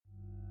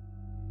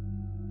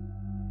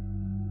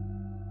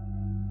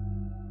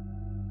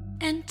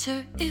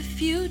Enter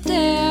if you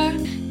dare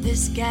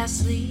this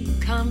ghastly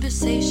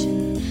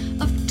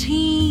conversation of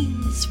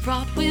teens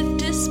fraught with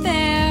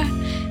despair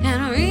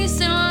and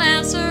recent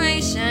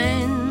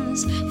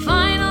lacerations.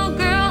 Final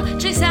girl,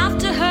 chase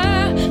after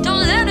her,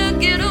 don't let her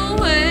get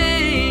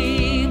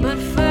away. But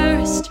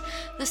first,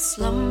 the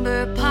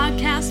Slumber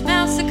Podcast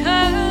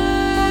Massacre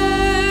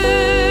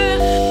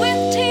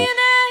with TNA.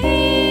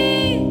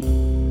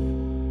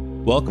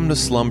 Welcome to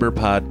Slumber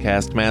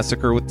Podcast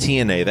Massacre with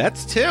TNA.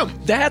 That's Tim.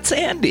 That's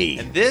Andy.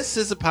 And this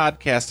is a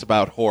podcast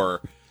about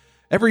horror.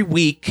 Every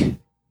week,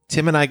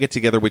 Tim and I get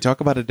together. We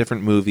talk about a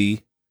different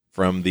movie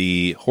from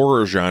the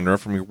horror genre,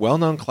 from your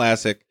well-known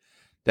classic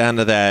down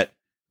to that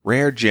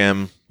rare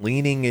gem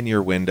leaning in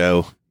your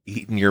window,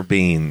 eating your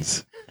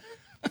beans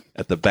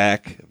at the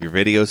back of your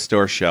video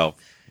store shelf.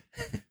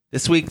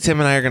 This week, Tim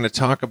and I are going to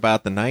talk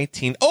about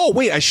the Oh,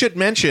 wait, I should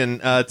mention,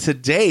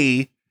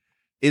 today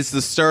is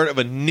the start of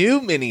a new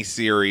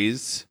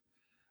miniseries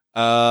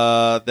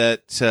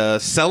that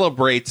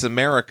celebrates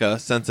America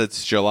since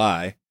it's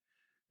July,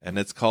 and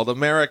it's called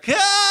America.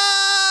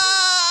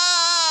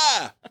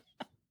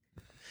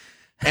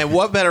 And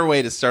what better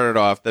way to start it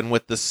off than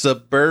with the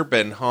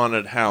Suburban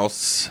Haunted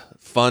House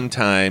Fun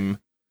Time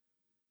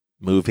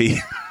movie,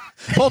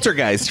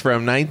 Poltergeist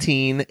from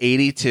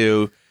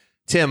 1982.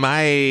 Tim,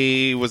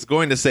 I was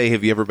going to say,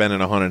 have you ever been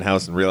in a haunted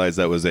house, and realized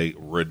that was a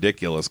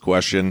ridiculous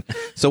question.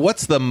 So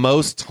what's the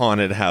most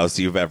haunted house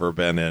you've ever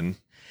been in?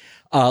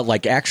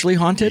 Like actually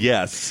haunted?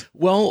 Yes.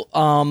 Well,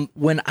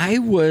 when I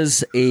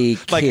was a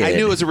kid... Like, I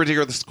knew it was a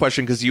ridiculous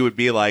question because you would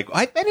be like,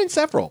 I've been in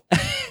several.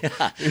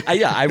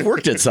 Yeah, I've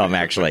worked at some,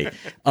 actually.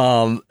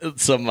 Some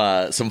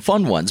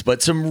fun ones,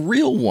 but some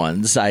real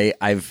ones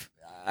I've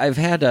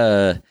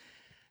had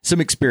some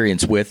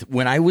experience with.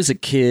 When I was a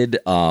kid,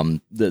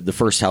 the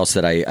first house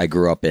that I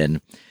grew up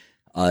in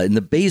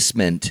the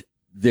basement,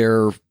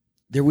 there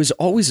was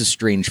always a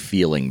strange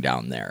feeling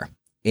down there.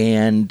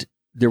 And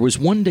there was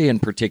one day in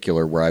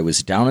particular where I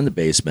was down in the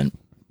basement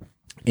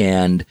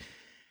and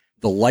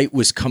the light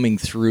was coming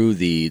through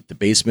the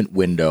basement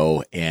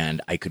window,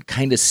 and I could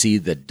kind of see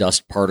the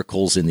dust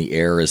particles in the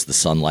air as the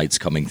sunlight's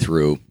coming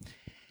through.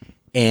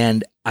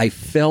 And I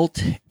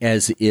felt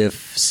as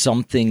if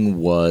something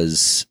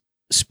was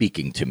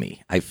speaking to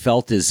me. I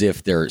felt as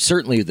if there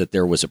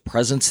was a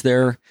presence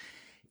there.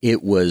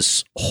 It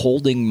was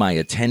holding my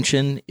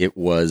attention. It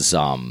was,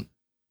 I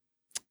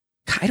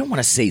don't want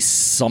to say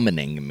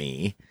summoning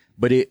me,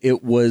 but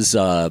it was,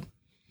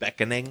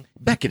 beckoning.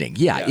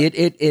 Yeah.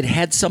 It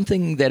had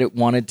something that it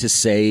wanted to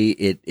say.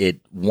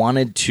 It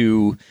wanted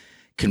to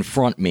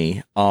confront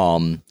me.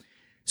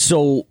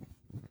 So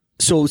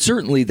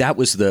certainly that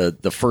was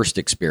the first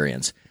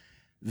experience.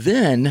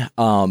 Then,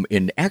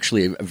 in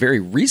actually a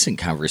very recent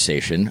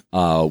conversation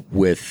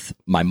with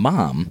my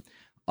mom,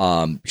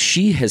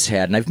 she has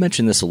had, and I've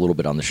mentioned this a little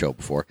bit on the show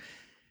before,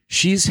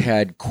 she's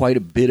had quite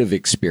a bit of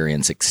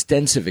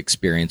extensive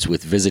experience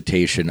with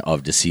visitation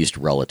of deceased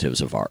relatives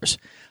of ours,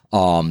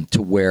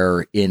 to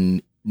where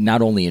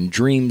not only in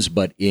dreams,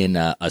 but in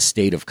a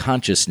state of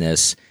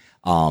consciousness,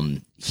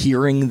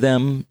 hearing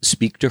them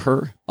speak to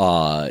her,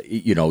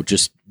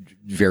 just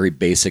very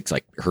basics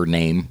like her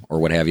name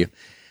or what have you.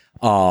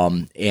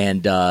 And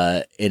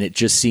it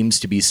just seems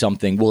to be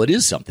something, well, it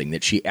is something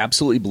that she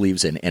absolutely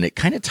believes in. And it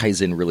kind of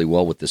ties in really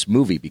well with this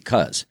movie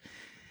because,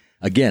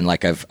 again,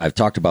 like I've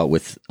talked about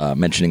with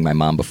mentioning my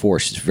mom before,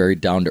 she's very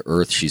down to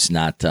earth. She's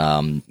not,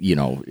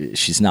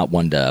 she's not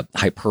one to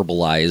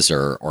hyperbolize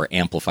or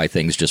amplify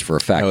things just for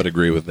effect. I would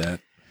agree with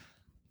that.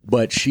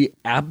 But she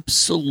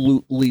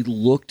absolutely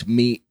looked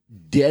me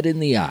dead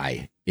in the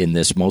eye in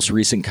this most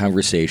recent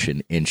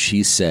conversation. And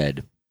she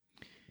said,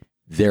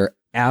 there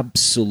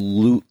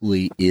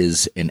absolutely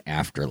is an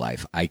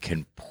afterlife. I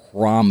can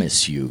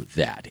promise you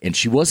that. And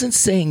she wasn't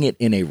saying it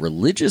in a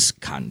religious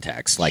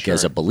context, like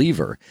as a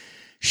believer.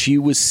 She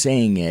was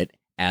saying it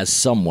as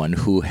someone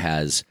who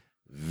has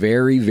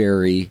very,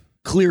 very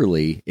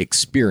clearly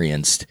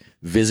experienced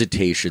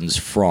visitations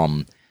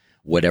from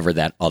whatever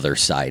that other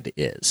side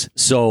is.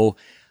 So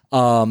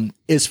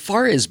as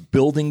far as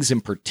buildings in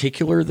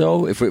particular,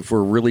 though, if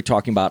we're really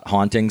talking about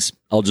hauntings,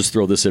 I'll just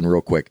throw this in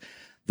real quick.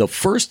 The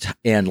first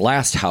and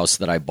last house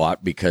that I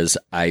bought, because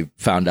I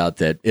found out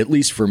that, at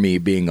least for me,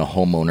 being a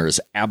homeowner is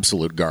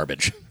absolute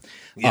garbage.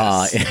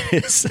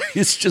 Yes.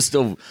 It's just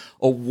a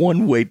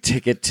one-way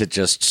ticket to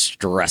just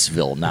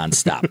Stressville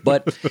nonstop.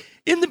 But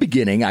in the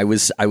beginning, I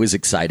was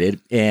excited,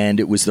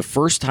 and it was the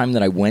first time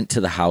that I went to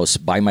the house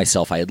by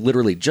myself. I had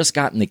literally just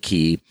gotten the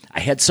key. I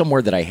had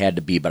somewhere that I had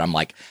to be, but I'm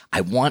like,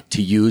 I want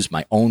to use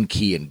my own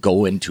key and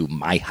go into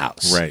my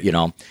house, right?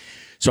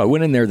 So I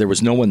went in there. There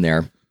was no one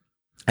there.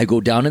 I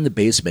go down in the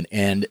basement,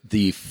 and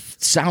the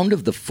sound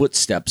of the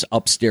footsteps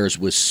upstairs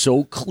was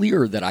so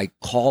clear that I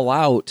call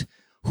out,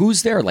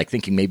 who's there? Like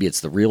thinking maybe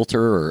it's the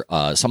realtor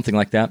or something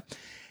like that.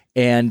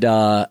 And,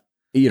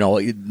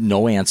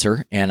 no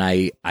answer. And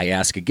I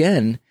ask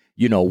again,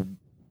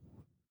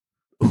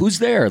 who's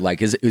there?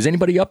 Like, is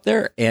anybody up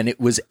there? And it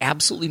was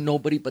absolutely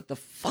nobody, but the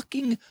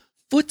fucking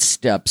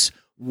footsteps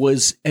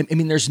was, I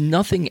mean, there's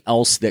nothing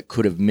else that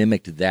could have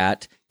mimicked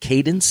that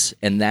cadence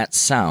and that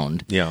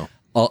sound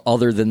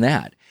other than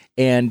that.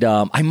 And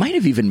I might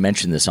have even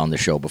mentioned this on the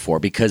show before,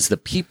 because the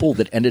people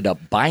that ended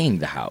up buying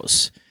the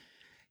house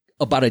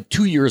about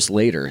 2 years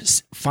later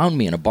found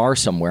me in a bar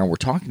somewhere and were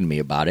talking to me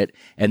about it.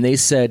 And they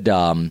said,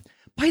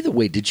 by the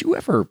way, did you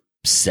ever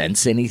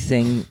sense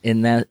anything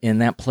in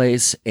that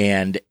place?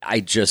 And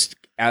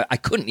I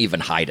couldn't even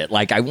hide it.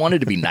 Like, I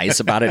wanted to be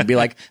nice about it and be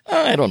like,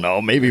 I don't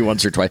know, maybe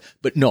once or twice.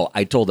 But no,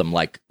 I told them,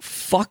 like,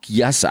 fuck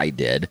yes, I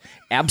did.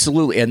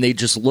 Absolutely. And they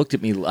just looked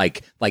at me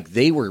like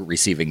they were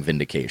receiving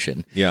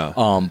vindication. Yeah.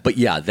 But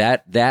yeah,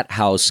 that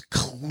house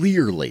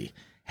clearly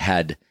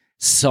had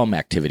some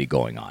activity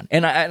going on.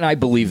 And I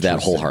believe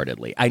that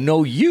wholeheartedly. I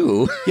know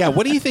you. Yeah.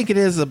 What do you think it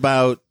is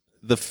about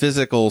the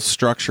physical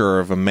structure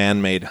of a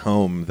man-made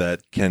home that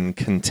can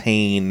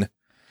contain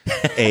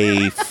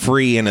a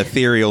free and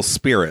ethereal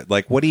spirit?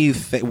 Like, what do you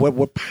think?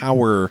 What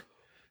power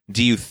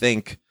do you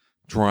think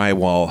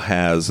drywall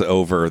has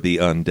over the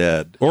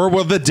undead,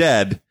 or the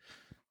dead,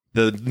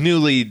 the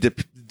newly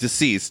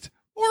deceased,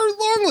 or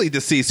longly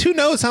deceased? Who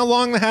knows how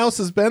long the house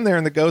has been there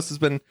and the ghost has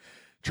been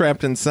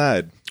trapped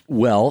inside?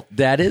 Well,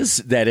 that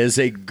is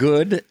a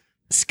good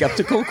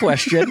skeptical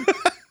question.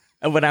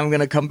 But I'm going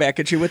to come back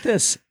at you with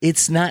this.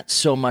 It's not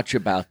so much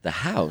about the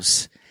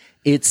house.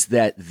 It's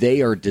that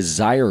they are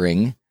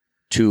desiring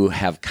to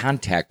have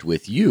contact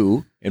with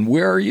you. And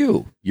where are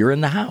you? You're in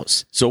the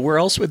house. So where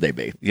else would they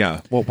be? Yeah.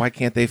 Well, why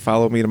can't they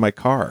follow me to my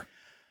car?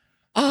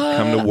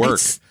 Come to work.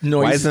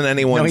 Why isn't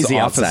anyone's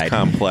office outside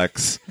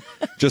complex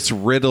just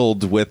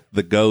riddled with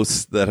the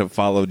ghosts that have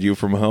followed you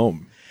from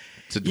home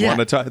to want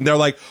to talk? And they're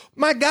like,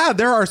 my God,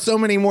 there are so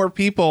many more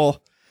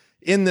people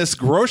in this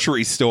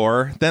grocery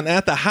store than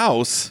at the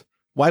house.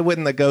 Why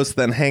wouldn't the ghost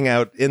then hang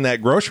out in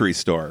that grocery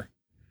store?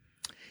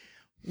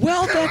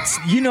 Well, that's,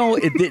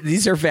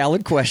 these are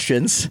valid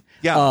questions.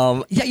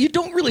 Yeah. You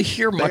don't really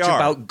hear much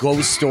about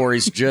ghost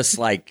stories just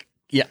like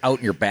out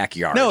in your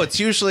backyard. No, it's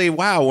usually,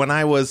 wow, when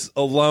I was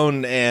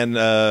alone and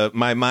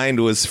my mind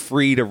was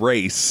free to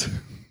race.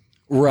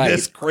 Right.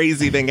 This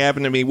crazy thing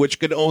happened to me, which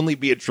could only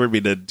be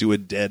attributed to a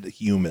dead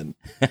human.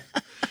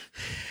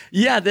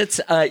 Yeah, that's,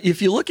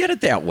 if you look at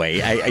it that way,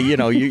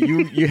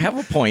 you have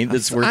a point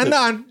that's worth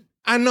it.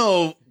 I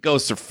know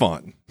ghosts are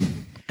fun.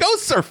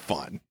 Ghosts are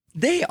fun.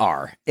 They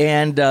are,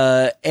 and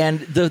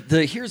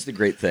the here's the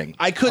great thing.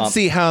 I could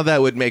see how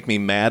that would make me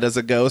mad as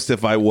a ghost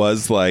if I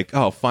was like,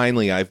 oh,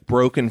 finally, I've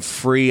broken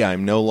free.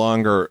 I'm no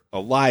longer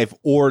alive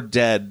or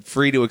dead,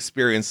 free to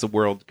experience the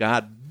world.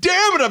 God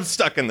damn it, I'm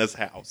stuck in this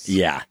house.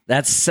 Yeah,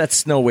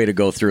 that's no way to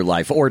go through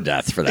life or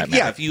death for that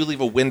matter. Yeah, if you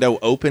leave a window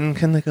open,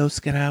 can the ghosts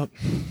get out?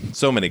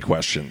 So many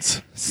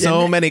questions.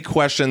 So many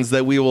questions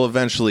that we will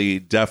eventually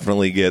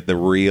definitely get the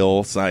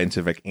real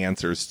scientific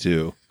answers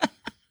to.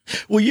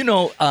 Well,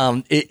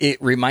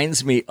 it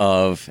reminds me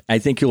of, I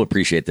think you'll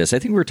appreciate this. I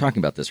think we were talking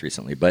about this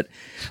recently, but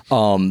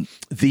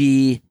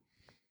the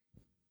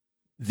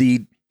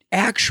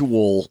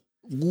actual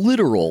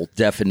literal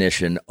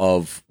definition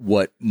of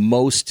what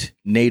most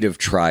native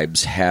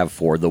tribes have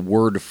for the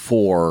word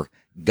for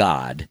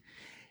God,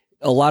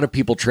 a lot of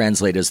people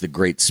translate as the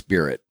Great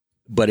Spirit,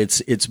 but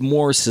it's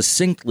more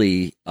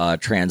succinctly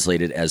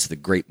translated as the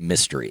Great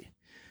Mystery.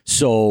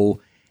 So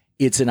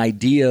it's an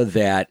idea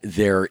that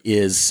there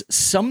is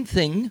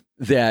something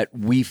that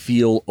we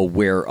feel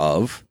aware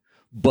of,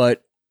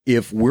 but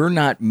if we're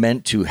not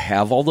meant to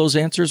have all those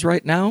answers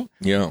right now,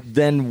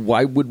 then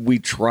why would we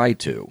try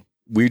to?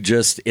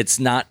 It's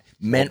not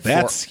meant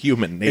that's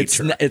human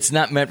nature. It's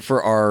not meant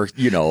for our,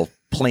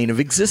 plane of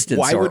existence.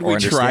 Why would we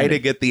try to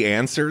get the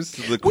answers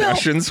to the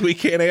questions we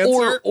can't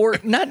answer? Or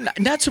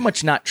not so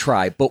much not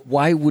try, but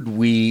why would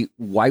we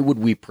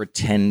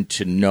pretend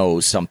to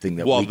know something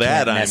that we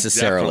can't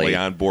necessarily? I'm definitely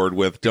on board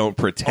with. Don't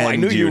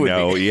pretend you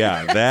know.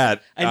 Yeah,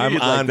 that I'm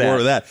on board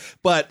with that.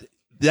 But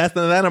that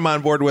I'm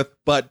on board with.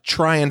 But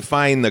try and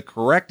find the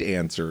correct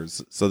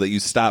answers so that you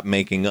stop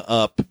making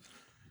up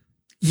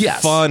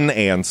fun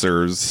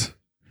answers.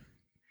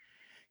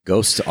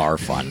 Ghosts are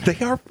fun.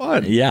 They are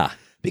fun. Yeah.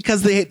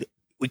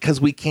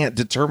 Because we can't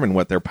determine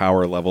what their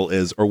power level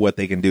is or what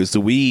they can do. So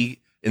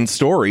we, in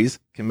stories,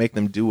 can make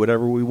them do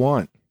whatever we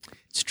want.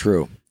 It's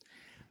true.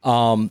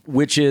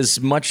 Which is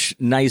much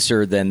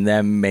nicer than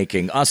them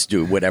making us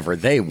do whatever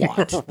they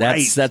want.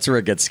 Right. That's where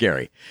it gets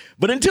scary.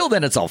 But until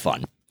then, it's all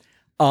fun.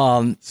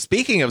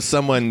 Speaking of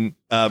someone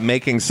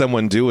making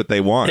someone do what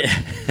they want.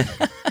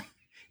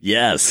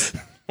 Yes.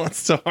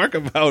 Let's talk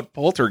about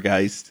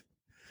Poltergeist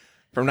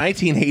from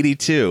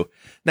 1982.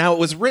 Now, it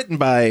was written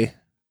by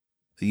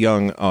the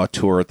young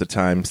auteur at the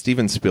time,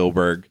 Steven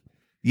Spielberg,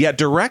 yet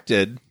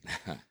directed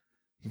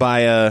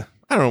by I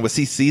don't know, was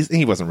he seasoned?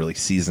 He wasn't really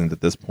seasoned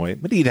at this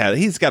point, but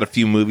he's got a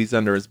few movies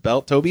under his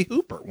belt. Tobe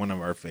Hooper, one of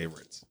our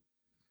favorites,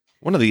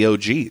 one of the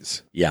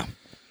OGs. Yeah.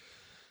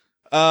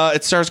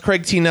 It stars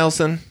Craig T.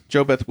 Nelson,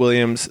 Jo Beth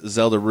Williams,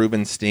 Zelda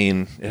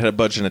Rubinstein. It had a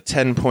budget of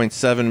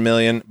 $10.7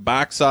 million.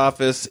 Box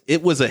office,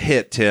 it was a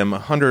hit, Tim,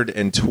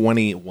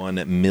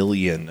 $121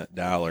 million.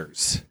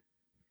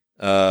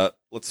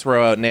 let's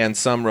throw out Nan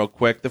some real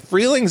quick. The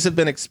Freelings have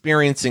been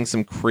experiencing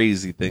some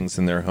crazy things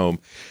in their home.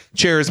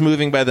 Chairs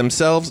moving by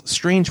themselves,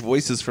 strange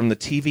voices from the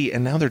TV,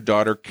 and now their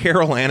daughter,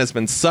 Carol Ann, has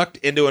been sucked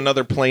into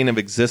another plane of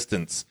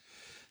existence.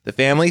 The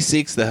family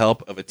seeks the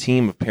help of a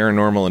team of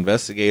paranormal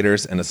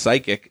investigators and a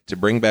psychic to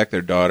bring back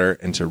their daughter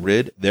and to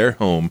rid their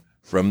home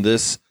from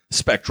this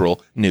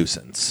spectral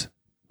nuisance.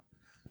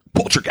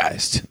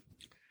 Poltergeist.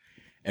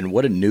 And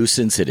what a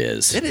nuisance it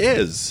is. It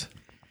is.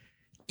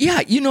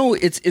 Yeah,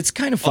 it's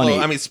kind of funny.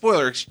 Although, I mean,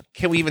 spoiler,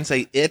 can we even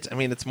say it? I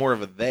mean, it's more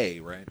of a they,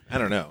 right? I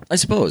don't know. I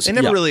suppose. They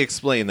never really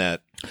explain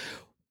that.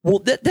 Well,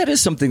 that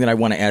is something that I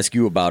want to ask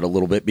you about a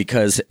little bit,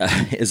 because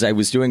as I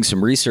was doing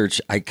some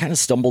research, I kind of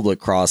stumbled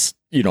across,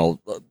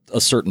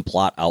 a certain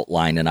plot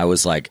outline, and I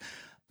was like,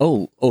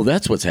 oh,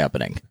 that's what's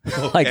happening.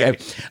 Okay.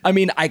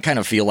 I kind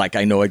of feel like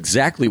I know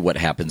exactly what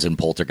happens in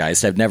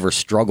Poltergeist. I've never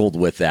struggled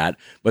with that.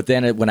 But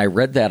then when I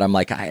read that, I'm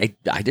like, I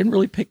didn't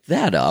really pick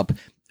that up.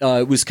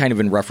 It was kind of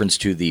in reference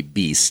to the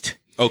beast.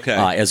 Okay.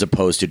 As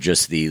opposed to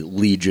just the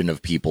legion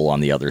of people on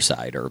the other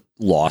side, or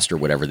lost, or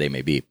whatever they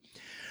may be.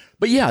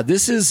 But yeah,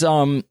 this is,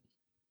 wow,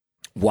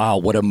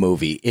 what a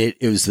movie.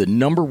 It was the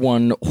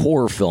 #1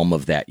 horror film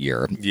of that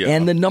year,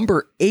 and the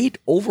 #8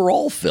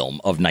 overall film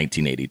of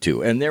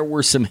 1982. And there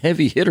were some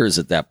heavy hitters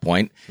at that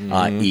point,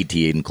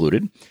 E.T.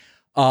 included.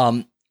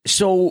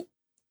 So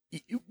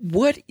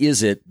what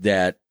is it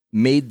that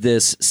made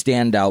this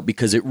stand out?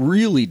 Because it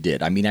really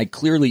did. I mean, I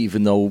clearly,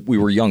 even though we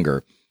were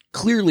younger,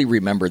 clearly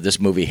remember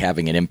this movie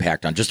having an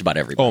impact on just about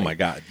everybody. Oh, my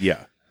God,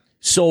 yeah.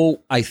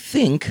 So I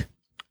think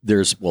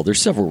there's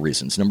several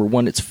reasons. Number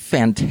one, it's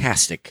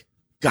fantastic.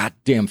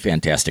 Goddamn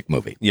fantastic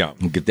movie. Yeah.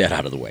 We'll get that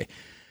out of the way.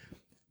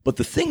 But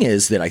the thing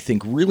is that I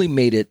think really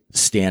made it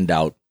stand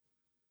out,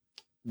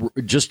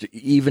 just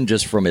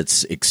from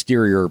its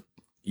exterior,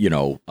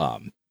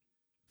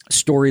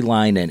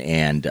 storyline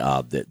and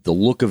the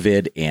look of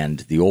it and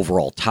the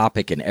overall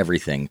topic and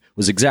everything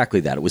was exactly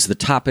that. It was the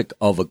topic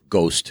of a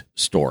ghost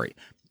story.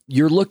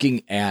 You're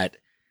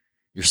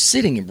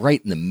sitting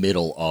right in the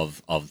middle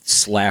of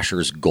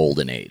slasher's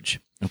golden age.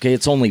 Okay,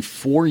 it's only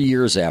 4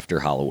 years after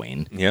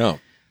Halloween. Yeah.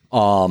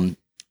 All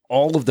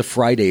of the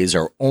Fridays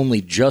are only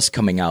just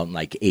coming out in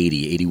like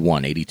 80,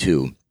 81,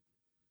 82.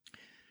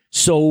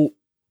 So,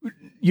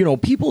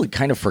 people had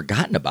kind of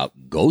forgotten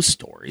about ghost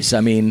stories.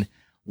 I mean,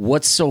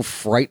 what's so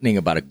frightening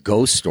about a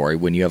ghost story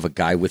when you have a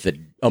guy with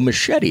a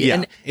machete?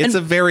 Yeah, it's a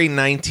very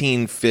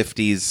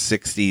 1950s,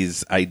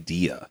 60s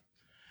idea,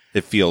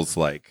 it feels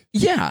like.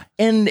 Yeah,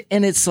 and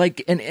it's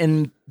like,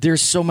 and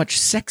there's so much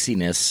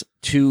sexiness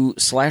to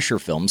slasher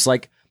films.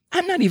 Like,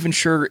 I'm not even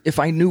sure if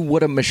I knew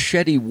what a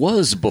machete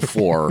was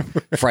before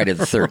Friday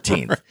the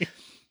 13th. Right.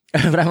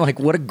 But I'm like,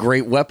 what a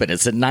great weapon.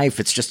 It's a knife.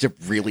 It's just a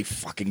really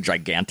fucking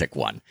gigantic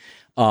one.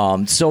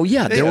 So,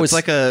 yeah, there was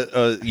like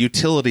a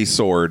utility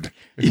sword.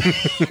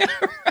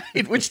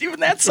 Right, which even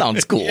that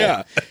sounds cool.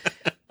 Yeah.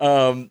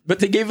 But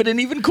they gave it an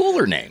even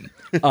cooler name.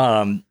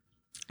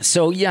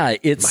 So, yeah,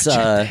 it's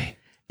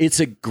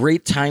a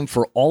great time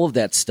for all of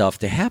that stuff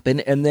to happen.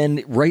 And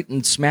then right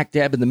in smack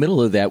dab in the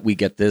middle of that, we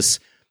get this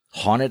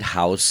haunted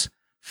house,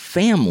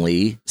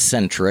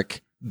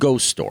 family-centric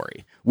ghost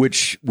story,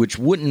 which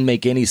wouldn't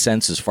make any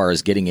sense as far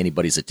as getting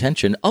anybody's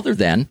attention, other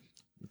than,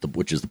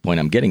 which is the point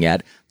I'm getting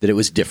at, that it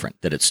was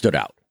different, that it stood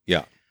out.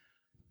 Yeah.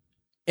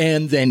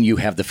 And then you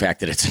have the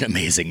fact that it's an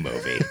amazing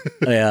movie.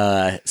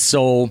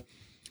 So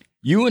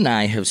you and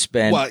I have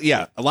spent... Well,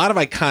 yeah, a lot of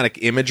iconic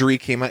imagery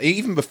came out,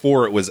 even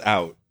before it was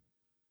out.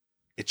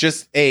 It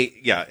just,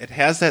 it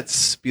has that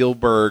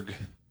Spielberg...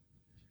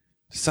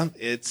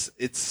 It's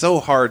so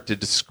hard to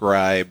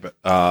describe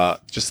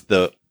just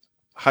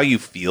how you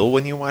feel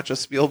when you watch a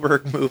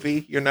Spielberg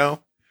movie,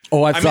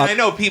 Oh, I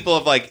know people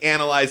have like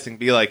analyzed and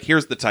be like,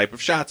 here's the type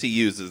of shots he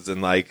uses,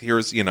 and like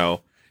here's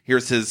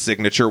his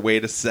signature way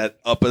to set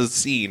up a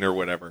scene or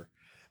whatever.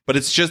 But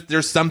it's just,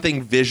 there's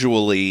something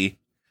visually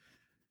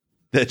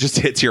that just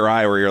hits your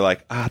eye where you're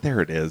like,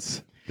 there it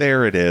is.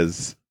 There it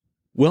is.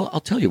 Well, I'll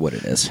tell you what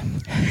it is.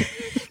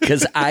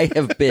 Because I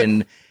have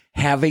been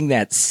having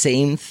that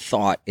same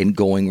thought and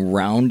going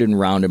round and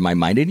round in my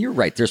mind. And you're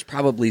right. There's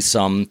probably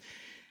some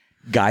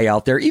guy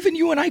out there, even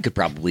you and I could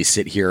probably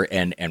sit here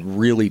and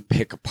really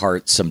pick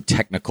apart some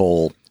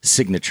technical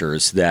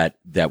signatures that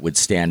would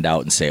stand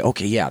out and say,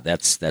 okay, yeah,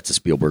 that's a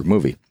Spielberg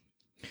movie.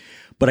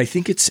 But I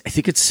think it's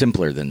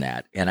simpler than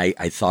that. And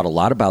I thought a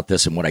lot about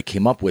this, and what I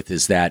came up with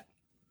is that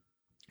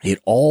it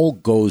all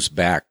goes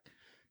back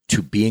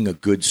to being a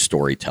good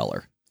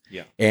storyteller.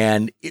 Yeah.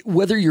 And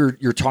whether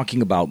you're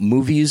talking about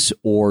movies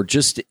or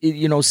just,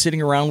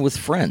 sitting around with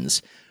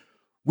friends,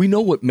 we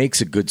know what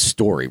makes a good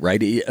story, right?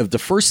 The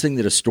first thing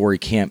that a story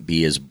can't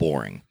be is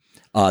boring.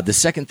 The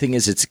second thing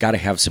is it's got to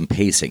have some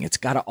pacing. It's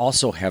got to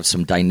also have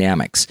some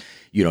dynamics.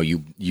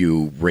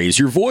 You raise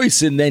your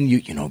voice and then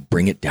you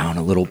bring it down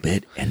a little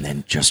bit, and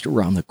then just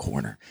around the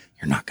corner,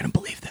 you're not going to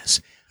believe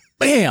this.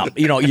 Bam!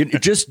 You're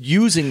just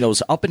using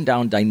those up and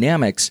down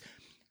dynamics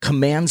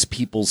commands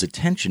people's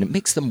attention. It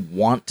makes them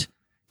want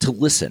to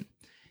listen.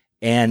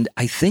 And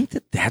I think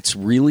that that's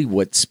really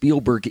what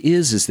Spielberg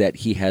is that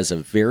he has a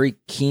very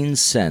keen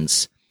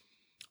sense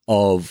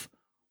of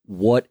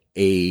what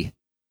a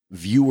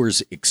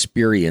viewer's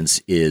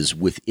experience is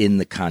within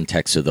the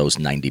context of those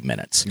 90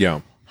 minutes.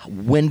 Yeah.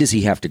 When does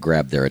he have to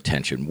grab their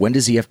attention? When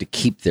does he have to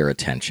keep their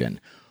attention?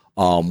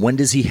 When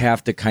does he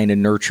have to kind of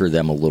nurture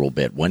them a little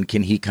bit? When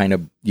can he kind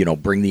of,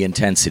 bring the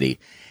intensity?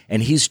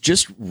 And he's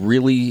just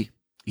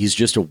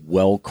a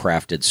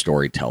well-crafted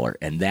storyteller.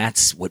 And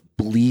that's what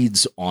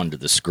bleeds onto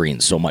the screen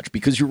so much,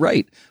 because you're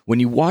right. When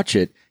you watch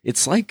it,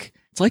 it's like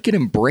an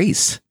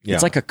embrace. Yeah.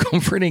 It's like a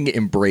comforting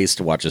embrace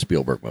to watch a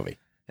Spielberg movie.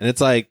 And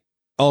it's like,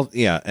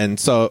 and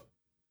so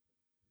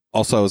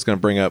also I was going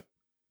to bring up,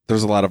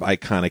 there's a lot of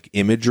iconic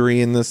imagery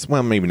in this.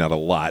 Well, maybe not a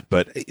lot,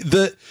 but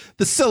the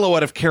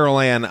silhouette of Carol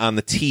Ann on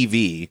the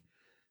TV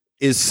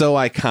is so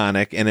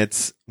iconic. And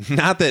it's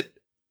not that,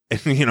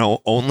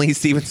 only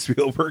Steven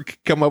Spielberg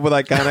could come up with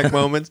iconic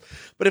moments,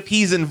 but if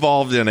he's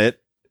involved in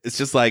it, it's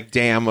just like,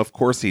 damn, of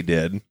course he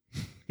did,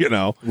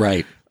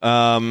 Right.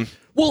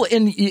 Well,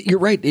 and you're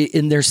right.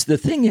 And there's the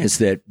thing is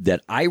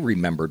that I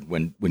remembered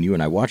when you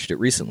and I watched it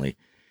recently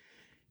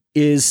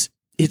is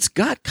it's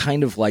got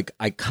kind of like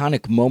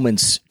iconic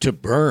moments to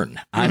burn.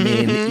 I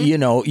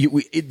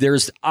mean,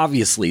 there's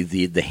obviously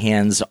the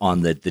hands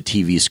on the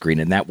TV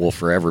screen, and that will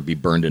forever be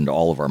burned into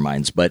all of our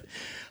minds. But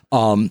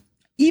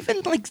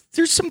even like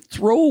there's some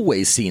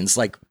throwaway scenes.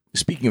 Like,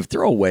 speaking of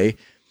throwaway,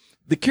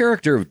 the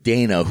character of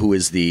Dana, who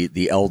is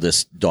the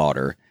eldest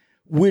daughter,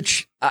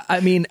 which I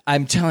mean,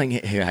 I'm telling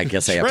you, I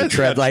guess I have to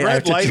tread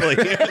lightly.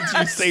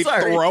 You say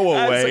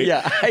throwaway.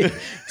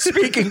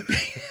 Speaking.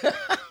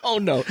 Oh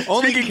no!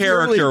 Only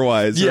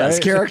character-wise,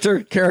 yes.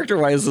 right?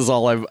 Character-wise is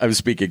all I'm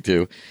speaking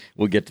to.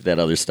 We'll get to that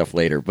other stuff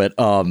later, but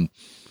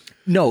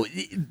no,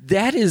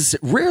 that is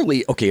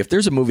rarely okay. If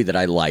there's a movie that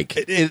I like,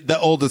 the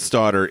oldest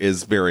daughter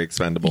is very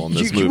expendable in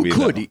this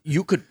movie.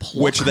 You could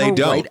pluck which they her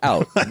don't right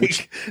out,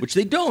 which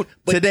they don't.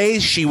 But today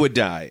she would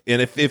die,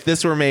 and if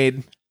this were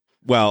made,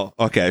 well,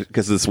 okay,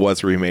 because this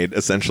was remade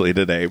essentially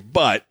today,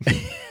 but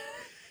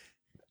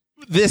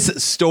this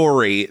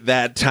story,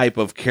 that type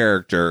of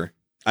character,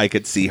 I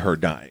could see her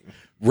dying.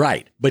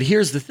 Right. But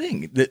here's the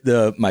thing.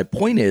 My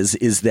point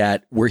is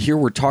that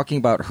we're talking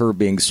about her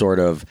being sort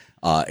of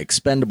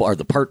expendable, or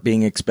the part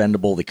being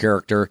expendable, the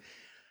character.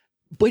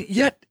 But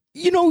yet,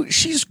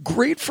 she's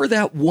great for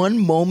that one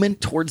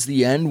moment towards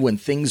the end when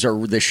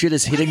the shit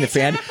is hitting the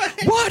fan.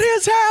 What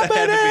is happening?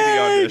 That had to be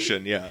the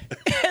audition, yeah.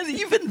 And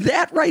even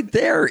that right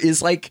there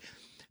is like,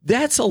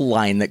 that's a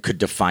line that could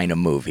define a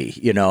movie,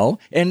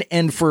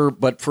 and for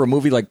a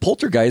movie like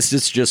Poltergeist,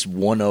 it's just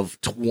one of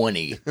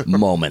 20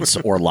 moments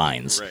or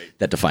lines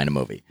that define a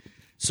movie.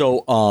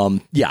 So,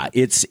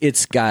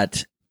 it's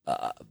got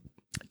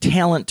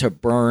talent to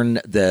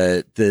burn.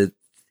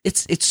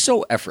 It's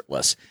so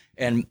effortless,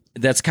 and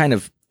that's kind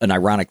of an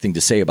ironic thing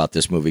to say about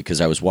this movie,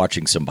 because I was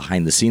watching some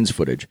behind the scenes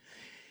footage,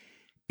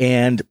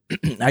 and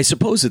I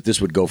suppose that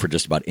this would go for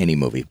just about any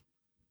movie,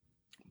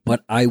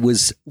 but I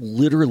was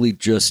literally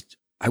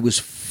I was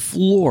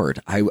floored.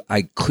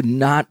 I could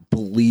not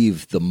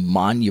believe the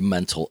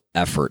monumental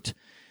effort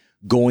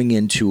going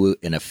into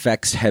an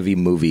effects-heavy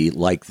movie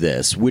like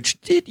this, which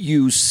did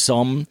use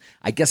some,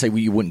 I guess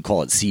you wouldn't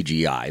call it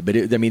CGI, but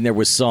there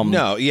was some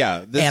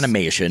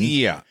animation.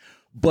 Yeah.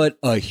 But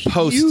a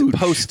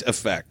post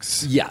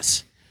effects.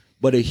 Yes.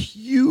 But a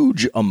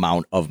huge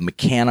amount of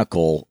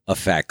mechanical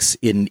effects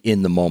in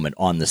the moment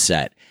on the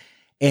set.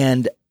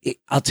 And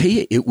I'll tell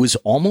you, it was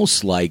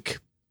almost like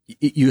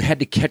you had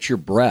to catch your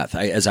breath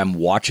as I'm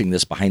watching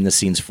this behind the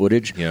scenes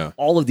footage. Yeah.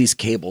 All of these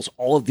cables,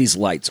 all of these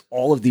lights,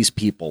 all of these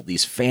people,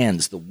 these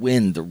fans, the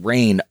wind, the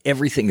rain,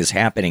 everything is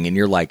happening. And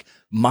you're like,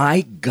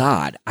 my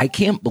God, I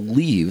can't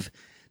believe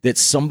that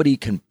somebody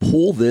can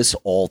pull this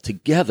all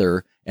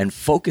together and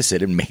focus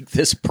it and make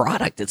this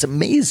product. It's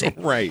amazing.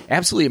 Right.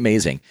 Absolutely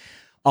amazing.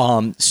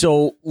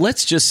 So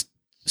let's just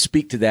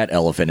speak to that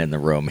elephant in the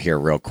room here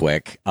real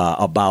quick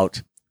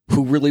about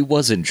who really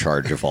was in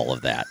charge of all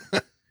of that.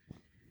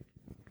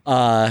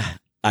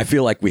 I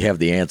feel like we have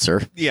the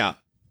answer. Yeah.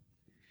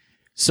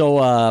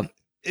 So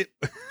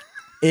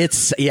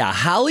it's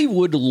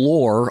Hollywood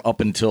lore up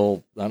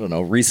until, I don't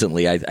know,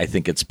 recently. I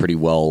think it's pretty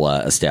well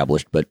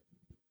established. But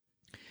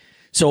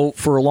so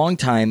for a long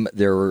time,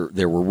 there were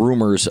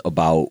rumors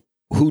about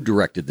who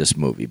directed this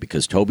movie,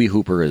 because Tobe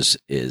Hooper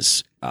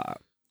is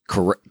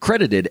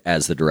credited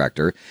as the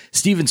director.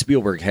 Steven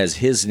Spielberg has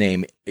his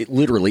name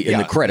literally in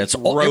the credits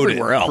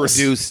everywhere else.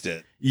 Produced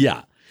it.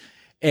 Yeah.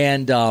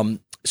 And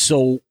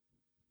so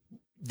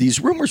these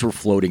rumors were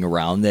floating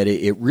around that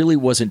it really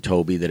wasn't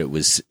Tobe, that it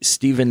was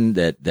Steven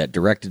that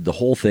directed the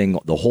whole thing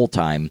the whole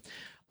time.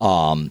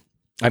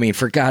 I mean,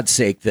 for God's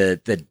sake,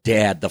 the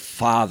dad, the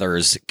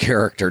father's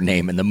character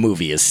name in the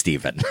movie is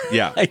Steven.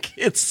 Yeah. Like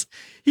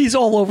he's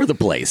all over the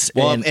place.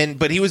 Well,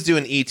 but he was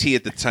doing E.T.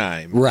 at the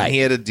time. Right. And he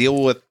had to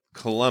deal with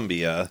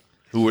Columbia,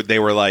 they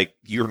were like,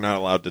 you're not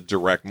allowed to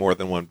direct more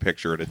than one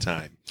picture at a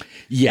time.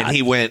 Yeah. And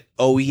he went,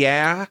 oh,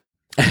 yeah?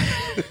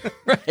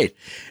 Right.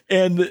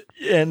 And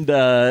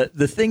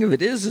the thing of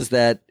it is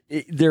that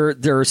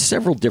there are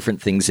several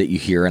different things that you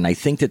hear, and I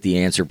think that the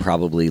answer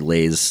probably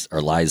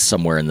lies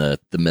somewhere in the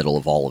middle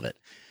of all of it.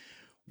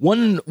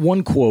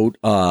 One quote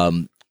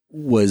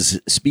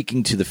was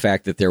speaking to the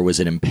fact that there was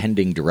an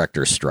impending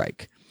director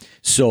strike.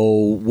 So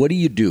what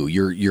do?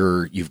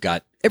 You've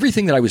got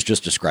everything that I was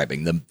just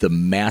describing, the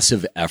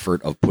massive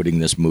effort of putting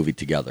this movie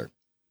together.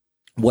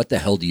 What the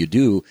hell do you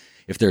do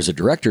if there's a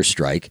director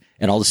strike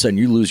and all of a sudden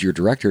you lose your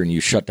director and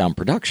you shut down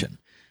production?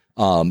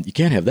 You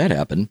can't have that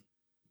happen.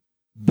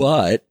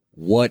 But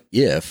what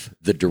if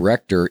the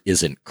director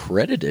isn't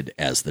credited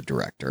as the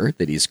director,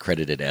 that he's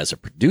credited as a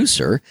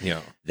producer? Yeah.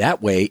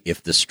 That way,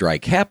 if the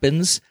strike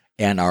happens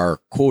and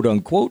our quote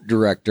unquote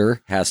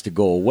director has to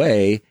go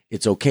away,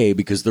 it's okay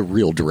because the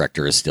real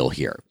director is still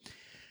here.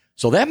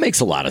 So that makes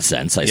a lot of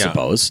sense, I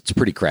suppose. It's a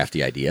pretty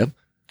crafty idea.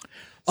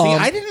 See,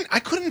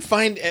 I couldn't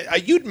find,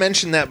 you'd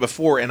mentioned that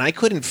before, and I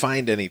couldn't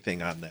find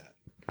anything on that.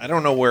 I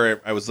don't know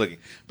where I was looking.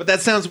 But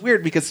that sounds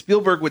weird because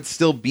Spielberg would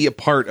still be a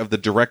part of the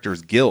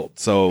Directors Guild.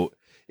 So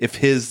if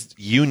his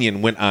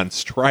union went on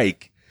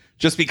strike,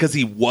 just because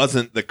he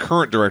wasn't the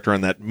current director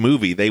on that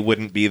movie, they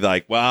wouldn't be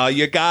like, well,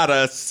 you got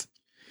us.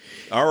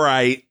 All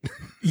right.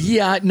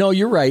 Yeah, no,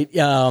 you're right.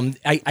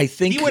 I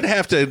think he would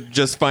have to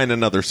just find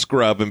another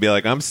scrub and be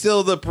like, I'm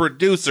still the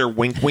producer.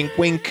 Wink, wink,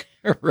 wink.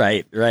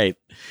 Right.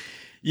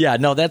 Yeah,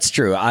 no, that's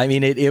true. I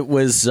mean, it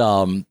was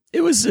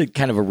a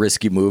kind of a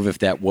risky move if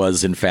that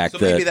was in fact. So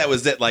maybe that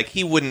was it. Like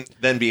he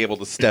wouldn't then be able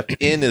to step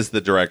in as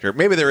the director.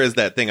 Maybe there is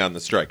that thing on the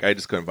strike. I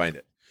just couldn't find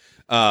it.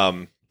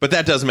 But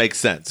that does make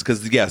sense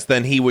because yes,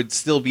 then he would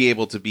still be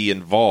able to be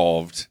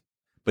involved,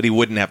 but he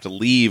wouldn't have to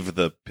leave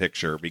the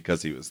picture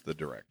because he was the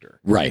director.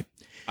 Right.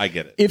 I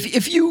get it.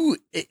 If you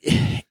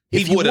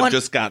would have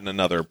just gotten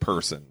another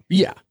person.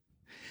 Yeah.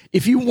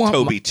 If you want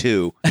Toby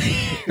too.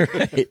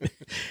 Right.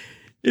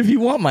 If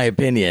you want my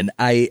opinion,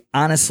 I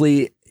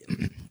honestly,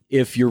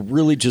 if you're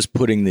really just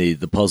putting the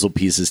puzzle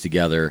pieces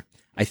together,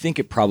 I think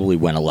it probably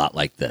went a lot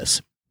like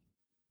this.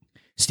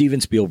 Steven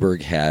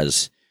Spielberg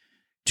has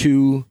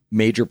two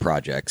major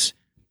projects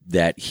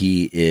that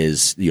he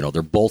is,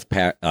 they're both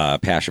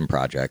passion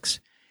projects,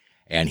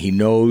 and he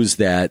knows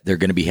that they're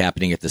going to be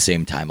happening at the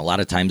same time. A lot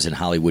of times in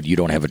Hollywood, you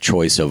don't have a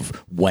choice of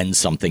when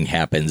something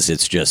happens.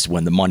 It's just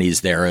when the money's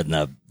there and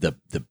the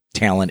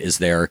talent is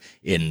there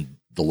in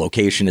the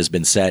location has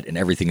been set and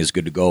everything is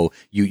good to go.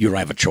 You don't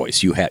have a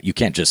choice. You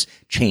can't just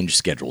change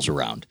schedules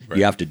around. Right.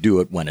 You have to do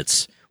it when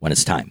it's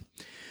time.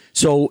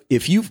 So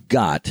if you've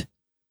got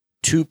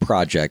two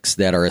projects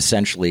that are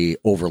essentially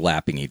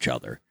overlapping each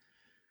other,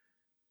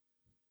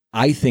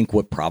 I think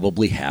what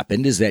probably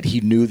happened is that he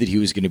knew that he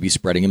was going to be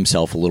spreading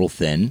himself a little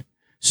thin.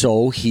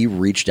 So he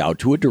reached out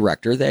to a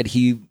director that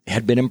he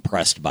had been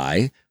impressed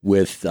by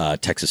with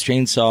Texas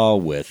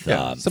Chainsaw, with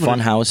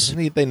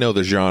Funhouse. They know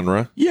the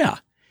genre. Yeah.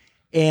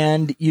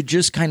 And you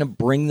just kind of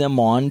bring them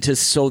on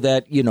so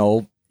that,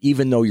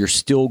 even though you're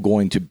still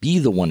going to be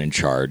the one in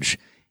charge,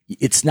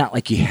 it's not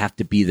like you have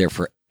to be there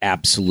for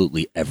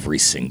absolutely every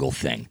single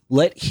thing.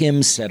 Let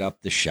him set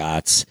up the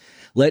shots.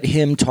 Let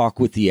him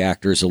talk with the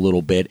actors a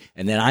little bit.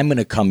 And then I'm going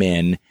to come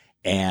in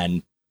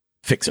and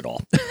fix it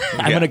all.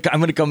 I'm going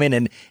to come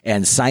in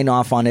and sign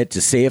off on it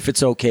to say if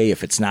it's okay.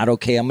 If it's not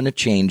okay, I'm going to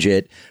change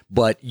it.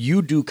 But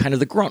you do kind of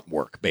the grunt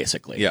work,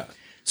 basically. Yeah.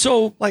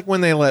 So like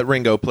when they let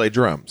Ringo play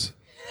drums.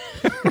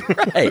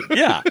 Right,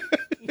 yeah.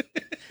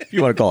 If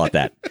you want to call it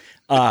that.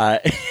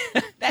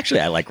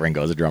 Actually, I like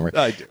Ringo as a drummer.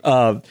 I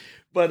do.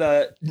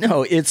 But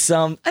no, it's,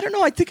 I don't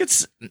know. I think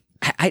it's,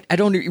 I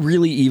don't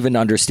really even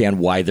understand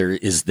why there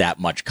is that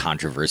much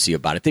controversy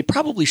about it. They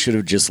probably should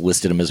have just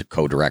listed him as a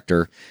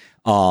co-director.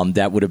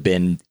 That would have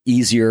been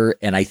easier.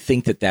 And I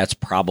think that that's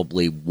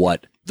probably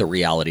what the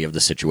reality of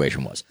the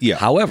situation was. Yeah.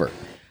 However,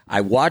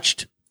 I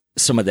watched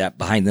some of that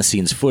behind the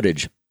scenes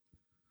footage.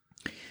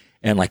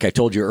 And like I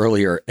told you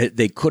earlier,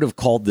 they could have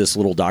called this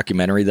little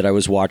documentary that I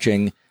was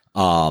watching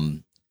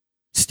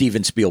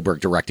Steven Spielberg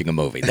directing a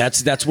movie.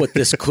 That's what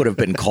this could have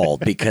been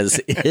called,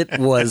 because it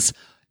was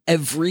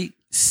every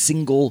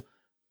single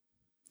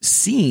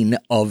scene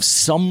of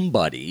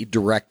somebody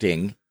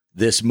directing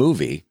this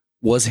movie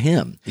was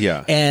him.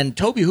 Yeah. And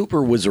Tobe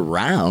Hooper was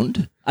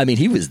around. I mean,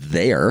 he was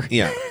there.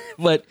 Yeah.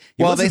 But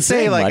well, they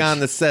say like much. on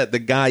the set, the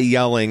guy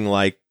yelling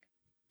like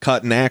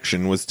cut in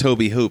action was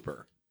Tobe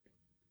Hooper.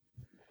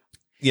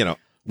 I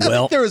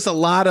think there was a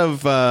lot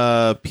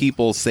of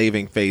people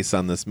saving face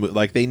on this movie.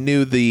 Like they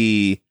knew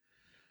because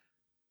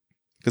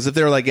if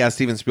they were like, yeah,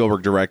 Steven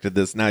Spielberg directed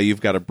this, now you've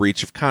got a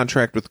breach of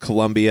contract with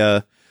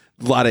Columbia,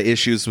 a lot of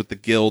issues with the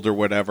guild or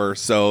whatever.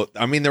 So,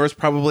 I mean, there was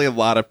probably a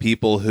lot of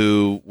people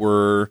who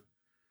were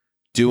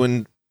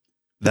doing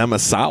them a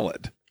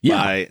solid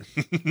by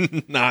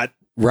not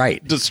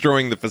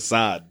destroying the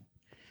facade.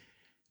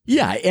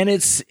 Yeah, and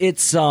it's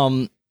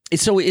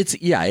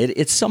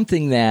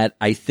something that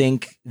I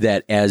think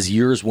that as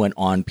years went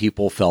on,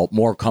 people felt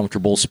more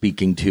comfortable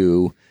speaking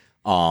to.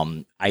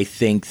 I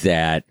think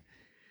that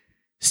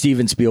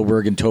Steven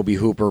Spielberg and Tobe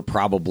Hooper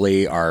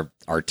probably are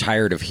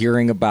tired of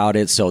hearing about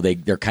it, so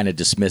they're kind of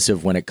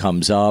dismissive when it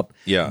comes up.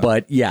 Yeah.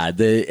 But yeah,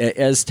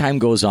 as time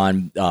goes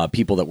on,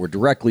 people that were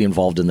directly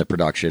involved in the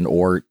production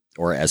or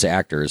as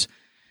actors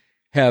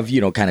have,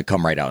 kind of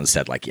come right out and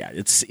said, like, yeah,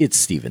 it's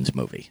Steven's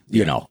movie,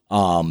 you know.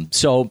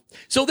 So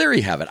there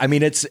you have it. I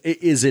mean,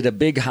 is it a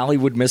big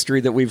Hollywood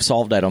mystery that we've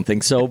solved? I don't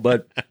think so,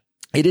 but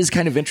it is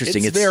kind of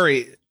interesting. It's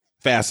very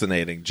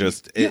fascinating,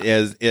 just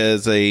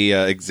as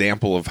a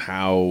example of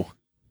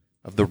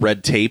of the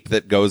red tape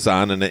that goes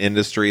on in an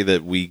industry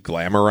that we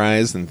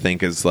glamorize and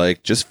think is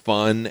like just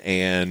fun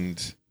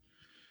and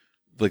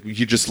like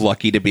you're just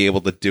lucky to be able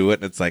to do it.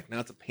 And it's like, no,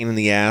 it's a pain in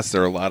the ass.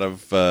 There are a lot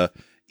of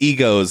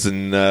egos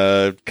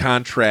and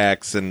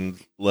contracts and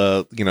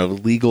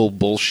legal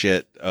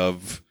bullshit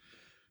of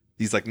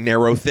these like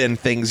narrow, thin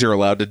things you're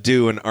allowed to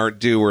do and aren't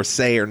do or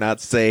say or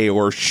not say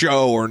or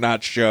show or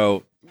not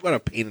show. What a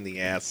pain in the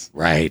ass.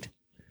 Right.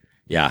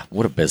 Yeah.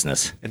 What a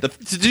business. And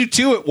to do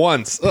two at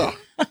once. Ugh.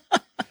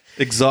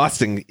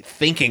 Exhausting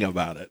thinking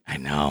about it. I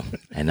know.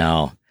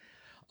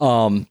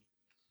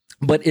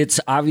 But it's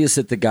obvious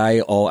that the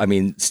guy,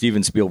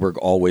 Steven Spielberg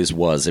always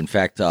was. In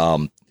fact,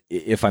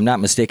 if I'm not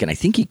mistaken, I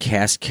think he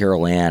cast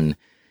Carol Ann.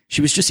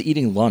 She was just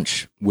eating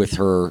lunch with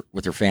her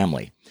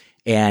family.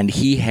 And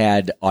he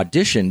had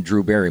auditioned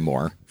Drew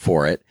Barrymore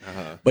for it,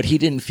 but he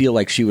didn't feel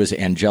like she was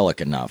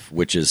angelic enough,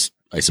 which is,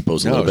 I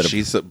suppose, a little bit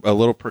she's a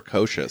little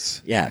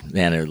precocious. Yeah,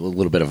 and a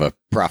little bit of a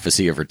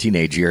prophecy of her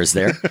teenage years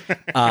there.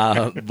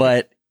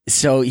 But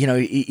so,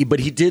 but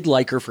he did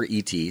like her for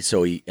E.T.,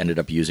 so he ended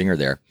up using her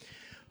there.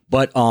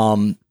 But,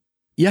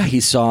 he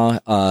saw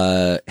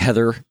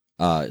Heather,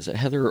 is it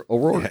Heather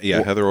O'Rourke?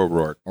 Yeah, Heather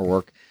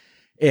O'Rourke.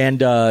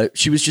 And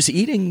she was just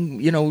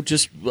eating,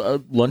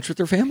 lunch with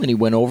her family. And he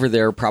went over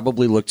there,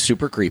 probably looked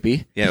super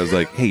creepy. Yeah, it was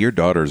like, hey, your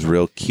daughter's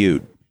real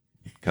cute.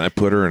 Can I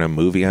put her in a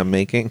movie I'm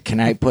making? Can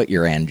I put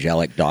your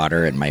angelic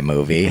daughter in my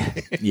movie?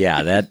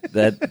 Yeah,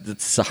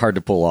 that's hard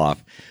to pull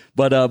off.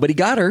 But he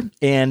got her,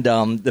 and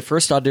the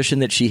first audition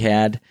that she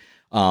had,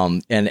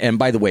 and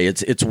by the way,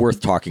 it's worth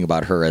talking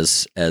about her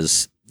as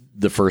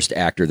the first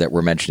actor that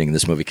we're mentioning in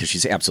this movie because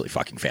she's absolutely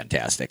fucking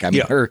fantastic. I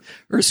mean, her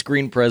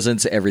screen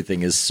presence,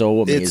 everything is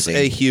so amazing.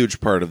 It's a huge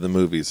part of the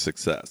movie's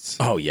success.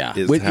 Oh yeah,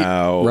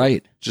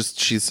 right. Just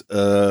she's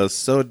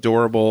so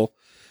adorable.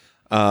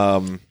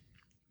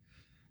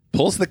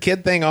 Pulls the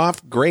kid thing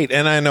off great,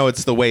 and I know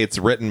it's the way it's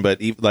written,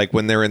 but like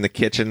when they're in the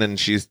kitchen and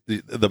she's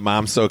the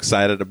mom's so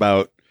excited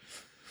about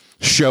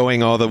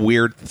showing all the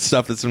weird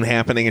stuff that's been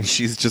happening, and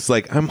she's just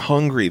like, I'm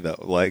hungry though.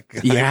 Like,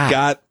 yeah. I've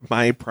got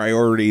my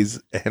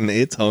priorities, and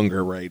it's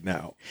hunger right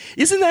now.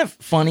 Isn't that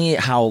funny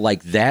how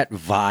like that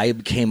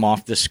vibe came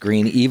off the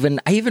screen?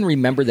 I even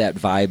remember that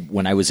vibe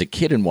when I was a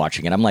kid and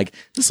watching it. I'm like,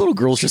 this little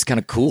girl's just kind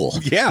of cool.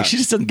 Yeah, like, she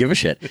just doesn't give a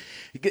shit.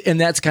 And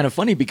that's kind of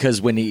funny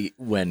because when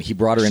he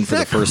brought her in for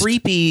the first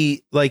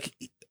creepy, like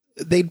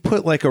they'd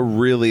put like a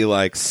really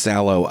like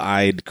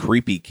sallow-eyed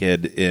creepy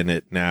kid in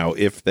it now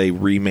if they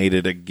remade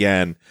it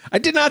again. I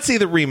did not see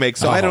the remake,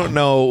 so I don't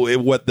know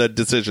what the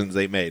decisions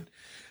they made.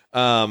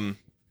 But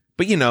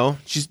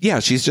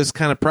she's just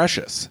kind of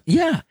precious.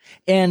 Yeah.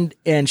 And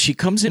she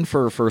comes in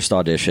for her first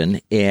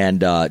audition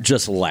and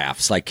just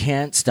laughs. Like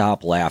can't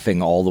stop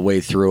laughing all the way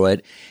through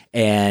it.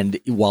 And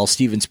while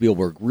Steven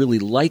Spielberg really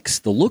likes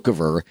the look of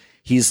her,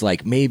 he's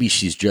like, maybe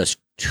she's just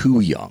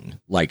too young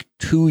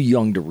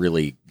to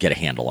really get a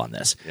handle on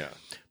this. Yeah.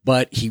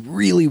 But he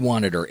really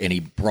wanted her, and he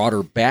brought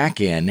her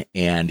back in,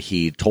 and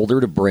he told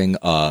her to bring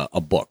a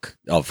book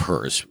of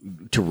hers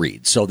to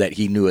read so that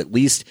he knew at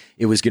least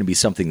it was going to be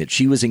something that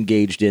she was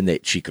engaged in,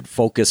 that she could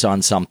focus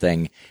on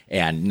something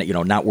and,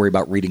 not worry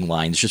about reading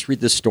lines. Just read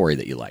this story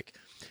that you like.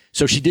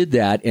 So she did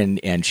that,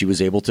 and she was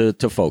able to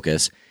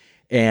focus.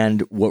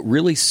 And what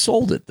really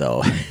sold it,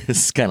 though,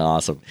 this is kind of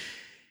awesome.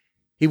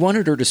 He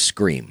wanted her to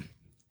scream.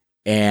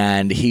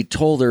 And he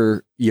told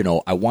her,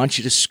 I want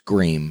you to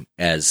scream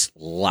as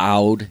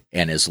loud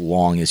and as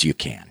long as you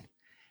can.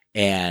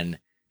 And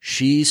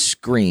she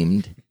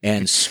screamed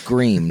and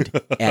screamed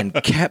and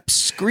kept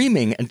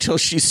screaming until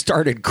she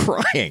started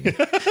crying.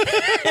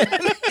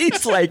 And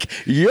he's like,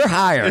 you're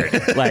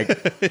hired. Like,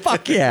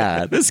 fuck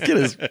yeah, this kid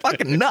is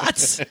fucking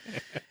nuts.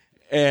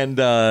 And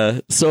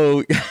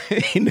so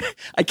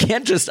I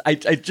can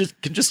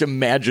just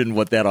imagine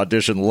what that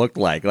audition looked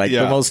like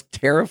the most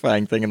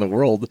terrifying thing in the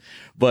world.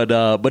 But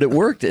it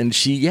worked. And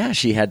she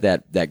had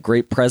that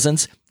great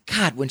presence.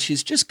 God, when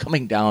she's just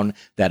coming down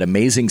that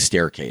amazing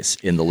staircase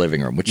in the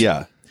living room, which,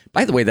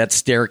 by the way, that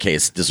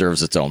staircase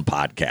deserves its own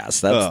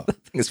podcast. That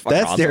thing is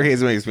fucking awesome. Staircase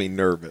makes me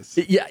nervous.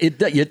 Yeah,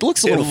 it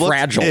looks a little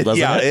fragile, doesn't it?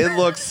 Yeah, it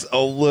looks a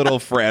little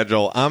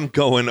fragile. I'm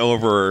going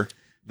over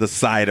the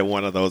side of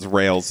one of those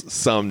rails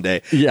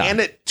someday. Yeah.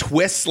 And it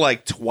twists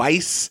like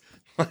twice.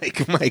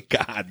 Like, my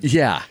God.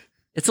 Yeah.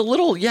 It's a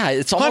little,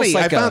 it's almost Honey,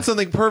 like I found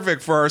something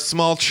perfect for our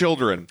small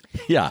children.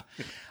 Yeah.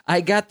 I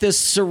got this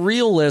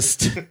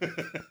surrealist,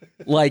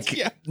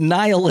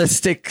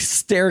 nihilistic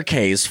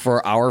staircase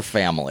for our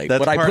family.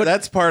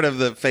 That's part of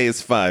the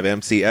Phase 5.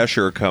 MC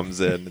Escher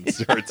comes in and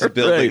starts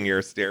building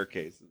your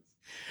staircases.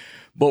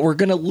 but we're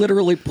going to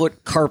literally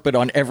put carpet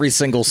on every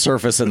single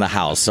surface in the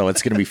house, so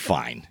it's going to be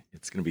fine.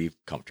 It's going to be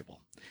comfortable.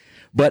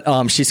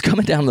 But she's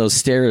coming down those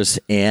stairs,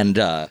 and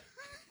now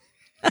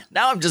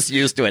I'm just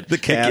used to it. The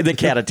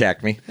cat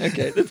attacked me.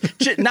 Okay,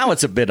 now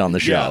it's a bit on the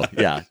show.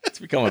 Yeah, it's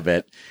become a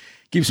bit.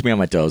 Keeps me on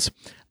my toes.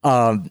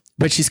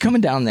 But she's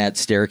coming down that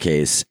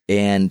staircase,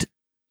 and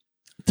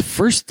the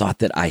first thought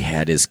that I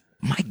had is,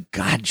 my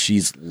God,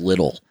 she's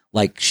little.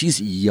 Like, she's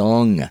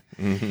young.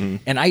 Mm-hmm.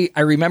 And I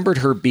remembered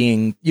her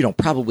being,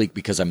 probably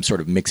because I'm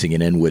sort of mixing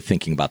it in with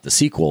thinking about the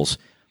sequels,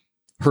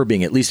 her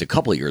being at least a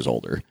couple of years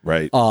older.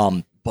 Right.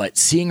 But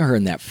seeing her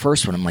in that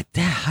first one, I'm like,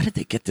 how did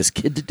they get this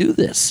kid to do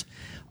this?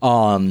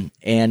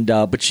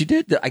 But she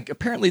did.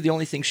 Apparently, the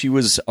only thing she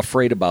was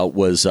afraid about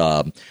was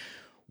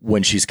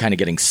when she's kind of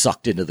getting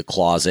sucked into the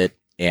closet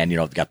and,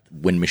 got the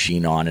wind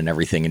machine on and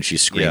everything, and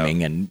she's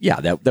screaming. Yeah.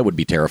 And that would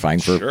be terrifying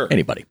for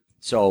anybody.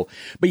 So,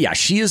 but yeah,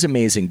 she is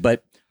amazing.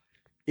 But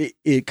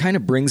it kind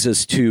of brings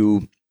us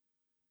to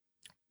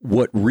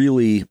what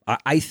really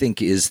I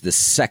think is the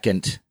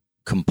second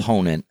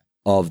component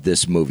of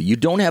this movie. You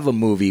don't have a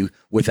movie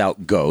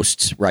without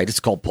ghosts, right?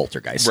 It's called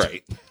Poltergeist.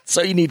 Right.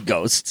 So you need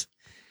ghosts.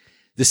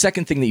 The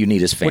second thing that you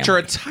need is family. Which are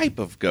a type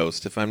of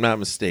ghost, if I'm not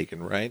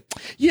mistaken, right?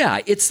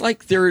 Yeah, it's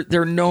like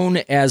they're known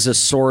as a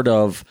sort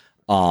of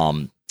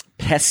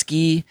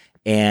pesky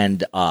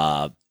and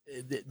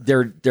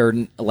they're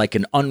like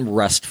an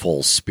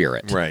unrestful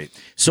spirit. Right.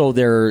 So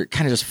they're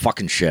kind of just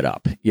fucking shit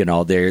up.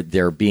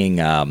 They're being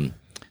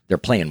they're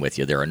playing with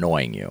you. They're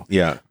annoying you.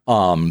 Yeah.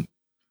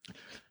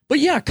 But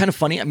yeah, kind of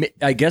funny. I mean,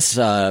 I guess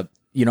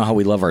you know how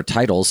we love our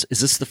titles.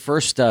 Is this the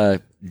first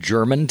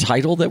German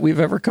title that we've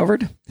ever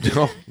covered?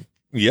 Oh,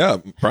 yeah,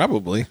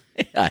 probably.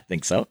 Yeah, I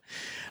think so.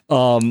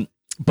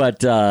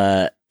 But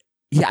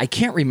yeah, I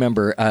can't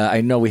remember.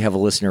 I know we have a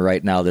listener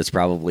right now that's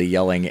probably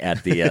yelling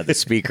at the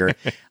speaker.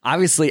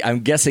 Obviously,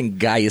 I'm guessing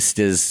Geist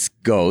is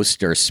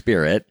ghost or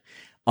spirit.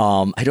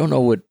 I don't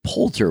know what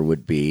polter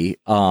would be.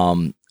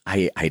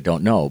 I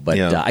don't know, but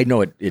I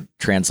know it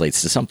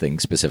translates to something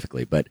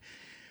specifically. But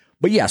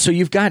yeah, so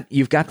you've got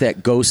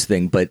that ghost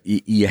thing, but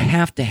you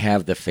have to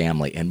have the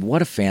family, and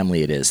what a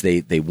family it is.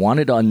 They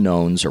wanted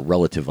unknowns or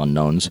relative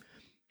unknowns.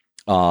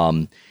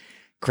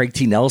 Craig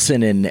T.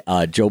 Nelson and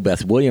Joe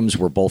Beth Williams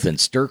were both in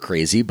Stir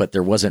Crazy, but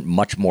there wasn't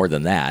much more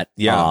than that.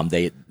 Yeah,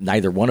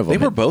 neither one of them.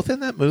 They were both in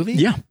that movie.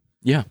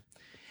 Yeah.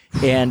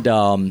 And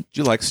did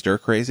you like Stir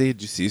Crazy?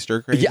 Did you see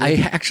Stir Crazy? Yeah, I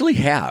actually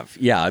have.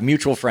 Yeah, a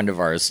mutual friend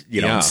of ours,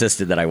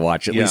 insisted that I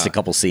watch at least a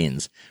couple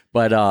scenes.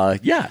 But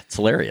yeah, it's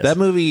hilarious. That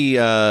movie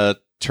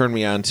turned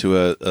me on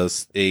to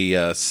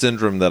a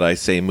syndrome that I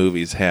say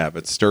movies have.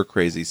 It's Stir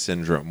Crazy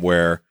syndrome,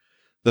 where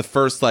the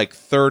first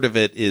third of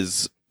it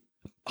is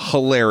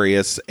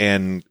hilarious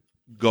and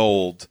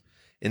gold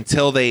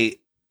until they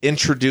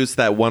introduce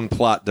that one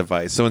plot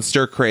device. So in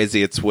Stir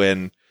Crazy, it's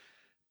when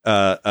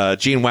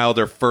Gene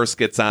Wilder first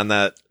gets on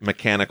that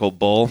mechanical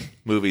bull.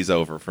 Movie's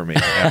over for me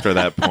after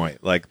that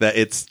point. Like that,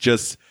 it's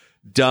just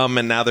dumb,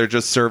 and now they're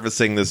just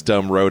servicing this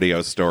dumb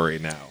rodeo story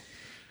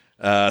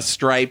now.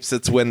 Stripes,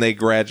 it's when they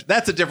graduate.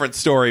 That's a different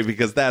story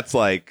because that's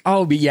like,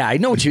 oh, but yeah, I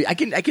know what I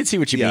can see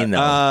what you mean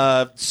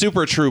though.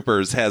 Super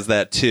Troopers has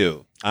that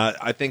too.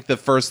 I think the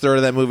first third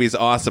of that movie is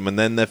awesome, and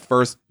then the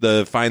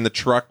find the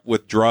truck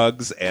with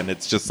drugs, and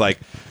it's just like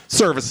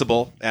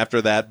serviceable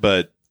after that.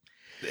 But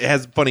it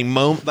has funny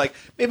moments. Like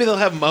maybe they'll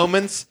have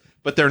moments,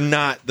 but they're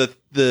not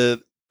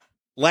the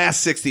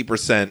last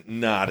 60%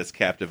 not as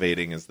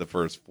captivating as the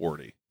first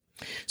 40.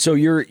 So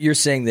you're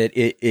saying that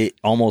it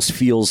almost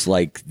feels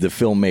like the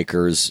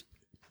filmmakers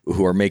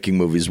who are making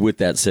movies with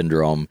that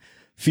syndrome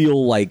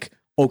feel like,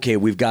 okay,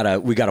 we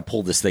gotta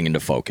pull this thing into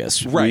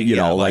focus, right?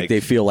 Like they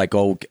feel like,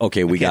 oh,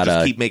 okay, we gotta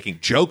just keep making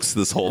jokes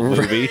this whole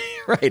movie,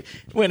 right?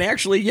 When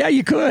actually, yeah,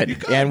 you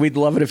could, and we'd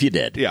love it if you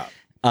did. Yeah.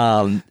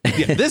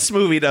 This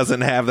movie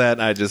doesn't have that.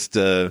 And I just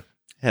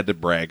had to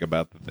brag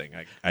about the thing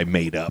I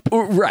made up.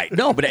 Right.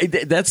 No, but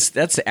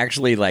that's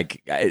actually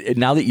like,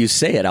 now that you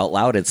say it out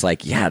loud, it's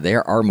like, yeah,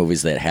 there are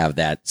movies that have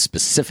that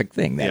specific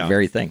thing, that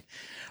very thing.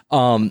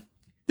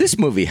 This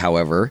movie,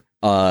 however,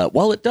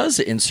 while it does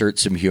insert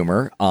some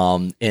humor,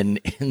 in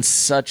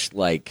such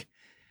like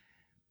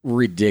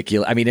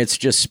ridiculous, I mean, it's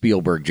just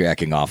Spielberg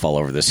jacking off all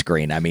over the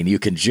screen. I mean, you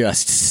can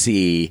just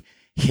see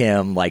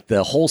him, like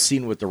the whole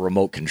scene with the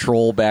remote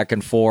control back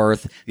and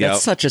forth.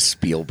 That's such a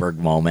Spielberg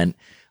moment.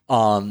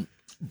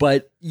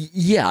 But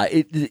yeah,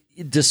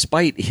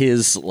 despite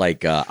his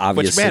like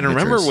obvious, which, man,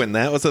 remember when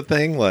that was a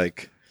thing?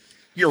 Like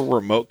your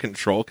remote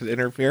control could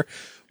interfere.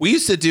 We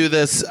used to do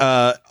this.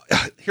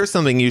 Here's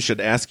something you should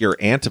ask your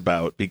aunt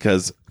about,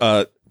 because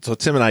so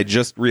Tim and I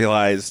just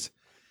realized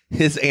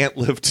his aunt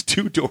lived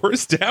 2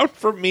 doors down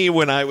from me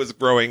when I was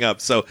growing up.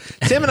 So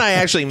Tim and I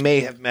actually may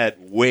have met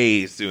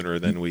way sooner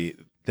than we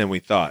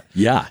thought.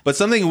 Yeah. But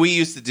something we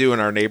used to do in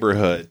our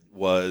neighborhood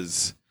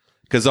was,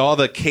 because all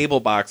the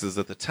cable boxes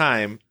at the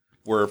time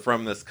were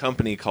from this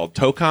company called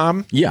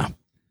Tocom. Yeah.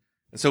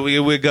 And so we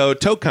would go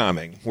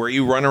Tocoming, where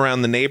you run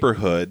around the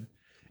neighborhood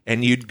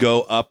and you'd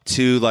go up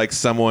to like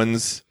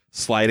someone's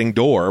sliding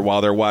door while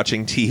they're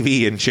watching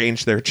TV and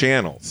change their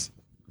channels.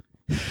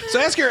 So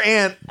ask your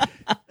aunt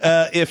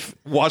if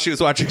while she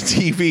was watching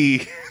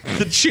TV,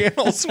 the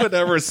channels would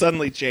ever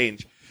suddenly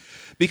change.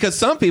 Because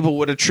some people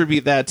would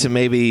attribute that to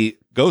maybe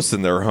ghosts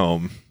in their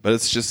home, but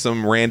it's just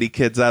some randy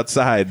kids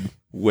outside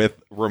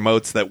with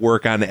remotes that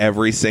work on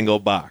every single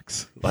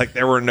box. Like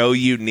there were no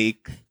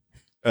unique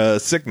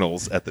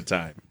signals at the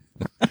time.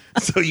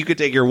 So you could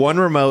take your one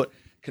remote,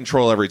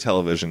 control every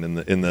television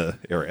in the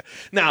area.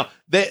 Now,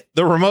 the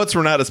remotes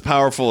were not as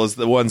powerful as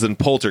the ones in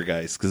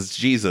Poltergeist, because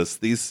Jesus,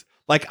 these,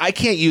 like, I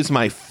can't use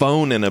my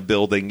phone in a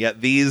building,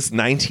 yet these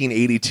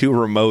 1982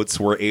 remotes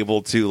were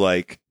able to,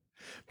 like,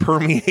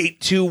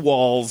 permeate 2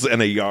 walls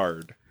and a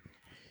yard.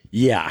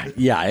 Yeah,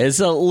 it's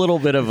a little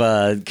bit of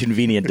a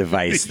convenient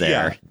device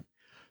there. Yeah.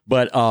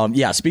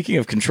 But speaking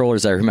of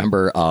controllers, I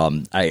remember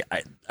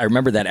I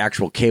remember that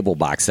actual cable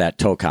box, that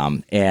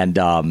Tocom, and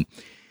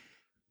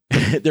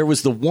there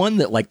was the one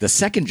that, like, the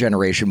second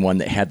generation one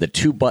that had the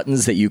 2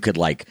 buttons that you could,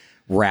 like,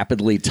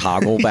 rapidly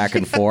toggle back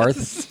and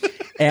forth.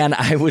 And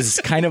I was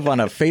kind of on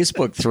a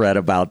Facebook thread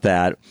about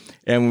that.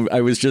 And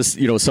I was just,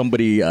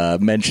 somebody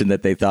mentioned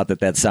that they thought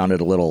that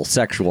sounded a little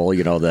sexual,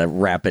 the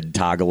rapid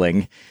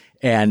toggling.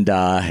 And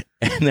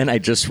then I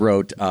just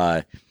wrote,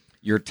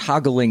 "You're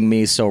toggling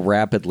me so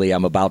rapidly,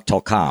 I'm about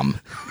to come."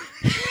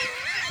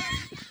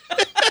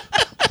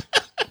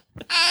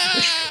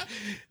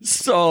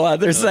 So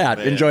there's that.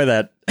 Man. Enjoy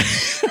that.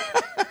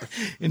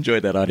 Enjoy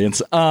that,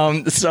 audience.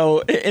 So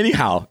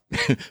anyhow,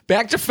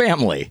 back to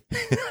family.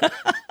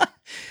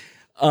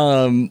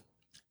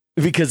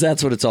 Because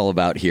that's what it's all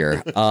about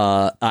here.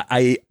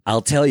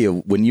 I'll tell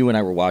you, when you and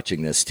I were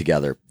watching this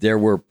together, there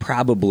were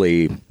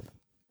probably,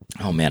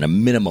 a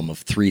minimum of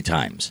 3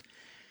 times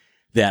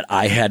that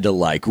I had to,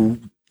 like,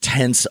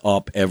 tense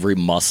up every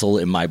muscle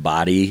in my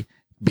body,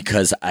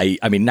 because I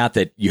mean, not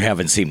that you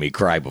haven't seen me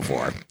cry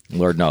before.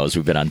 Lord knows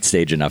we've been on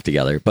stage enough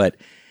together, but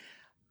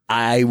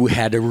I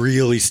had to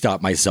really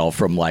stop myself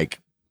from, like,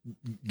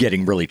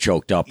 getting really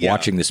choked up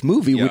watching this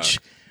movie, which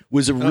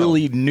was a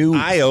really new.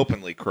 I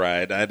openly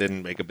cried. I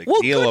didn't make a big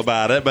deal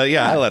about it, but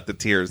I let the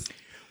tears.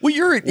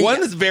 Well,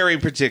 one very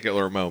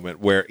particular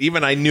moment where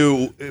even I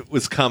knew it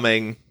was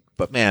coming,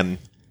 but man,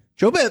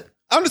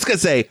 I'm just gonna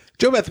say,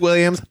 JoBeth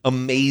Williams,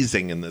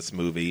 amazing in this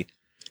movie.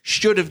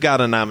 Should have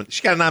got a nomination.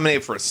 She got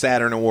nominated for a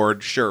Saturn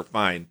Award. Sure,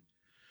 fine.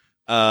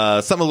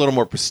 Something a little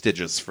more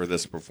prestigious for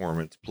this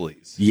performance,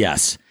 please.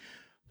 Yes,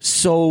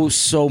 so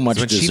much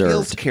when deserved. She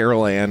feels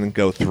Carol Ann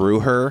go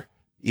through her,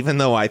 even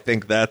though I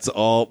think that's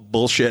all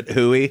bullshit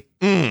hooey.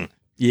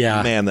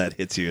 Yeah, man, that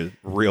hits you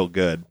real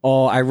good.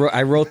 Oh, I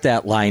wrote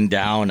that line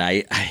down.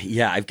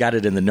 I've got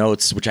it in the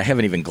notes, which I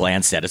haven't even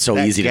glanced at. It's so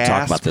easy to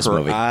talk about this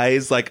movie.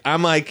 Eyes,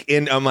 I'm like,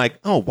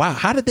 oh wow,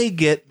 how did they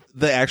get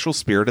the actual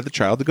spirit of the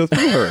child to go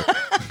through her?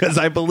 Because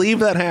I believe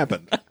that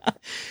happened.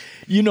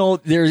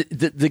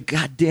 The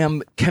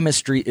goddamn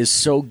chemistry is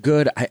so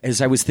good.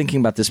 As I was thinking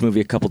about this movie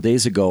a couple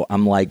days ago,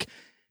 I'm like,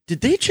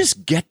 did they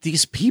just get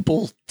these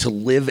people to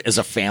live as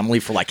a family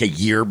for like a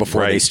year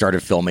before they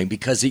started filming?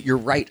 Because you're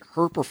right,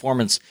 her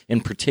performance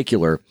in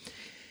particular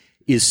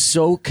is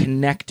so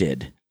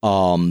connected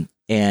and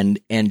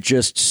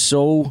just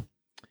so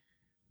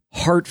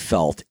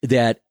heartfelt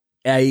that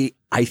I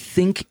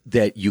think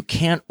that you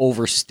can't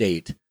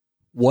overstate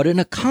what an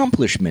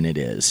accomplishment it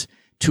is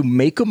to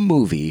make a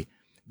movie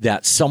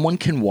that someone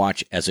can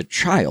watch as a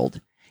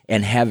child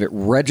and have it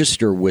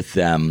register with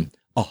them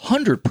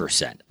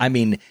 100%. I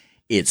mean,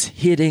 it's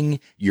hitting,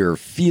 you're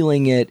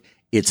feeling it,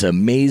 it's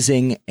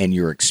amazing, and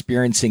you're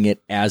experiencing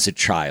it as a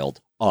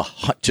child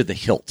to the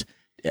hilt.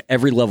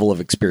 Every level of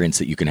experience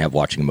that you can have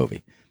watching a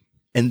movie.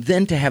 And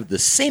then to have the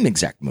same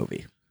exact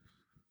movie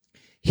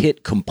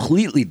hit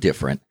completely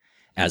different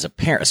as a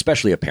parent,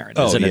 especially a parent,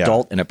 as an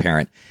adult and a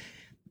parent,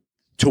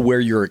 to where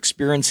you're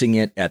experiencing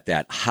it at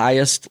that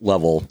highest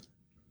level,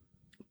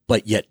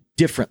 but yet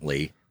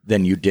differently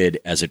than you did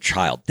as a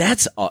child.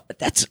 That's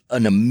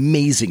an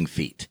amazing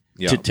feat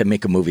to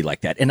make a movie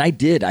like that. And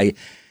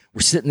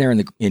we're sitting there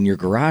in your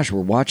garage,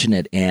 we're watching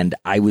it, and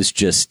I was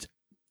just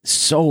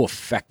so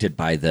affected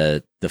by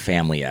the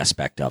family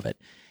aspect of it.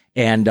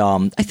 And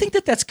I think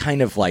that's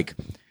kind of like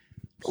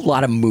a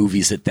lot of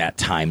movies at that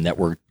time that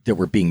were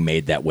being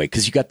made that way,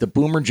 because you got the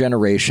boomer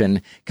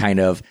generation kind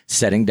of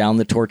setting down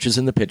the torches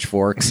and the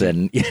pitchforks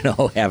and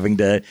having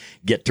to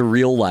get to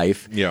real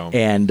life.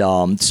 And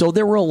so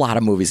there were a lot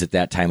of movies at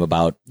that time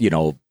about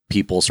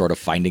people sort of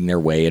finding their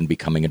way and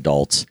becoming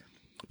adults.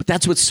 But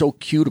that's what's so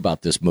cute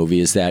about this movie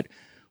is that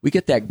we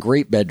get that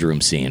great bedroom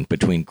scene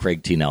between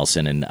Craig T.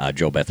 Nelson and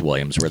JoBeth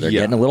Williams where they're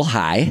getting a little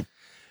high.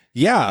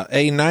 Yeah,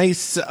 a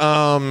nice,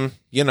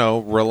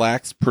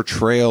 relaxed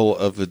portrayal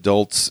of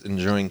adults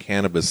enjoying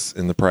cannabis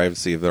in the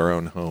privacy of their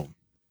own home.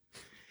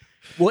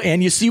 Well,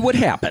 and you see what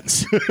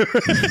happens.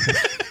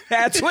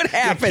 That's what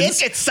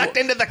happens. You get sucked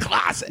into the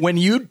closet. When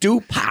you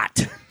do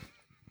pot,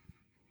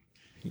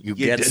 you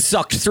get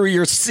sucked through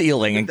your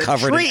ceiling and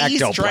covered in ectoplasm.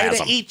 The trees try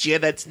to eat you.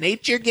 That's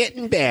nature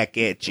getting back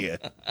at you.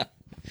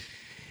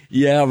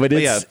 Yeah, but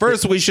it's yeah.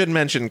 First, we should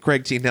mention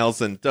Craig T.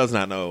 Nelson does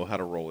not know how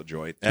to roll a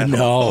joint. at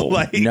no, all.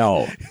 Like,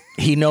 no.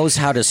 He knows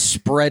how to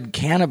spread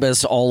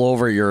cannabis all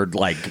over your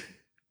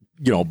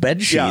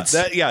bed sheets.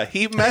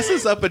 He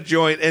messes up a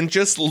joint and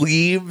just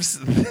leaves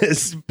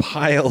this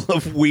pile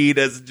of weed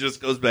as it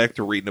just goes back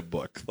to reading a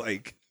book.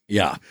 Like,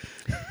 yeah,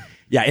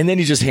 and then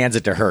he just hands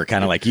it to her,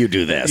 kind of like, you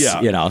do this.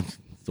 Yeah.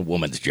 It's a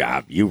woman's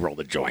job. You roll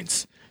the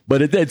joints,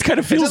 but it kind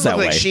of feels that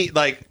way.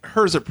 Like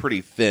hers are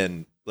pretty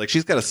thin. Like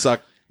she's got to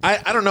suck.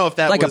 I don't know if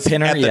that like was a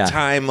pinner, at the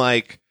time.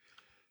 Like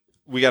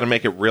we got to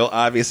make it real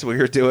obvious what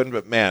you're doing,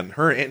 but man,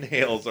 her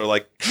inhales are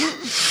like.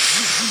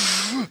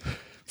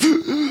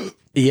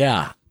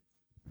 Yeah.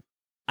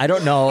 I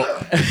don't know.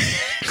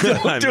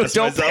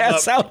 Don't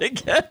pass out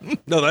again.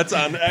 No, that's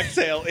on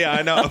exhale. Yeah,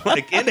 I know. I'm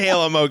like,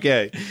 inhale, I'm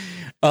okay.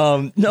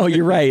 No,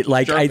 you're right.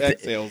 Like Sharp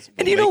exhales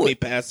and make me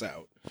pass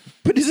out.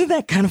 But isn't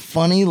that kind of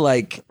funny?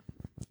 Like,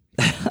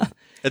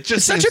 it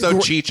just seems so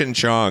Cheech and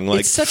Chong.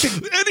 Like, it's such a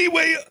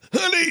anyway,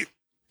 honey.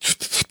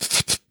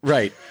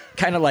 Right.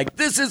 Kind of like,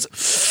 this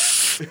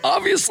is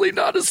obviously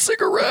not a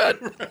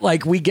cigarette.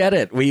 Like, we get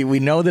it. We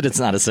know that it's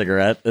not a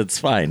cigarette. It's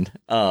fine.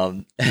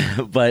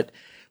 But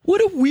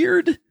what a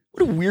weird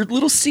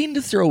little scene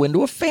to throw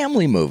into a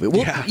family movie.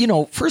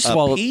 Well, first of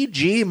all,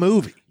 PG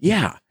movie.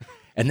 Yeah.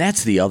 And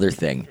that's the other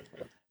thing.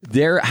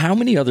 How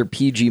many other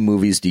PG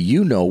movies do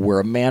you know where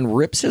a man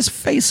rips his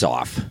face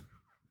off?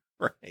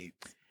 Right.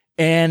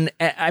 And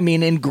I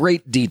mean, in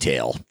great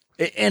detail.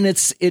 And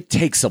it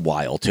takes a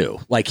while too.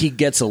 Like he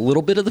gets a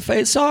little bit of the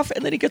face off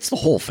and then he gets the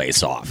whole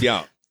face off.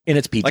 Yeah. And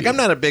it's PG. Like I'm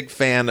not a big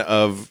fan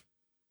of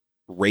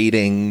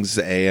ratings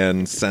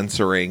and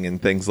censoring and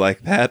things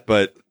like that,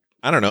 but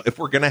I don't know if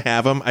we're going to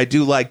have them. I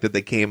do like that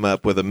they came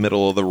up with a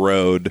middle of the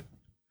road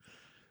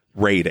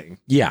rating.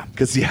 Yeah.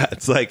 Because,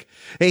 it's like,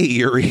 hey,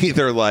 you're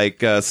either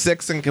like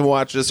 6 and can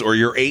watch this or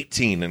you're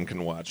 18 and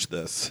can watch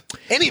this.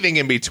 Anything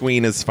in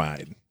between is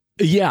fine.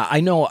 Yeah, I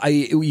know.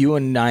 You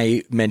and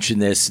I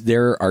mentioned this.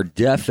 There are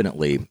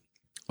definitely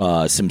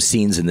some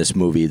scenes in this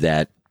movie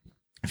that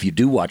if you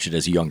do watch it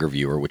as a younger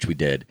viewer, which we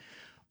did,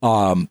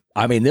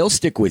 I mean, they'll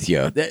stick with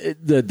you.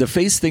 The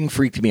face thing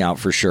freaked me out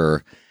for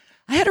sure.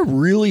 I had a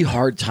really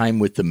hard time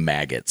with the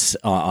maggots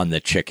on the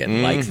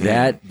chicken, like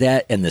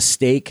that and the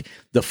steak.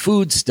 The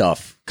food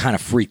stuff kind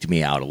of freaked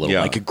me out a little.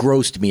 Like it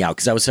grossed me out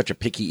because I was such a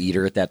picky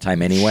eater at that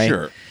time anyway.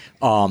 Sure.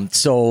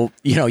 So,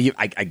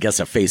 I guess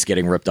a face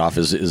getting ripped off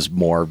is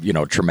more,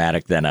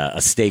 traumatic than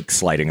a steak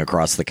sliding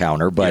across the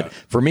counter. But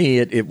for me,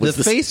 it was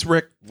the face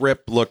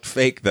rip looked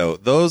fake, though.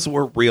 Those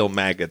were real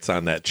maggots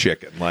on that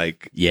chicken.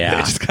 Like, they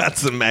just got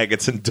some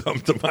maggots and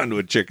dumped them onto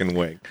a chicken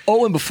wing.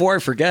 Oh, and before I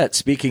forget,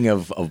 speaking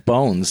of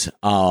bones,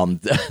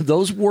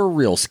 those were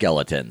real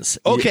skeletons.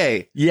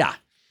 Okay. Yeah.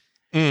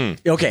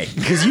 Okay,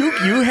 because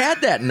you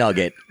had that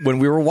nugget when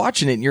we were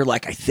watching it, and you're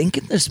like, I think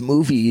in this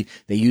movie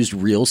they used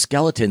real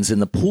skeletons in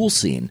the pool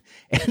scene,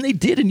 and they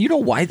did. And you know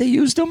why they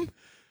used them?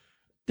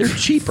 They're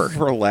cheaper.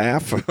 For a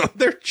laugh.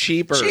 They're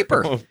cheaper.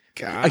 Oh,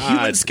 God. A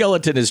human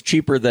skeleton is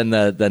cheaper than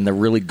the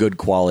really good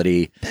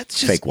quality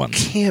fake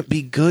ones. Can't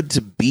be good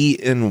to be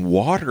in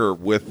water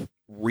with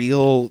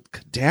real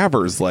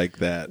cadavers like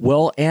that.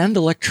 Well, and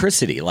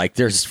electricity. Like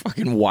there's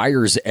fucking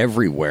wires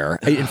everywhere.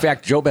 In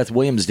fact, Jo Beth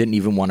Williams didn't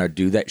even want to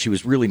do that. She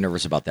was really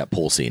nervous about that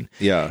pool scene.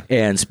 Yeah.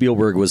 And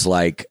Spielberg was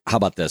like, how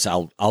about this?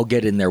 I'll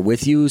get in there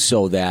with you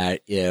so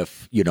that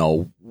if,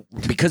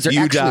 because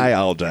they're die,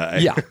 I'll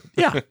die.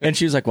 Yeah. And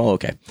she was like, well,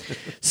 okay.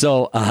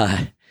 So,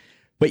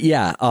 but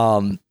yeah,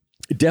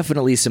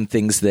 definitely some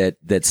things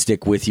that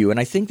stick with you. And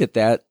I think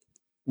that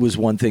was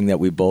one thing that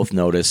we both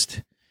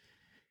noticed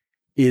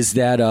is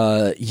that,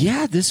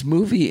 this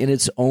movie in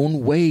its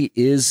own way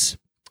is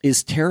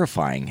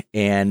terrifying.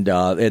 And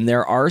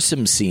there are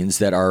some scenes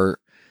that are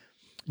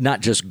not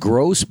just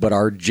gross, but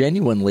are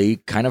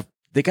genuinely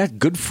they got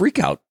good freak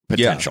out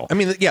potential. Yeah. I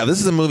mean,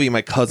 this is a movie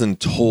my cousin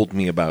told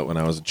me about when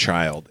I was a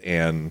child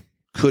and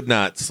could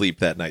not sleep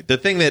that night. The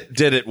thing that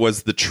did it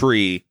was the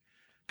tree,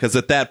 because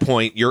at that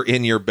point you're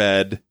in your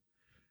bed.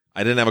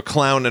 I didn't have a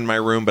clown in my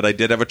room, but I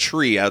did have a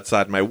tree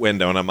outside my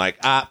window. And I'm like,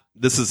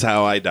 this is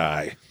how I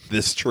die.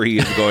 This tree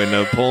is going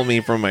to pull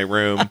me from my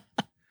room.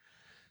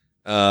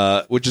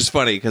 Which is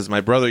funny because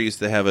my brother used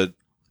to have a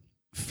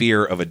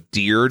fear of a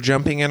deer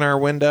jumping in our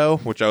window,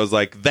 which I was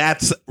like,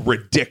 that's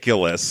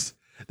ridiculous.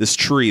 This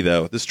tree,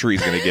 though, this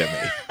tree's going to get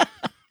me.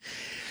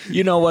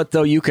 You know what,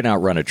 though? You can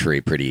outrun a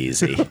tree pretty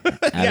easy.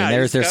 I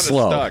mean, they're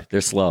slow. Stuck.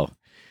 They're slow.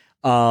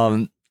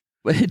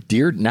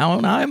 Deer. Now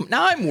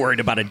I'm worried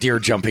about a deer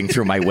jumping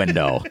through my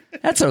window.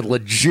 That's a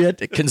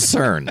legit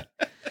concern.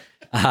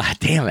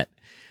 Damn it.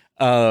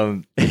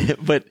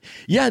 But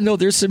yeah, no,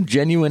 there's some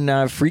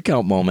genuine freak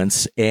out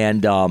moments.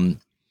 And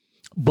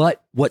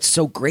but what's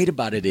so great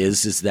about it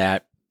is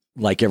that,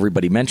 like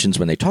everybody mentions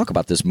when they talk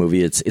about this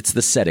movie, it's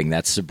the setting,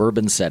 that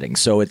suburban setting.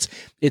 So it's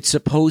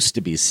supposed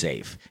to be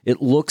safe.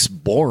 It looks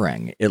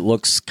boring. It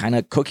looks kind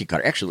of cookie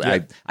cutter. Actually,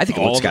 I think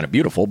it looks kind of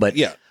beautiful, but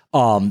yeah.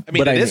 I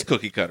mean, it is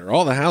cookie cutter.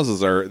 All the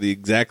houses are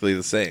exactly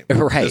the same.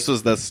 Right. This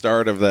was the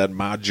start of that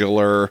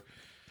modular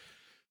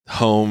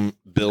home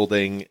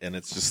building, and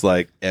it's just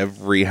like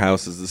every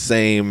house is the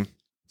same.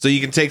 So you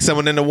can take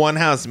someone into one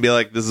house and be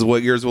like, this is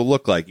what yours will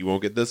look like. You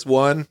won't get this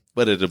one,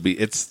 but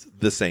it's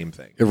the same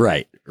thing.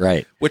 Right.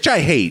 Which I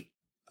hate,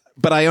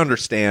 but I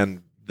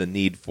understand the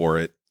need for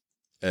it.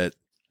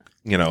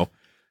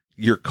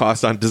 Your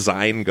cost on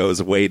design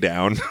goes way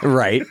down.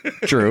 Right.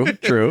 True.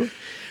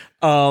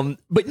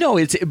 But no,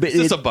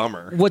 it's a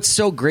bummer. What's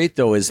so great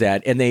though is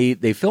that, and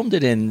they filmed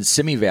it in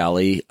Simi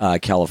Valley,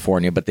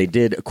 California, but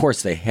of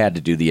course they had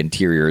to do the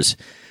interiors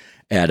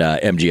at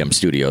MGM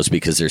Studios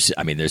because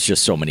there's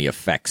just so many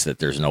effects that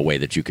there's no way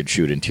that you could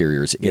shoot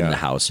interiors in the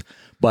house.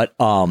 But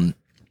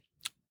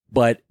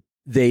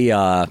they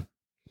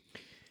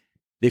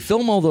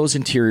film all those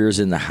interiors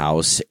in the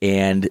house,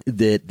 and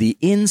the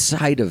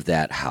inside of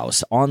that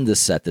house on the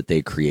set that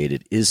they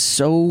created is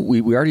so.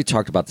 We already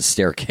talked about the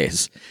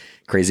staircase,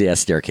 crazy ass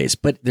staircase,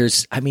 but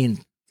it's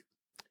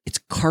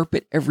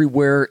carpet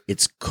everywhere.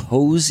 It's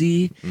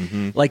cozy.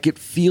 Mm-hmm. Like it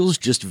feels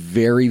just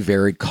very,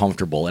 very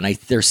comfortable. And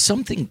there's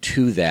something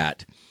to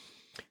that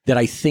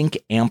I think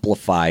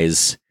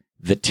amplifies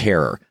the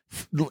terror.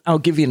 I'll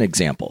give you an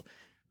example,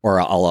 or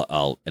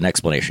an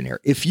explanation here.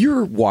 If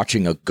you're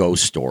watching a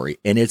ghost story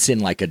and it's in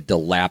like a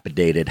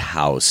dilapidated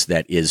house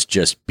that is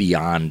just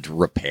beyond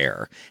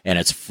repair and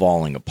it's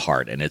falling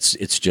apart and it's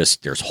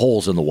just, there's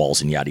holes in the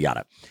walls and yada,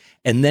 yada.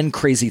 And then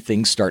crazy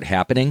things start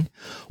happening.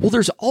 Well,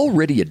 there's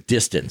already a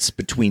distance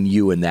between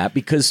you and that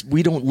because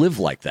we don't live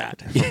like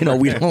that.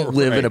 We don't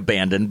live in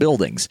abandoned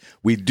buildings.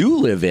 We do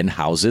live in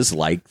houses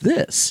like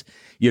this,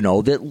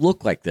 that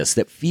look like this,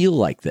 that feel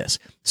like this.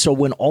 So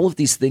when all of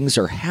these things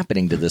are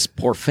happening to this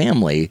poor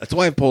family. That's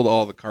why I pulled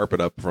all the carpet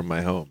up from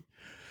my home.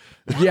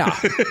 Yeah,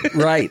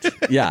 right.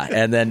 Yeah.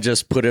 And then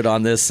just put it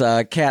on this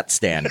cat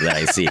stand that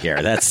I see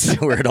here. That's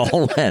where it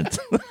all went.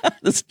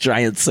 This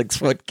giant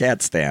 6-foot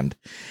cat stand.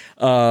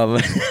 Yeah,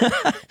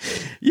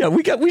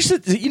 we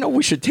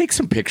should take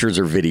some pictures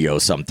or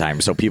videos sometime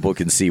so people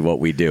can see what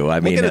we do.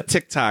 We'll get a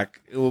TikTok.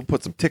 We'll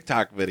put some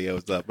TikTok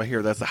videos up. I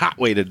hear that's a hot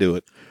way to do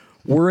it.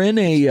 We're in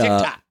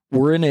a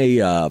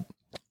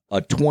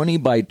 20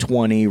 by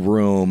 20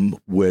 room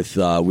with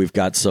we've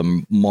got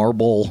some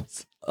marble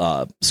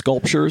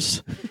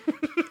sculptures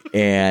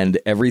and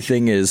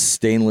everything is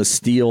stainless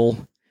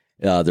steel.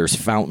 There's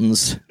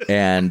fountains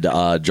and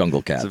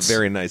jungle cats. It's a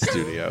very nice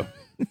studio.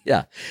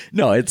 Yeah,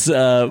 no, it's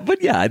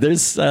but yeah,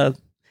 there's I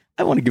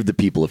want to give the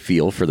people a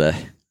feel for the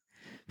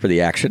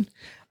action.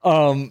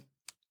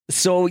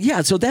 So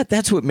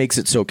that's what makes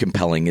it so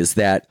compelling is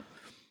that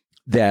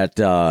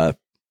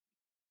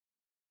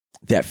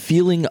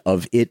feeling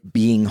of it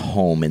being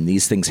home and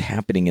these things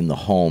happening in the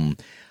home.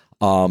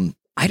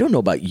 I don't know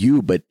about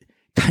you, but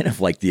kind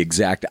of like the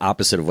exact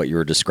opposite of what you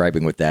were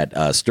describing with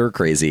that stir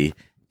crazy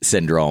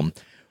syndrome.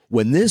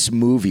 When this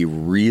movie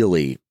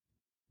really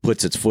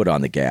puts its foot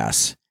on the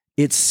gas,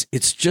 it's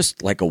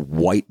just like a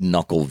white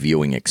knuckle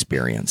viewing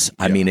experience.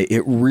 I mean,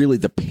 it really,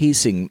 the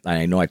pacing,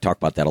 I know I talk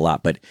about that a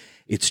lot, but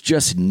it's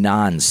just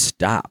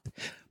nonstop.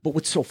 But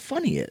what's so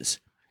funny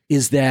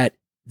is that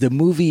the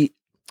movie,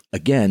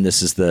 again,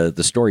 this is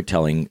the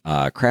storytelling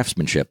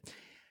craftsmanship.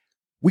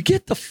 We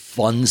get the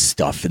fun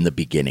stuff in the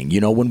beginning.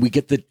 When we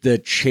get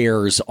the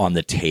chairs on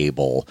the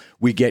table,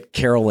 we get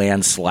Carol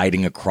Ann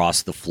sliding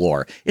across the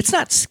floor. It's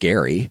not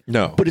scary.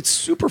 No. But it's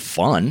super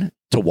fun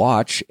to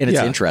watch, and it's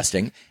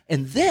interesting.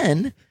 And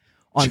then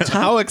on top,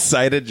 how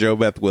excited Jo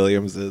Beth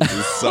Williams is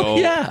so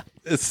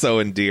it's so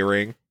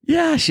endearing.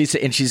 Yeah,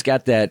 she's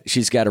got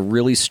a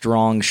really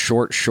strong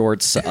short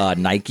shorts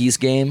Nikes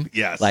game.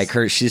 Yes. Like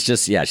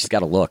she's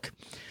got a look.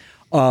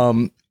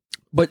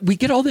 But we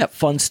get all that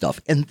fun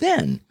stuff. And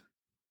then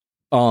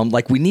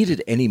like we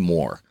needed any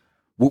more.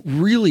 What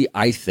really,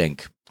 I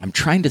think, I'm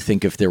trying to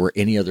think if there were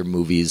any other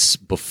movies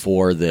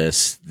before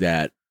this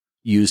that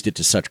used it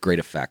to such great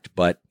effect,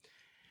 but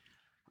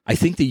I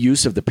think the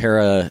use of the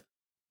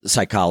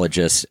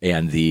parapsychologists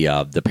and the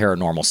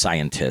paranormal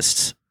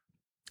scientists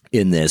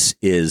in this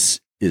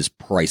is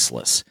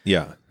priceless.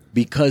 Yeah,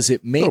 because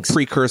it makes a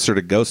precursor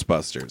to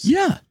Ghostbusters.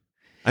 Yeah,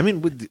 I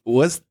mean,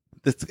 was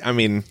this? I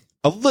mean,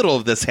 a little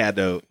of this had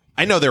to.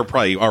 I know they were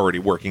probably already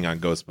working on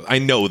Ghostbusters. I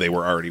know they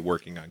were already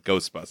working on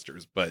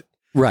Ghostbusters, but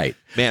right,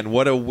 man,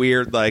 what a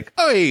weird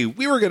hey,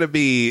 we were going to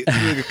be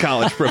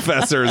college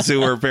professors who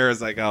were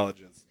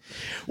parapsychologists.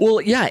 Well,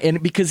 yeah,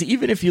 and because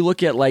even if you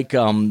look at like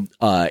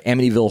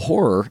Amityville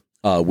Horror,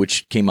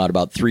 which came out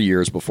about 3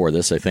 years before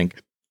this, I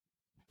think,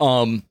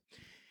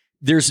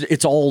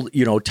 it's all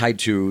tied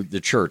to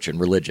the church and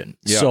religion.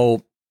 Yeah.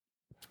 So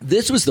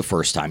this was the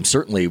first time,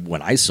 certainly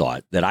when I saw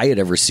it, that I had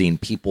ever seen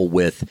people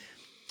with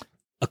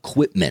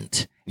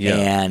equipment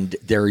and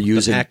they're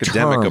using an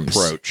academic terms.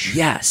 Approach.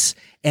 Yes,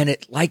 and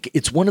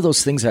it's one of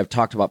those things I've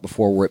talked about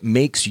before where it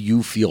makes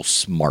you feel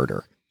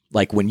smarter.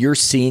 Like when you're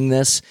seeing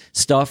this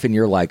stuff and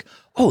you're like,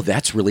 oh,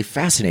 that's really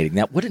fascinating.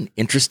 What an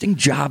interesting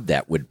job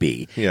that would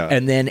be. Yeah.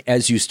 And then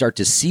as you start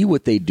to see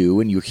what they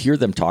do and you hear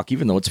them talk,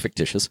 even though it's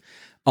fictitious,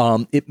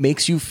 it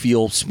makes you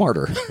feel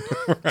smarter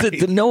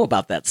to know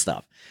about that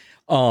stuff.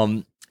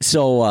 So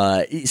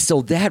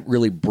that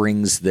really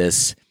brings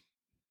this.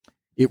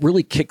 it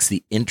really kicks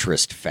the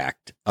interest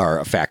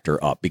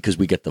factor up because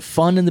we get the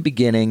fun in the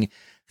beginning.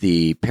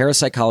 The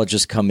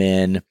parapsychologists come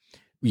in,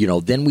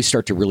 then we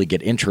start to really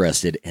get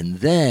interested. And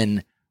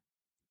then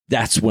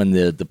that's when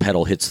the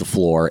pedal hits the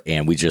floor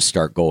and we just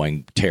start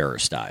going terror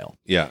style.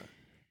 Yeah.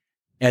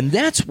 And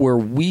that's where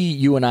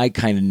you and I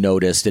kind of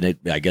noticed, and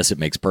I guess it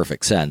makes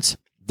perfect sense.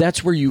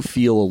 That's where you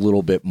feel a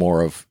little bit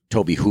more of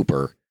Tobe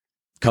Hooper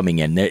coming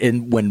in.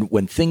 And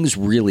when things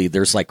really,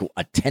 there's like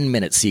a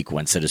 10-minute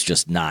sequence that is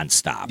just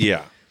nonstop.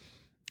 Yeah.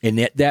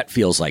 And that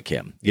feels like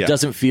him. Yeah. It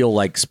doesn't feel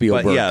like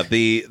Spielberg. But yeah,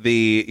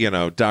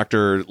 the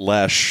Dr.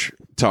 Lesh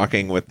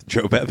talking with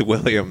JoBeth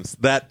Williams,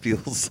 that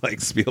feels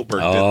like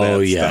Spielberg did that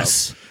Oh, stuff.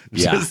 yes.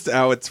 Yeah. Just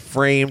how it's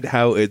framed,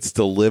 how it's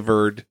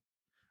delivered.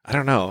 I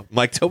don't know.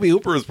 Like Tobe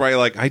Hooper was probably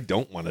like, I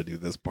don't want to do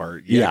this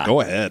part. Yeah. Go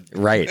ahead.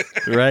 Right.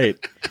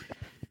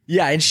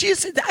 Yeah, and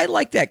I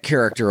like that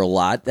character a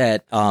lot,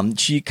 that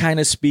she kind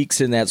of speaks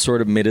in that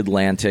sort of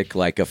mid-Atlantic,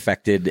 like,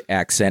 affected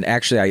accent.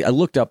 Actually, I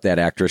looked up that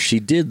actress. She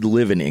did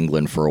live in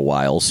England for a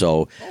while,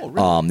 so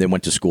really? they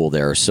went to school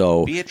there.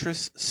 So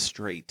Beatrice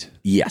Straight.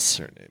 Yes.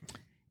 That's her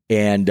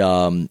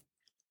name.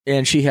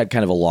 And she had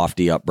kind of a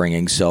lofty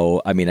upbringing,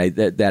 so, I mean,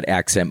 that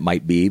accent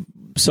might be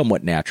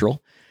somewhat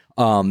natural.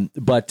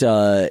 But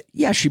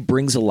she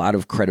brings a lot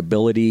of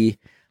credibility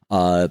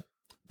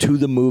to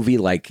the movie.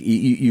 Like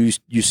you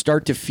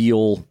start to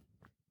feel,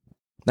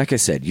 like I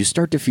said, you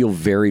start to feel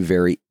very,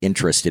 very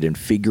interested in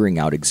figuring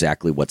out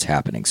exactly what's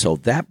happening. So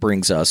that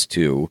brings us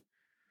to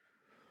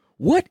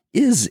what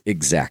is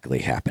exactly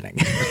happening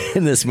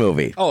in this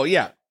movie. Oh,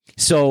 yeah.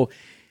 So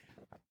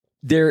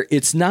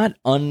it's not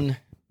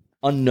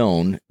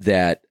unknown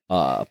that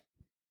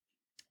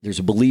there's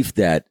a belief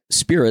that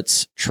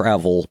spirits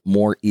travel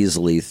more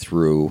easily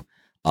through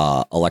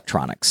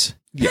electronics.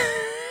 Yeah.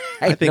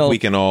 I think we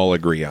can all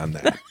agree on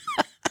that.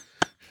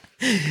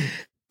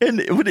 And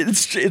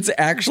it's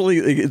actually,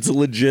 it's a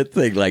legit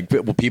thing. Like,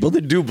 people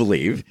that do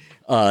believe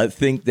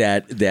think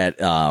that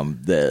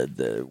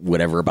the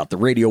whatever about the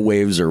radio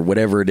waves or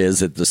whatever it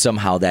is, that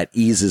somehow that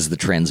eases the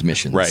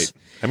transmissions. Right.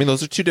 I mean,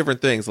 those are two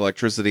different things,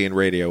 electricity and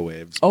radio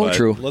waves. Oh, but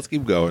true. Let's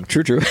keep going.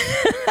 True.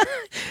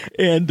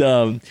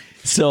 And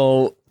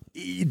so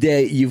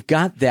you've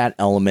got that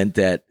element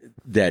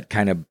that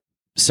kind of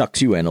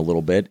sucks you in a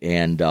little bit,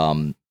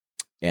 and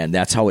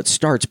that's how it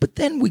starts. But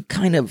then we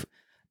kind of,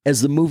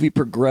 as the movie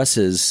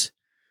progresses,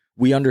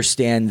 we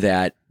understand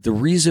that the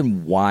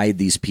reason why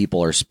these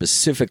people are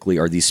specifically,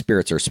 or these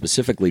spirits are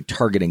specifically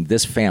targeting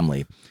this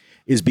family,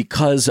 is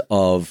because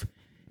of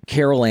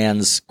Carol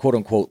Ann's quote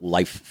unquote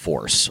life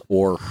force,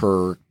 or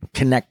her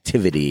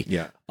connectivity.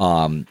 Yeah.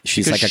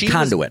 She's because like a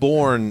conduit. She was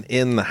born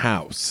in the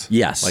house.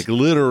 Yes. Like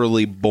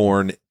literally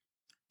born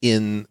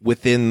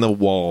within the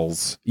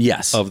walls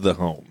of the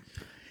home.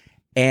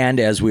 And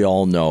as we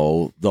all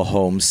know, the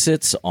home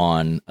sits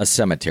on a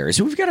cemetery.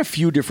 So we've got a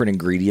few different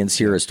ingredients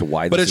here as to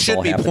why this is all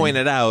happening. But it should be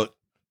pointed out,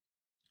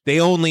 they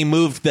only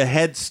moved the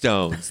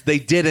headstones. They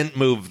didn't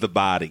move the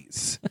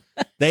bodies.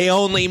 They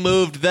only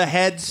moved the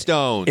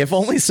headstones. If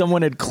only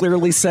someone had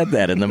clearly said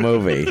that in the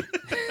movie.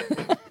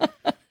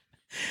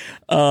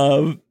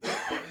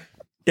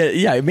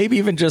 Yeah, maybe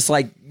even just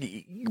like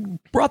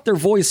brought their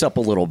voice up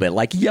a little bit,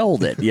 like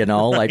yelled it,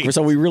 like right.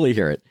 So we really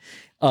hear it.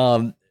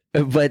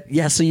 But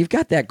yeah, so you've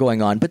got that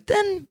going on. But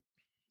then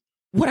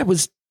what I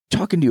was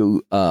talking to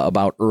you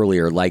about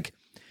earlier, like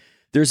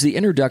there's the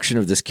introduction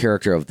of this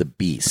character of the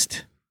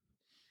Beast.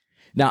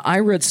 Now, I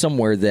read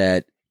somewhere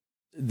that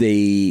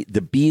the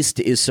Beast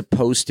is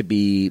supposed to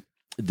be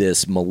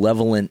this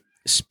malevolent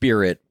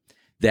spirit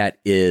that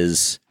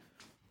is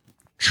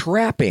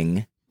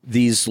trapping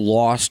these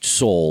lost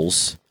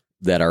souls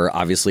that are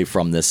obviously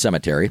from this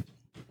cemetery.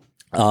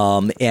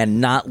 And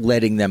not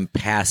letting them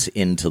pass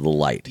into the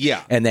light.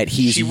 Yeah. And that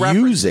he's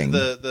using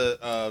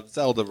the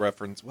Zelda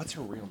reference. What's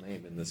her real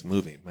name in this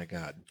movie? My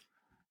God.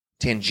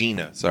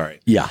 Tangina. Sorry.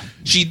 Yeah.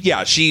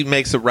 She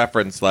makes a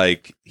reference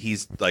like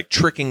he's like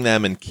tricking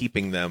them and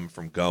keeping them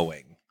from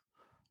going.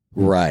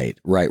 Right.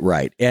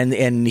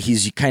 And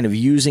he's kind of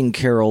using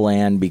Carol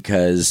Ann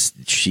because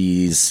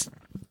she's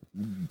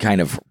kind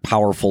of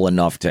powerful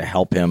enough to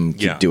help him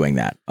keep doing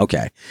that.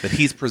 Okay. That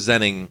he's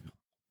presenting.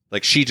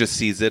 Like, she just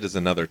sees it as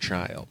another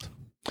child.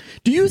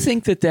 Do you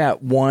think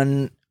that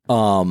one,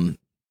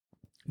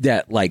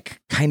 that, like,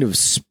 kind of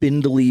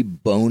spindly,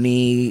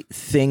 bony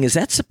thing, is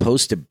that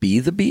supposed to be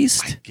the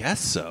Beast? I guess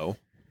so.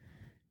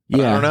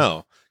 But yeah. I don't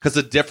know. Because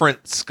a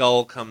different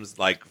skull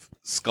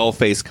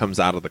face comes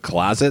out of the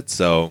closet,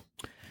 so...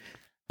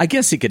 I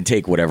guess it can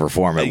take whatever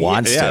form it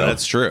wants to. Yeah,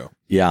 that's true.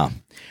 Yeah.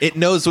 It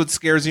knows what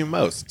scares you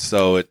most,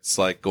 so it's,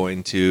 like,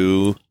 going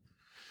to...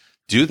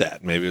 do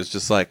that. Maybe it's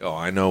just like, oh,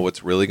 I know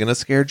what's really going to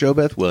scare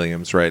JoBeth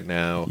Williams right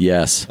now.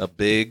 Yes. A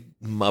big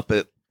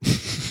Muppet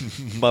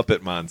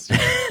monster.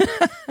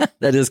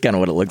 That is kind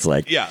of what it looks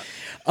like. Yeah.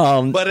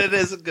 But it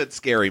is a good,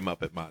 scary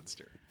Muppet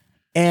monster.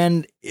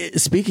 And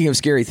speaking of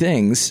scary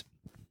things,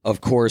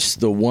 of course,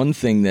 the one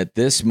thing that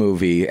this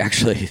movie,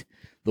 actually,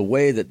 the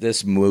way that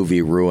this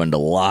movie ruined a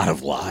lot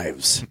of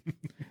lives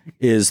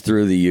is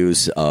through the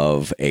use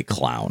of a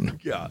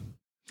clown. Yeah.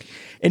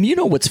 And you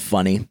know what's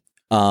funny?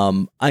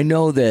 I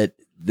know that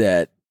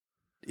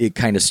it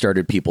kind of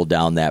started people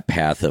down that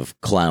path of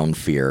clown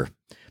fear,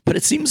 but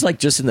it seems like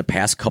just in the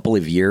past couple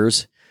of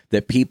years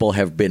that people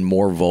have been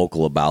more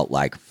vocal about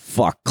like,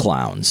 fuck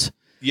clowns.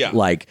 Yeah.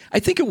 Like, I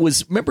think it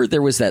was, remember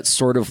there was that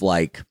sort of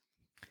like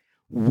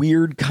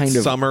weird kind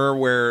of summer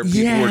where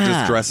people were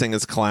just dressing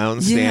as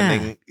clowns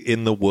standing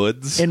in the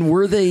woods. And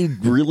were they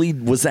really,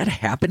 was that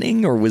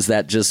happening or was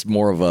that just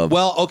more of a...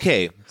 Well,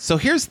 okay. So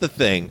here's the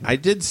thing. I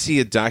did see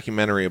a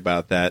documentary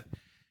about that.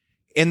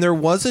 And there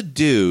was a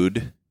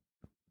dude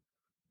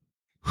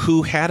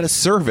who had a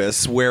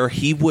service where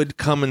he would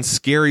come and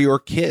scare your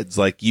kids.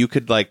 Like you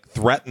could like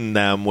threaten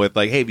them with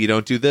like, hey, if you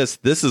don't do this,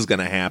 this is going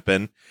to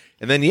happen.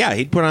 And then, yeah,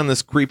 he'd put on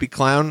this creepy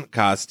clown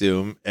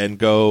costume and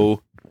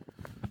go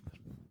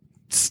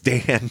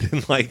stand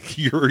in like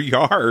your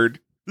yard.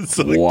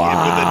 So the kid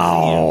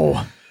would see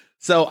him.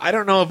 So I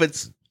don't know if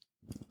it's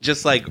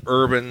just like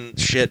urban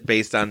shit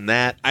based on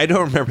that. I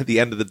don't remember the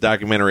end of the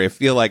documentary. I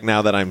feel like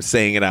now that I'm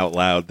saying it out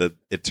loud that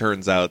it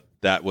turns out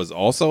that was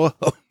also a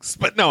hoax.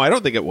 But no, I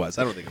don't think it was.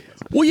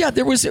 Well, yeah,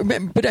 there was,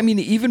 but I mean,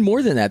 even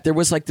more than that, there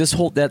was like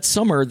that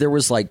summer, there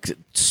was like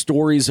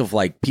stories of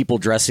like people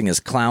dressing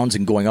as clowns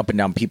and going up and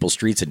down people's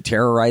streets and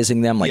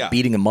terrorizing them, like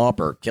beating them up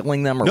or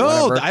killing them or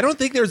whatever. No, I don't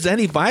think there's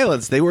any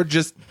violence. They were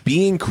just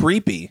being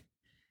creepy.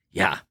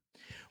 Yeah.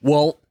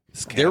 Well,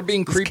 they're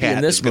being creepy in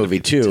this movie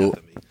too.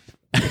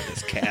 Get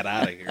this cat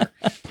out of here.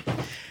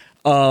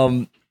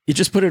 You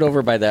just put it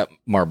over by that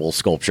marble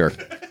sculpture.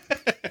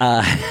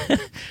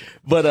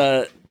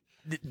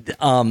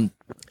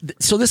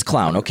 So this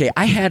clown, okay,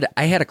 I had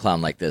a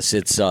clown like this.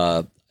 It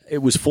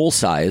was full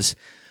size.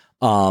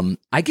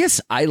 I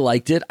guess I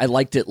liked it. I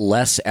liked it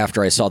less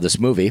after I saw this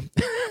movie.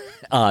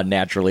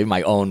 Naturally,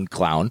 my own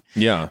clown.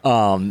 Yeah.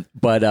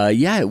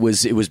 Yeah, it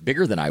was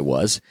bigger than I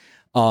was.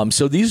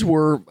 So these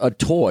were a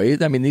toy.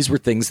 I mean, these were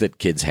things that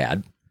kids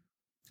had.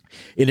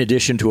 In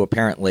addition to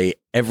apparently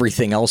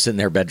everything else in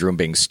their bedroom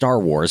being Star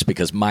Wars,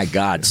 because my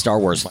God, Star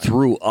Wars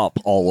threw up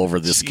all over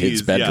this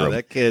kid's bedroom. Yeah,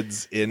 that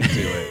kid's into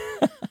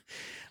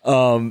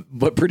it.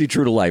 But pretty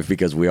true to life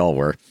because we all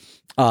were.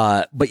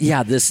 But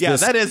yeah,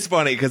 that is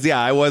funny because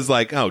I was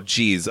like, oh,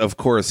 geez, of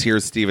course,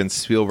 here's Steven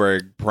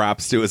Spielberg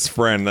props to his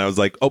friend. And I was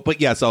like, oh, but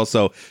yes,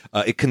 also,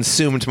 it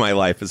consumed my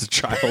life as a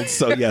child.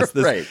 So yes,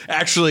 this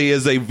actually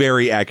is a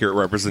very accurate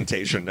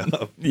representation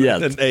of an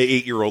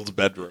 8-year-old's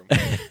bedroom.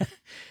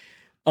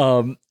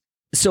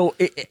 So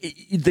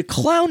the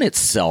clown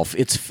itself,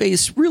 its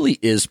face really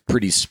is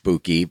pretty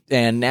spooky,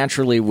 and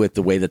naturally with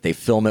the way that they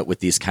film it with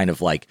these kind of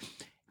like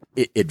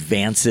it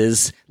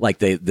advances,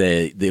 like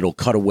it'll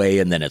cut away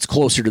and then it's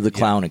closer to the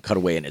clown and cut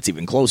away and it's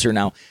even closer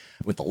now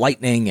with the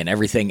lightning and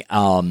everything.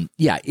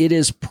 It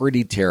is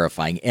pretty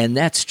terrifying, and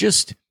that's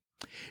just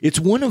it's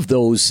one of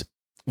those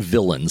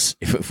villains,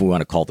 if we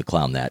want to call the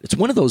clown that. It's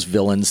one of those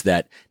villains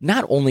that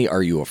not only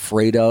are you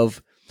afraid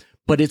of,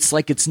 but it's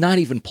like it's not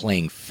even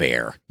playing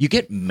fair. You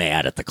get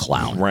mad at the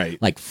clown.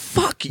 Right. Like,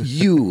 fuck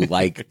you.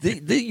 Like,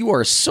 you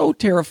are so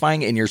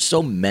terrifying and you're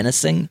so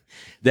menacing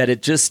that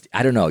it just,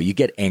 I don't know, you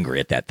get angry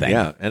at that thing.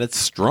 Yeah, and it's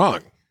strong.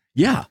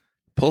 Yeah.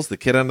 Pulls the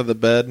kid under the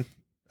bed.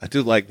 I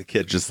do like the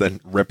kid just then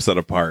rips it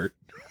apart.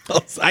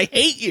 I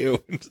hate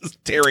you.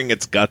 Just tearing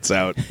its guts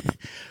out.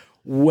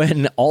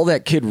 When all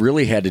that kid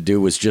really had to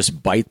do was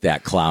just bite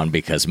that clown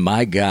because,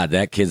 my God,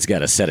 that kid's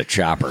got a set of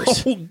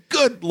choppers. Oh,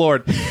 good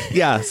Lord.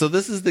 Yeah, so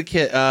this is the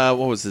kid. What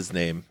was his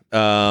name?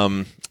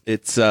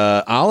 It's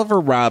Oliver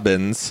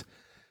Robbins.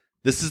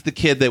 This is the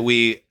kid that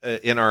we,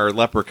 in our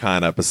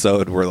Leprechaun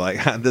episode, were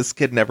like, this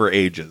kid never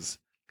ages.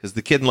 Because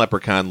the kid in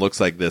Leprechaun looks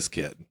like this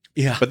kid.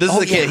 Yeah. But this is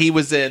the kid. He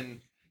was in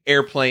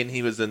Airplane.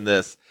 He was in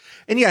this.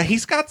 And yeah,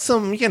 he's got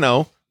some,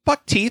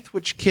 buck teeth,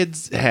 which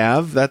kids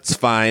have. That's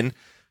fine.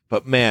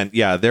 But man,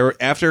 yeah,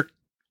 after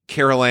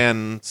Carol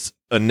Ann's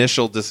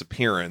initial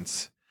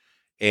disappearance,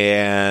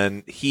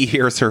 and he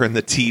hears her in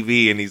the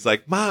TV, and he's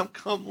like, "Mom,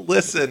 come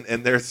listen."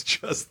 And there's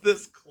just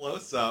this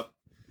close up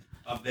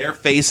of their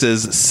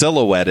faces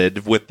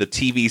silhouetted with the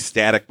TV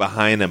static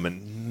behind them,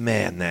 and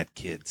man, that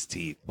kid's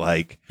teeth,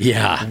 like,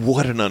 yeah,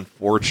 what an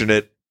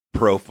unfortunate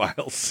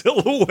profile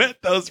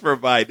silhouette those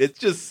provide.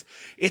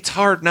 It's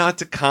hard not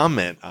to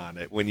comment on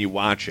it when you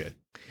watch it.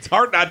 It's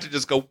hard not to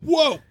just go,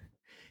 "Whoa."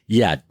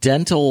 Yeah,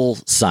 dental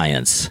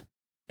science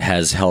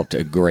has helped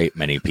a great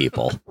many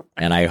people,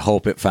 and I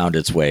hope it found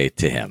its way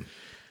to him.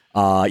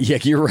 Yeah,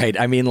 you're right.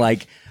 I mean,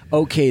 like,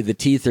 okay, the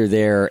teeth are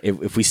there.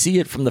 If we see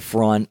it from the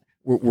front,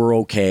 we're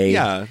okay.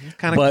 Yeah,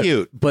 kind of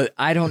cute. But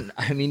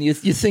you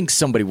think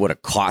somebody would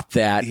have caught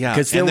that. Yeah,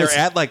 and they're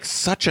at like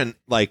such an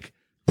like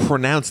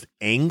pronounced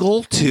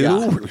angle too.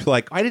 Yeah.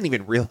 Like, I didn't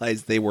even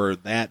realize they were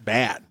that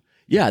bad.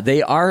 Yeah,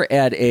 they are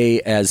at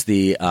as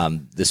the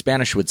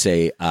Spanish would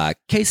say,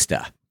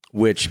 questa,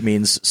 which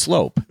means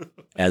slope,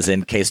 as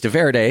in Questa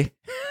Verde,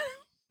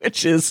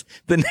 which is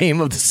the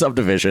name of the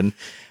subdivision,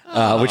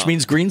 which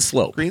means green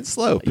slope. Green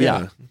slope,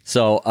 yeah.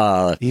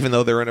 So even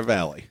though they're in a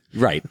valley.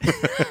 Right.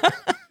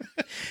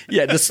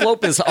 Yeah, the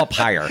slope is up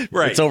higher.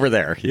 Right. It's over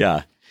there,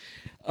 yeah.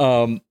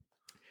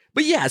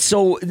 But yeah,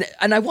 so,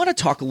 and I want to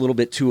talk a little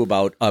bit too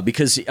about,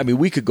 because, I mean,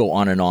 we could go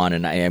on,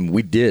 and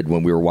we did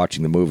when we were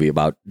watching the movie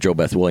about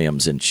JoBeth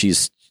Williams, and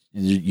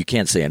you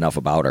can't say enough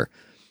about her.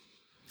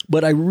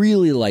 But I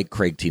really like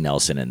Craig T.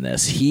 Nelson in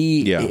this.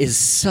 He is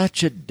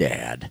such a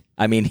dad.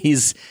 I mean,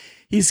 he's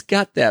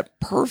got that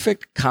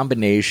perfect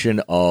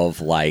combination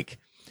of, like,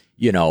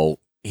 you know,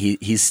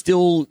 he's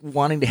still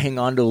wanting to hang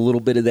on to a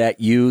little bit of that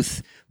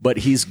youth, but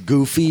he's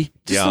goofy,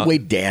 just the way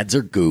dads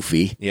are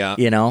goofy,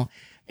 you know?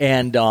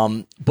 And,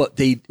 but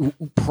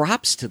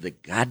props to the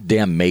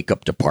goddamn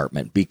makeup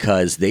department,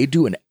 because they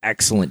do an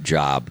excellent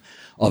job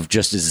of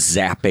just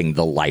zapping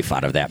the life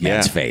out of that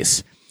man's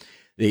face.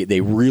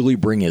 They really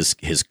bring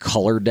his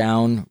color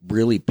down,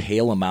 really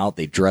pale him out.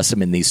 They dress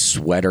him in these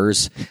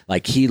sweaters.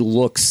 Like, he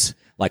looks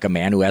like a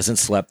man who hasn't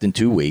slept in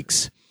 2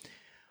 weeks,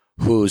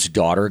 whose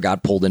daughter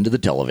got pulled into the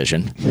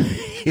television.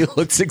 He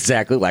looks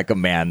exactly like a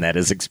man that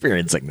is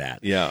experiencing that.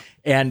 Yeah.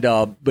 And,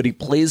 but he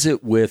plays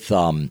it with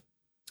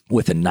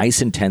a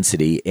nice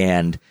intensity,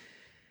 and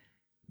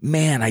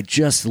man, I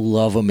just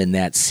love him in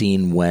that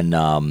scene when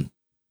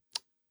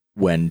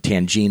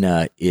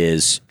Tangina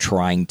is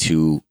trying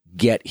to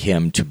get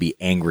him to be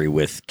angry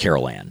with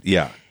Carol Ann.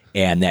 Yeah.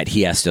 And that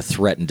he has to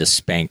threaten to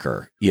spank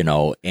her, you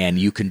know, and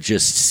you can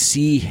just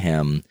see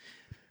him,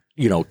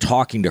 you know,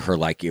 talking to her,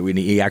 like, when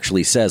he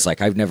actually says,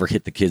 like, I've never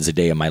hit the kids a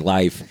day in my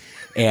life.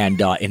 And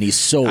he's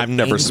so I've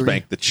never angry.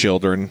 spanked the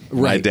children.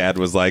 Right. My dad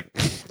was like,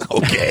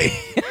 okay.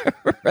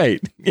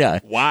 Right. Yeah.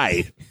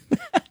 Why?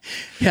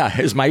 Yeah.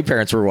 As my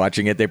parents were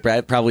watching it, they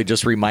probably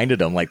just reminded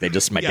them, like, my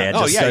dad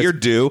just starts, you're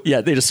due.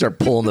 Yeah. They just start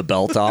pulling the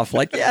belt off.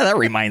 Like, yeah, that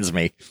reminds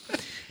me.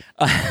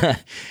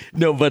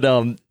 No,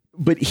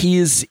 but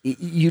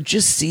you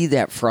just see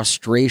that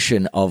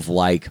frustration of,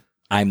 like,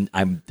 I'm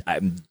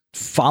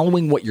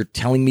following what you're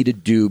telling me to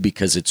do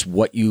because it's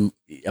what you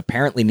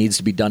apparently needs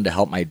to be done to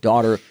help my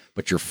daughter,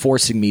 but you're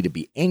forcing me to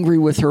be angry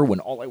with her when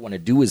all I want to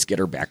do is get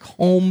her back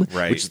home,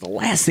 which is the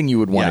last thing you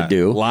would want to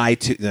do. Lie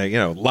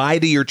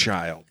to your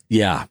child.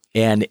 Yeah,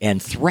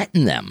 and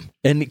threaten them,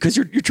 and because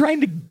you're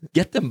trying to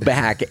get them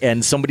back,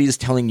 and somebody is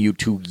telling you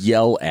to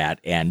yell at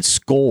and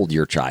scold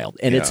your child,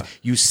 and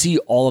you see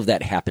all of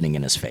that happening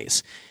in his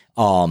face,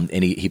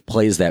 and he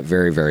plays that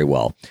very, very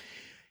well.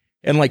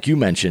 And like you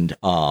mentioned,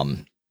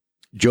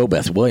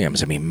 JoBeth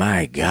Williams, I mean,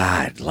 my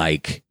God,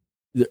 like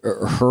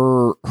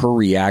her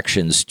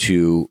reactions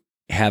to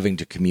having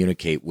to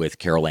communicate with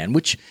Carol Ann,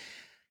 which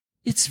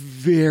it's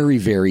very,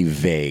 very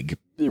vague.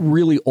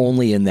 Really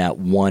only in that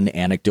one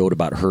anecdote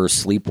about her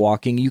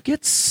sleepwalking, you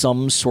get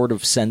some sort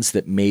of sense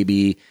that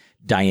maybe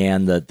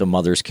Diane, the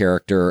mother's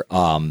character,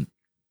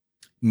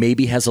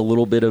 maybe has a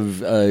little bit of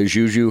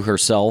juju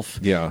herself,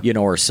 you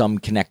know, or some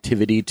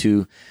connectivity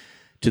to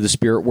the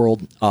spirit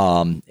world.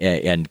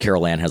 And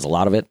Carol Ann has a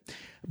lot of it.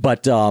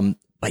 But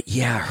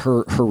yeah,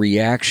 her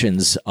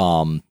reactions,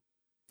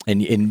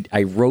 and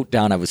I wrote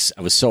down, I was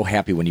so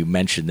happy when you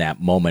mentioned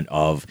that moment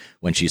of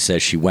when she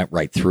says she went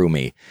right through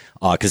me,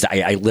 because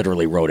I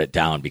literally wrote it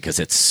down because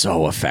it's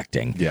so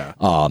affecting. Yeah.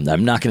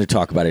 I'm not going to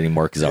talk about it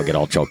anymore because I'll get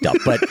all choked up,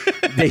 but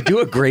they do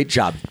a great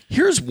job.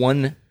 Here's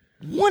one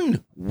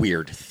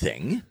weird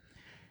thing.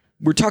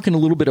 We're talking a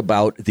little bit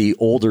about the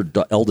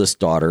eldest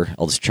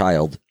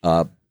child,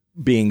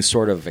 being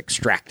sort of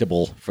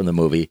extractable from the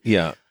movie.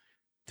 Yeah.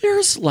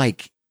 There's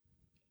like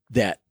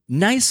that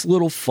nice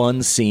little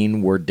fun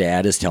scene where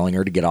dad is telling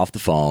her to get off the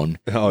phone.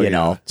 You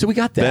know, so we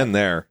got that. Been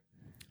there.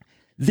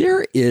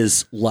 There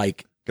is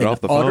like get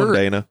off the phone,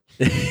 Dana.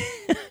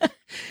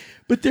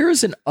 But there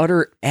is an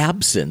utter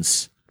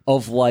absence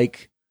of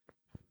like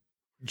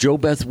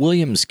JoBeth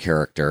Williams'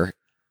 character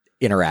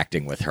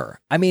interacting with her.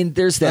 I mean,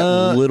 there's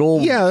that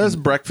there's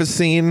breakfast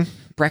scene,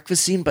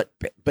 but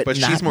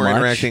she's more much.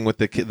 Interacting with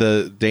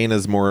the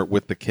Dana's more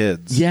with the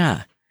kids.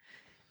 Yeah,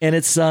 and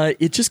it's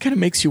it just kind of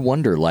makes you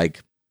wonder,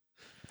 like,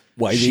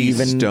 why she's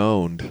they even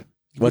stoned.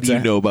 What do you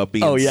know about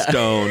being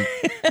stoned?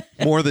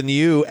 More than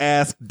you,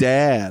 ask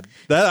Dad.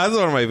 That's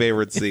one of my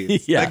favorite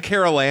scenes. Like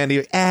Carol Ann,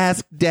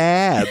 ask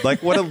Dad.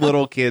 Like, what a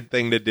little kid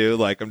thing to do.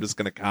 Like, I'm just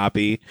going to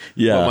copy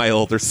what my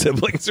older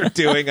siblings are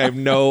doing. I have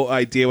no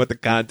idea what the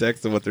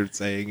context of what they're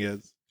saying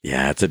is.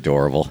 Yeah, it's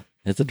adorable.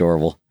 It's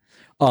adorable.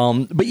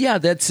 But yeah,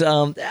 that's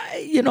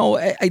you know,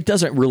 it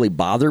doesn't really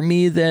bother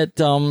me that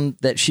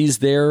that she's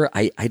there.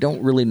 I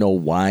don't really know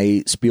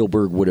why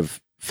Spielberg would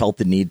have felt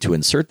the need to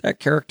insert that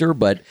character,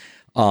 but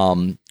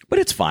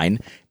it's fine.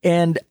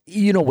 And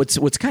you know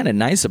what's kind of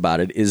nice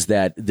about it is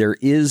that there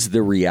is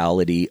the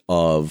reality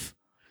of,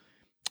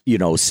 you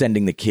know,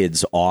 sending the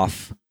kids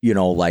off. You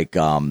know, like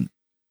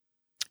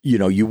you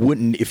know, you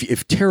wouldn't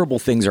if terrible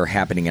things are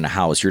happening in a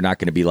house, you're not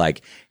going to be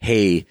like,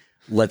 hey,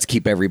 let's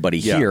keep everybody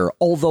here.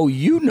 Although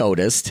you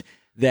noticed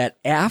that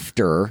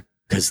after,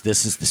 because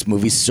this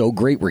movie's so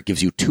great where it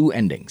gives you two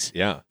endings.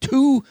 Yeah,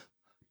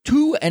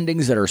 two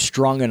endings that are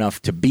strong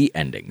enough to be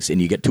endings, and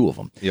you get two of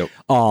them. Yep.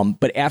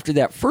 But after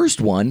that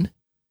first one,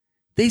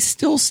 they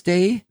still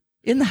stay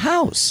in the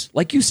house,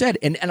 like you said,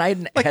 and I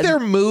like they're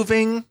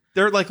moving.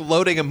 they're like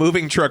loading a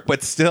moving truck,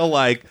 but still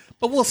like,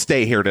 but we'll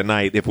stay here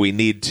tonight if we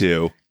need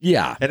to.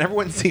 Yeah. And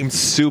everyone seems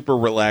super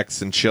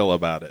relaxed and chill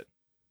about it.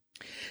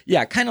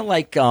 Yeah, kind of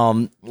like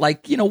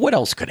what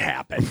else could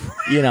happen?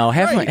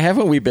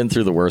 Haven't we been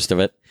through the worst of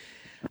it?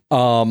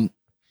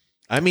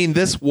 I mean,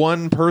 this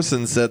one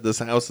person said this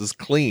house is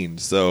clean,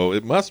 so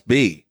it must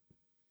be.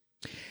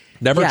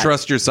 Never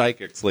trust your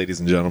psychics, ladies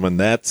and gentlemen.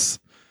 That's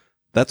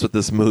what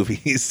this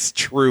movie's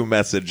true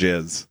message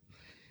is.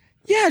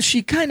 Yeah,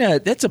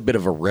 that's a bit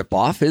of a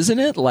ripoff, isn't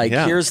it? Like,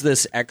 here's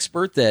this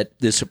expert that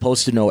is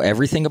supposed to know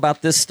everything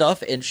about this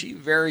stuff, and she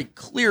very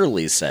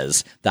clearly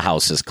says the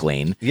house is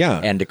clean.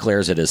 Yeah. And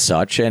declares it as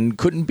such, and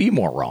couldn't be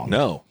more wrong.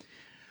 No.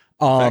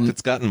 In fact,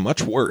 it's gotten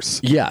much worse.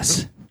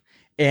 Yes.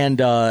 And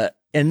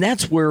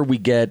that's where we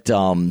get,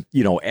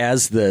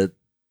 as the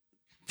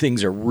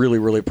things are really,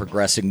 really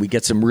progressing, we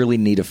get some really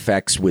neat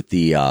effects with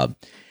the...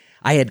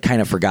 I had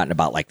kind of forgotten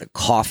about like the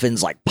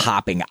coffins like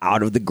popping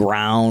out of the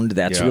ground.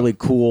 That's really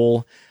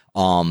cool.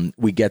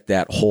 We get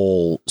that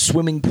whole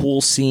swimming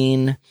pool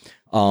scene,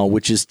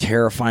 which is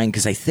terrifying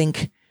because I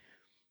think,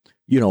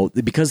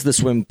 because the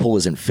swimming pool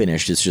isn't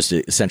finished, it's just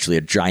essentially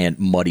a giant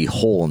muddy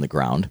hole in the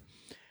ground.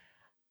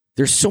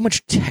 There's so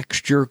much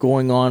texture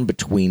going on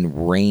between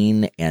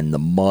rain and the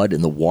mud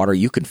and the water.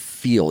 You can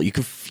feel,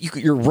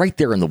 you're right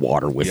there in the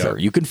water with her.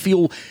 You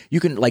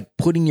can like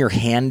putting your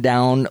hand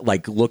down,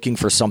 like looking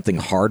for something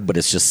hard, but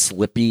it's just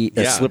slippery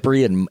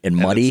and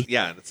muddy.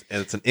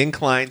 It's an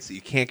incline, so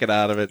you can't get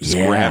out of it.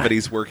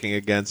 Gravity's working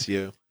against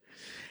you.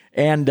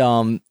 And,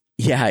 and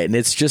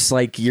it's just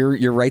like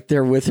you're right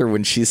there with her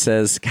when she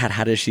says, God,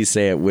 how does she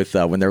say it with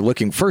when they're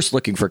looking for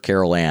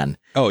Carol Ann?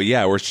 Oh,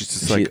 yeah, where she's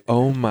just like,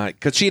 oh, my.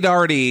 Because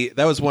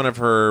that was one of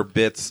her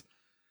bits.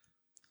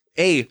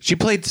 She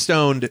played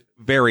stoned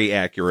very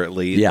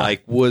accurately. Yeah.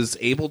 Like, was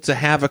able to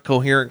have a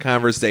coherent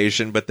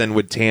conversation, but then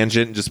would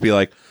tangent and just be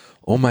like,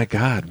 oh, my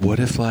God, what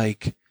if,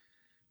 like,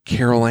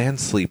 Carol Ann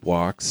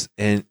sleepwalks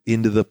and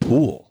into the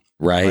pool?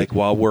 Right. Like,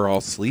 while we're all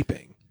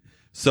sleeping.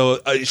 So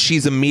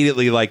she's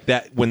immediately like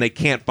that. When they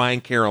can't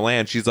find Carol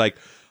Ann, she's like,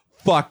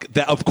 fuck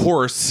that. Of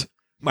course.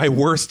 My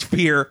worst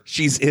fear,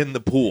 she's in the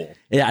pool.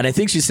 Yeah, and I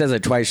think she says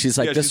it twice. She's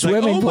like,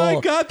 swimming pool. Oh,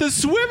 my God, the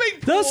swimming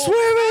pool. The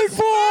swimming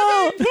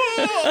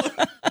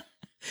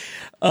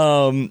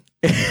pool.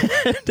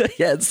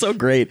 Yeah, it's so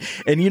great.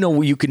 And,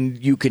 you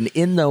can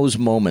in those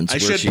moments. I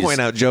should point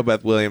out,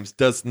 JoBeth Williams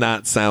does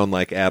not sound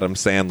like Adam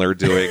Sandler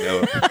doing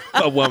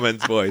a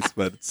woman's voice,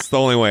 but it's the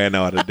only way I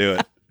know how to do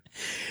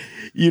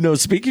it.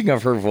 Speaking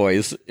of her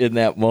voice in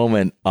that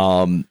moment,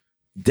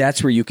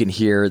 that's where you can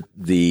hear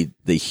the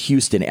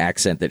Houston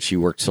accent that she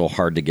worked so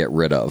hard to get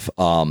rid of.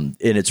 And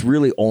it's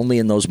really only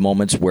in those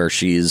moments where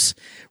she's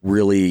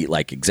really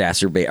like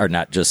exacerbate, or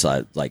not just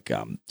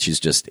she's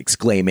just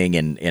exclaiming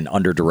and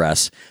under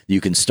duress.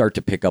 You can start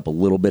to pick up a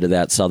little bit of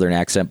that Southern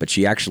accent, but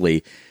she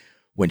actually,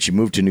 when she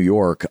moved to New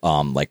York,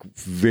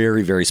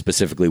 very, very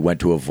specifically went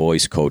to a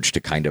voice coach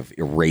to kind of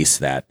erase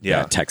that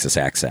Texas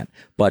accent.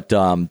 But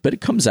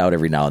it comes out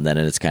every now and then,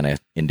 and it's kind of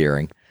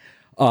endearing.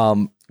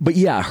 But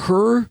yeah,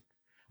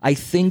 I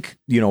think,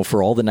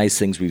 for all the nice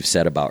things we've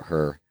said about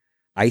her,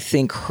 I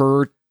think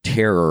her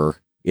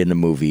terror in the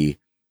movie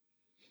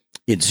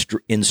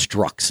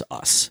instructs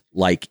us.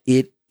 Like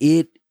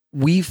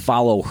we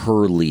follow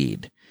her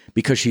lead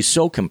because she's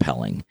so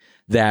compelling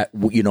that,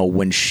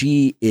 when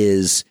she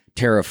is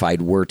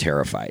terrified, we're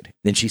terrified.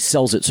 And she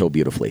sells it so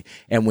beautifully.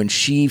 And when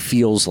she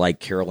feels like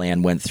Carol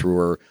Ann went through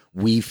her,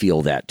 we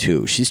feel that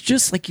too. She's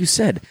just like you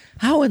said,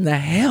 how in the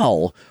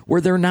hell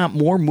were there not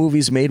more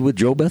movies made with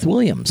JoBeth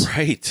Williams?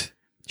 Right.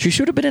 She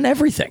should have been in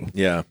everything.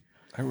 Yeah.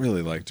 I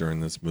really liked her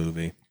in this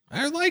movie.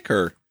 I like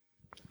her.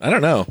 I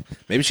don't know.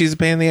 Maybe she's a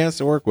pain in the ass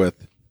to work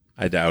with.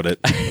 I doubt it.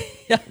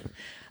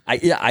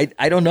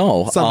 I don't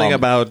know. Something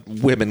about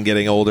women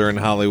getting older in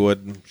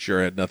Hollywood, I'm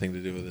sure had nothing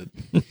to do with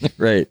it.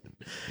 Right.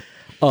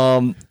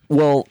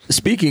 Well,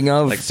 speaking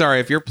of...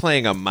 sorry, if you're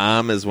playing a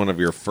mom as one of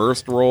your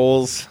first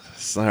roles,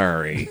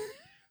 sorry.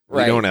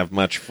 Right. We don't have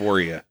much for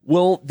you.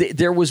 Well,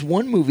 there was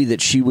one movie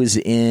that she was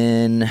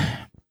in...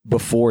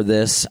 before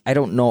this, I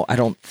don't know. I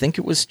don't think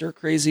it was Stir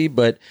Crazy,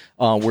 but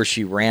where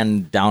she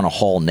ran down a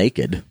hall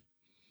naked.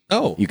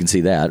 Oh, you can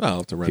see that. I'll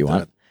have to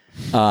rent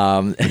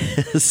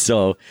that.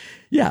 So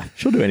yeah,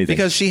 she'll do anything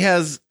because she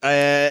has.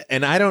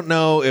 And I don't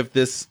know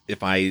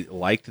if I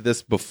liked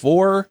this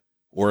before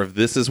or if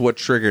this is what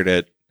triggered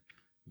it.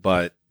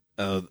 But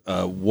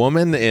a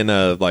woman in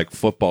a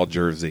football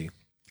jersey.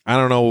 I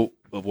don't know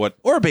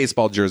or a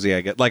baseball jersey.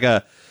 I get like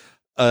a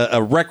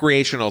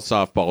recreational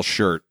softball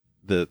shirt.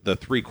 The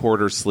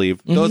 3/4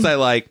 sleeve. Those I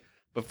like,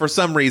 but for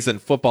some reason,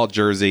 football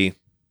jersey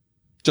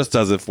just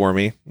does it for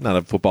me. I'm not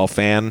a football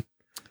fan.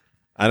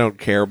 I don't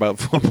care about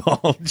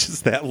football.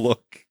 Just that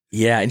look.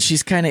 Yeah, and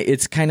it's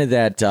kind of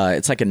that.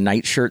 It's like a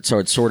nightshirt, so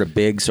it's sort of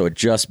big, so it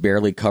just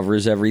barely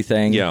covers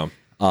everything. Yeah.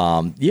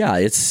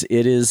 It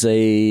is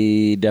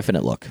a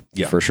definite look.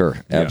 Yeah, for sure.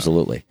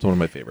 Absolutely. It's one of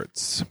my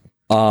favorites.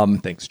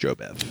 Thanks,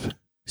 JoBeth.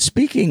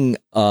 Speaking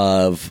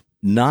of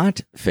not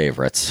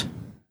favorites.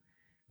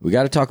 We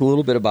got to talk a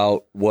little bit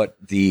about what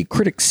the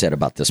critics said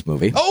about this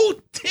movie. Oh,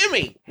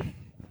 Timmy!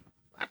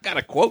 I've got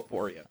a quote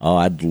for you. Oh,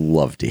 I'd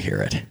love to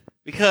hear it.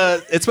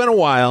 Because it's been a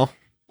while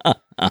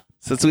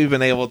since we've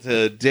been able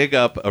to dig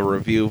up a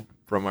review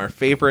from our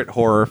favorite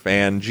horror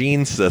fan,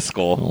 Gene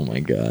Siskel. Oh, my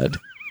God.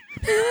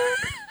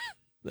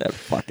 That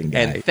fucking guy.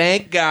 And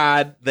thank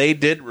God they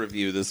did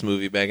review this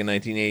movie back in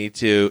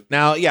 1982.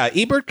 Now, yeah,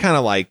 Ebert kind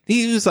of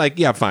he was like,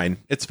 yeah, fine.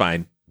 It's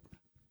fine.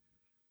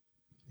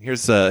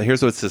 Here's what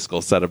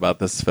Siskel said about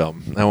this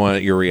film. I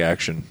want your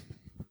reaction.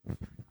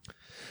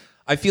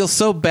 I feel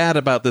so bad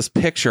about this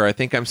picture. I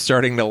think I'm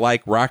starting to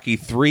like Rocky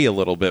 3 a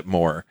little bit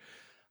more.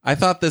 I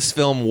thought this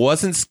film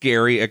wasn't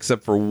scary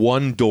except for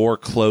one door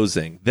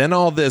closing. Then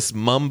all this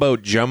mumbo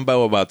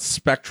jumbo about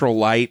spectral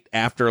light,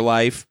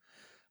 afterlife.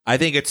 I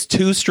think it's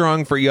too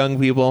strong for young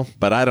people,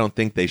 but I don't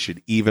think they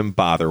should even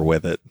bother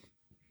with it.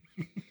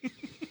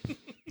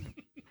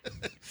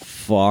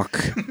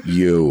 Fuck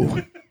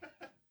you,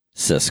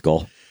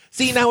 Siskel.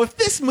 See, now, if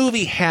this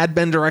movie had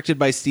been directed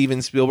by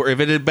Steven Spielberg,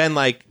 if it had been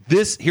like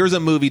this, here's a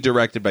movie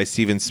directed by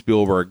Steven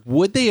Spielberg,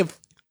 would he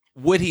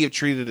have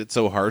treated it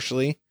so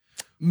harshly?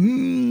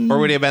 Or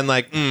would he have been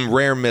like,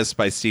 rare miss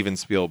by Steven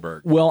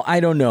Spielberg? Well, I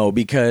don't know,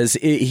 because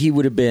he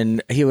would have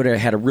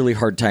had a really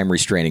hard time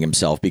restraining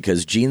himself,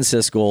 because Gene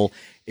Siskel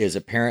is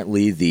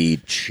apparently the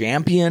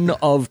champion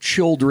of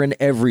children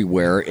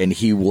everywhere, and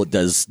he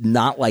does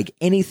not like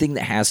anything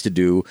that has to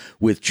do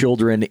with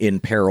children in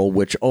peril,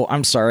 which,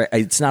 I'm sorry,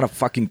 it's not a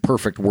fucking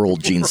perfect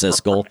world, Gene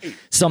Siskel. Right.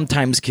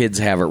 Sometimes kids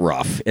have it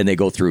rough, and they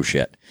go through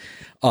shit.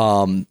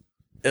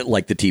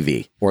 Like the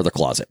TV or the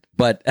closet,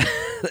 but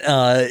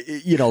or a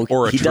he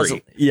tree.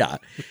 Doesn't. Yeah,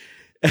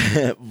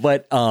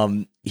 but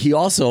he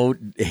also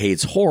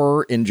hates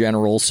horror in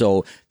general.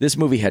 So this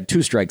movie had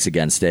 2 strikes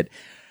against it.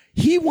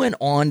 He went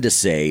on to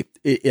say,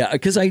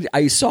 because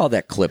I saw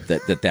that clip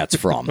that's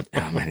from.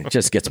 It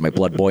just gets my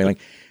blood boiling.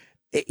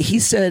 He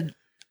said,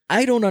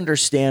 I don't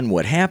understand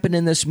what happened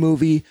in this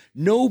movie.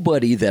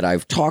 Nobody that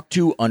I've talked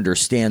to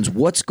understands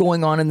what's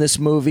going on in this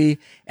movie,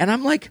 and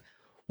I'm like.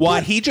 Well,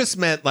 he just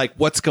meant like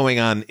what's going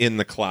on in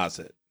the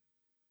closet.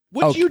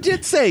 Which you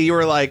did say. You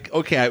were like,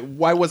 okay, I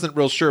wasn't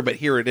real sure, but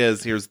here it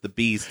is. Here's the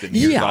beast, and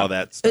here's all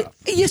that stuff.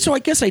 So I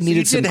guess I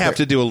needed some... You did have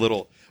to do a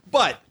little...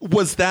 But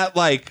was that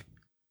like...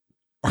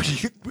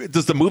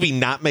 Does the movie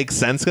not make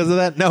sense because of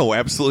that? No,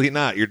 absolutely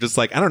not. You're just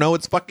like, I don't know,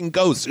 it's fucking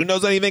ghosts. Who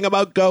knows anything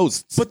about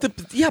ghosts? But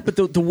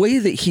the way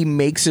that he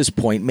makes his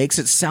point makes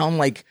it sound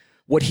like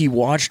what he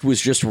watched was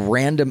just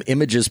random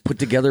images put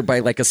together by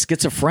like a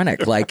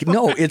schizophrenic. Like,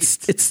 no,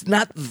 it's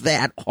not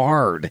that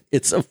hard.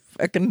 It's a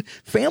fucking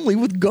family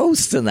with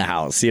ghosts in the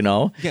house, you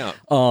know? Yeah.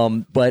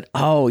 But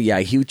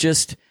he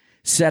just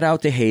set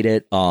out to hate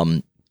it.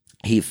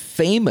 He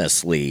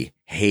famously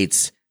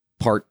hates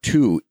part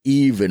 2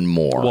 even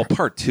more. Well,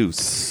 part 2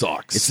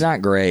 sucks. It's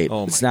not great.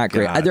 It's not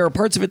great. There are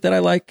parts of it that I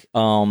like a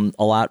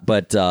lot,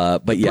 but yeah,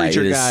 the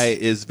preacher guy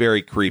is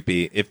very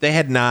creepy. If they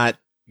had not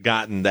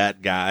gotten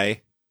that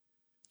guy,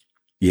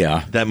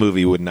 that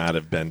movie would not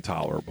have been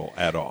tolerable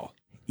at all.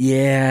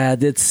 Yeah,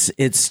 it's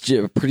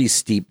a pretty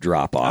steep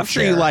drop off. I'm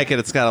sure you like it.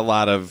 It's got a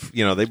lot of,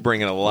 they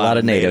bring in a lot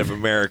of Native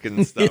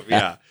American stuff.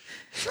 Yeah.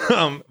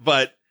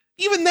 But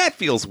even that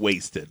feels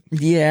wasted.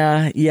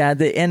 Yeah.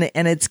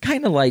 And it's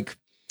kind of like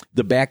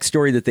the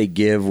backstory that they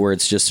give, where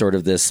it's just sort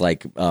of this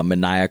like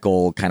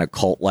maniacal kind of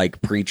cult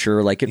like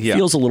preacher. Like it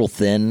feels a little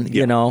thin,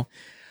 you know.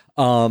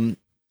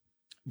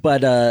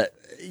 But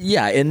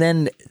and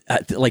then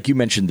like you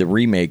mentioned, the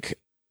remake.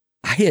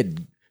 I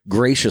had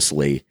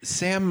graciously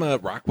Sam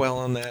Rockwell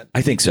on that.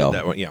 I think so.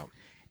 That one, yeah.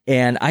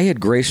 And I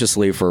had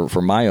graciously, for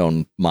my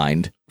own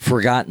mind,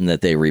 forgotten that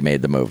they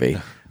remade the movie.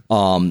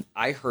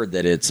 I heard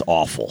that it's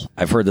awful.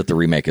 I've heard that the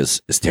remake is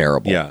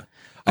terrible. Yeah.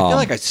 I feel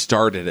like I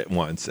started it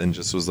once and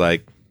just was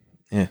like,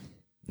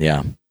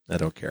 yeah, I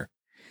don't care.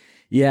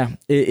 Yeah,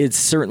 it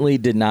certainly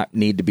did not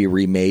need to be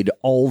remade.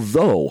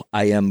 Although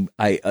I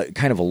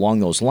kind of along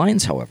those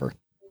lines, however,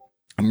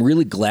 I'm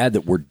really glad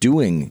that we're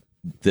doing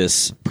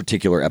this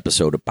particular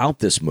episode about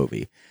this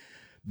movie,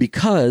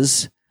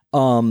 because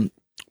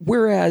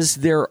whereas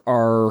there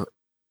are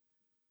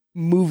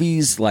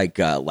movies like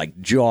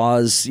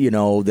Jaws,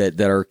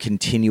 that are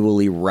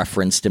continually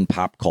referenced in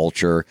pop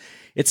culture,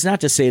 it's not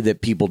to say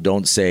that people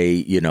don't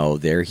say,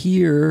 they're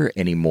here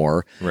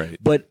anymore. Right.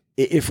 But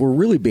if we're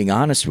really being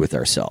honest with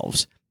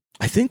ourselves,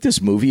 I think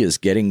this movie is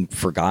getting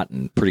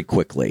forgotten pretty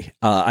quickly.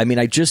 I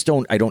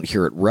don't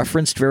hear it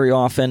referenced very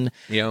often.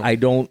 Yeah. I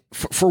don't,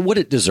 for what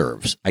it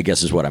deserves, I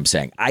guess is what I'm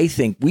saying. I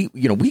think we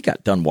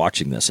got done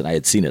watching this and I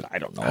had seen it. I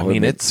don't know. I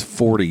mean, it's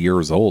 40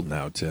 years old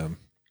now, Tim.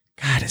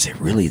 God, is it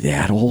really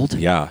that old?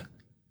 Yeah.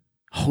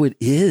 Oh, it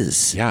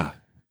is. Yeah.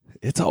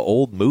 It's an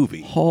old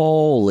movie.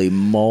 Holy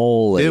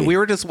moly. We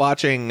were just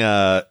watching,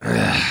 I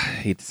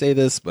hate to say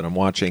this, but I'm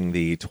watching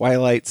the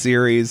Twilight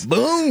series.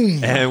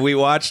 Boom! And we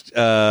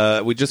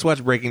just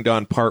watched Breaking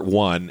Dawn Part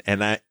 1,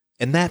 and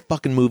that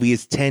fucking movie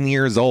is 10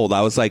 years old.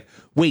 I was like,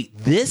 wait,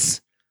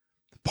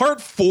 Part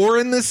 4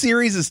 in this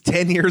series is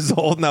 10 years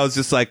old? And I was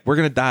just like, we're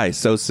going to die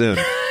so soon.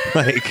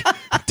 Like,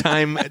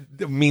 time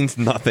means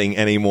nothing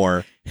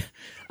anymore.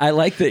 I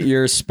like that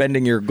you're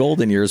spending your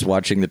golden years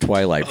watching the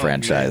Twilight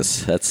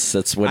franchise. Man.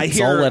 That's what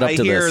it's all led up to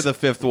this. I hear the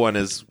fifth one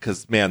is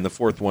because, man, the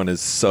fourth one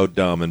is so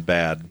dumb and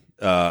bad.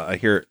 I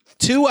hear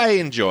 2 I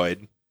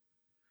enjoyed.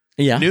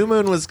 Yeah. New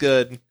Moon was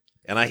good.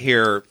 And I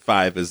hear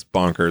 5 is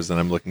bonkers, and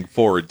I'm looking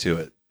forward to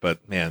it.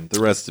 But, man,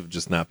 the rest have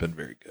just not been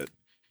very good.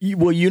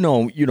 Well, you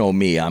know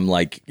me. I'm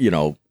like,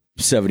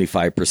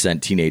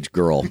 75% teenage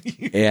girl.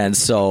 And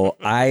so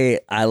I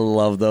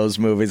love those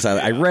movies.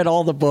 I read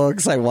all the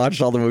books. I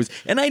watched all the movies.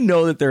 And I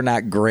know that they're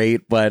not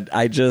great, but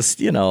I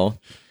just, you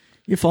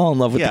fall in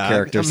love with the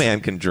characters. A man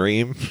can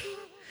dream.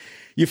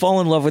 You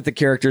fall in love with the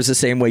characters the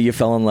same way you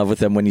fell in love with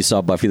them when you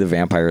saw Buffy the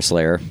Vampire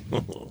Slayer.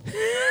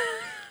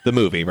 The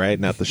movie, right?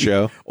 Not the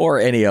show? Or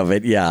any of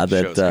it, yeah.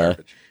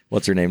 That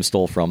what's her name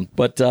stole from.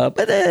 But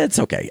it's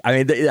okay.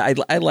 I mean,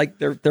 I like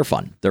they're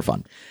fun. They're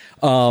fun.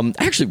 I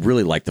actually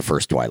really like the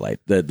first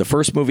Twilight. The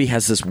first movie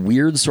has this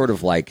weird sort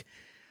of like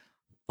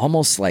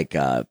almost like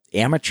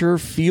amateur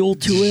feel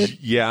to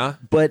it. Yeah.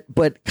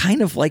 But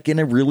kind of like in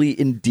a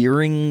really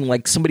endearing,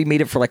 like somebody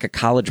made it for like a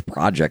college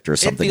project or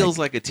something. It feels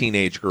like a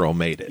teenage girl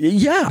made it.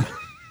 Yeah.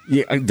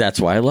 Yeah, that's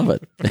why I love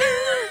it.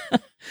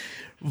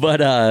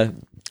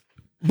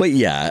 But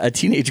yeah, a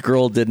teenage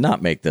girl did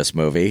not make this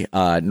movie,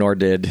 nor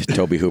did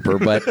Tobe Hooper.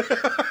 But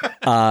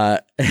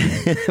but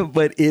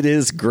it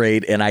is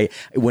great. And I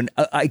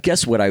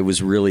guess what I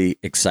was really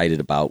excited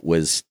about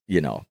was,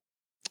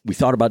 we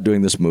thought about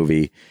doing this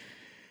movie.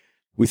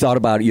 We thought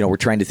about, we're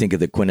trying to think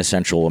of the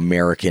quintessential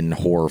American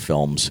horror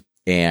films,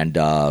 and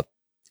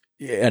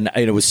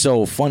it was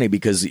so funny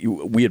because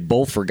we had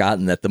both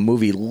forgotten that the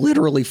movie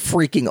literally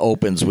freaking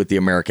opens with the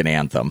American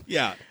anthem.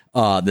 Yeah,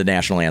 the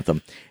national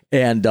anthem,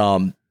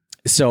 and.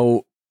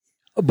 So,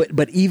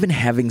 but even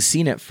having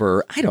seen it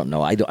for, I don't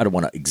know, I don't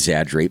want to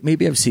exaggerate.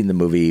 Maybe I've seen the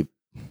movie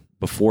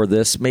before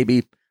this,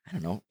 maybe,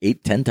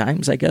 8-10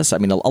 times, I guess. I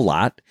mean, a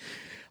lot.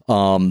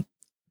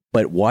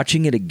 But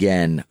watching it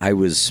again, I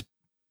was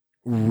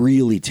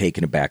really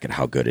taken aback at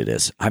how good it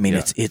is. I mean,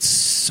 it's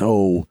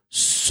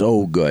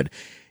so good.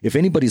 If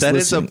anybody's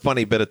listening, is a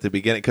funny bit at the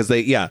beginning because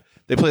they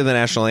play the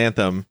national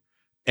anthem,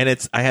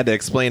 and I had to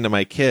explain to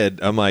my kid,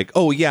 I'm like,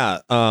 oh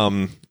yeah,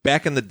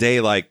 back in the day,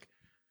 like,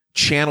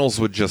 channels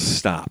would just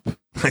stop.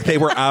 Like they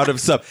were out of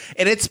stuff.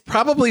 And it's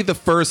probably the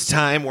first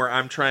time where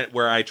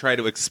I try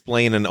to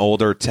explain an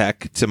older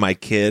tech to my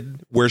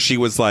kid where she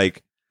was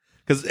like,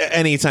 because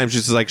anytime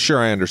she's just like, sure,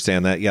 I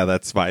understand that. Yeah,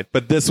 that's fine.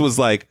 But this was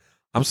like,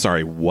 I'm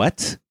sorry,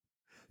 what?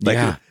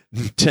 Like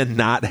to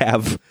not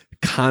have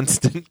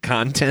constant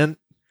content.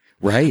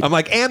 Right. I'm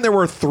like, and there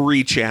were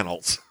 3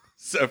 channels.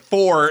 So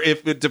 4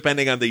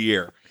 depending on the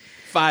year.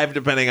 5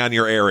 depending on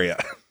your area.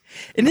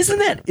 And isn't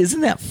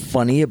that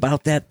funny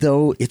about that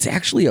though? It's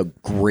actually a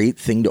great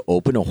thing to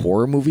open a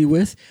horror movie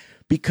with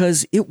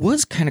because it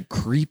was kind of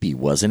creepy,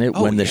 wasn't it?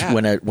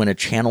 When a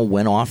channel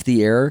went off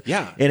the air,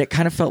 and it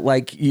kind of felt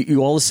like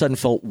you all of a sudden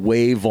felt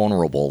way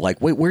vulnerable. Like,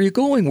 wait, where are you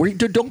going?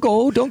 Don't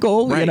go,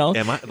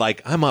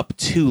 right. I'm up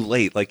too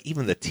late. Like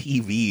even the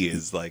TV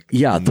is like,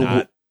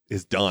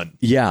 is done.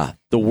 Yeah,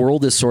 the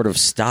world is sort of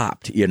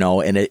stopped,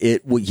 and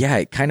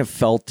it kind of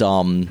felt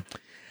a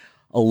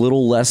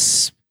little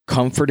less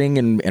comforting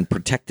and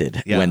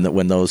protected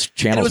when those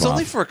channels. And it was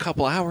only for a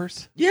couple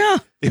hours. Yeah,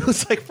 it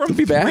was like from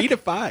 3 to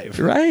 5.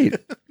 Right.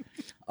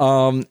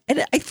 And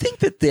I think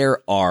that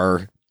there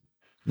are,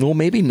 well,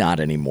 maybe not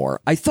anymore.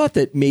 I thought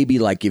that maybe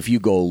like if you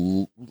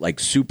go like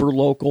super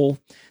local,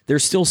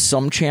 there's still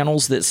some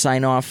channels that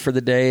sign off for the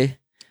day.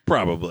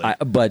 Probably.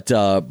 But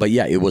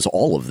yeah, it was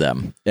all of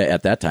them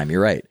at that time.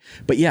 You're right.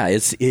 But yeah,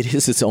 it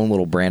is its own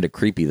little brand of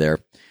creepy there.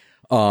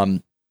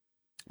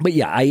 But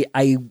yeah,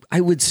 I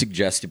would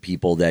suggest to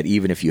people that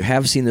even if you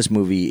have seen this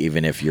movie,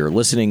 even if you're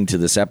listening to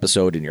this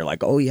episode and you're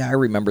like, oh yeah, I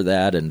remember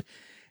that, and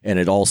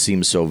it all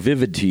seems so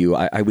vivid to you,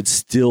 I would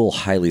still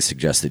highly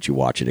suggest that you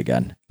watch it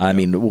again. I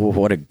mean,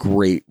 what a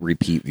great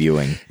repeat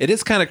viewing. It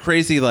is kind of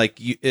crazy, like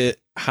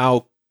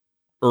how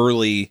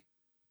early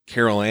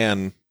Carol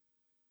Ann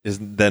is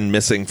then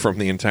missing from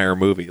the entire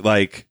movie.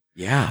 Like,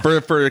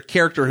 for a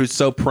character who's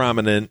so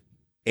prominent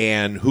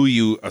and who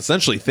you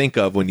essentially think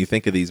of when you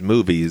think of these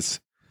movies.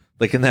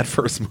 Like in that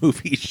first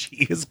movie,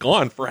 she is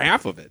gone for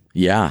half of it.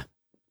 Yeah.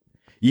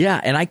 Yeah.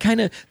 And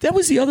that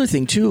was the other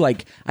thing too.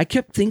 Like I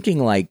kept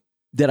thinking like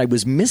that I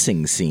was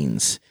missing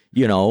scenes,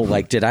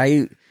 like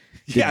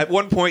at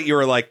one point you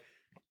were like,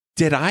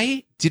 did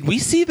we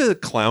see the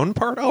clown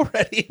part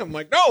already? I'm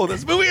like, no,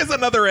 this movie has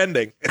another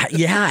ending.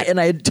 Yeah. And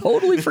I had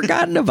totally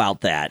forgotten about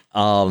that.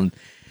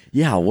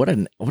 Yeah. What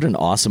an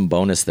awesome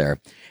bonus there.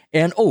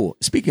 And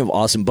speaking of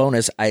awesome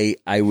bonus, I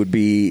would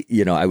be,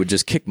 I would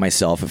just kick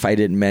myself if I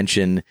didn't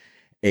mention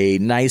a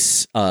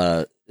nice,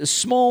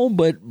 small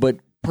but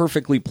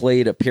perfectly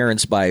played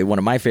appearance by one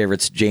of my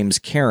favorites, James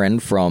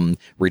Karen from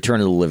Return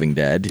of the Living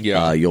Dead.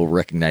 Yeah, you'll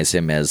recognize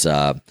him as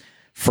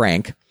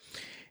Frank,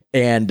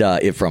 and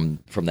from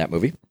that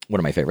movie, one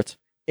of my favorites.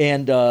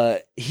 And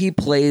he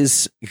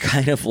plays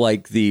kind of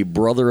like the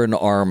brother in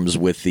arms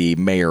with the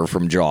mayor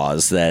from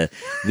Jaws,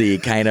 the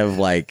kind of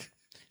like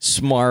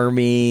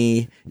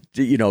smarmy,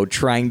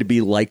 trying to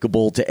be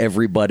likable to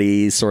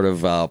everybody, sort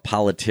of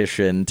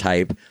politician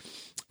type.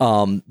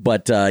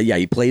 But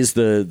he plays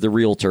the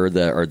realtor,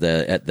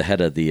 at the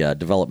head of the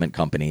development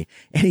company,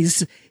 and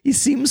he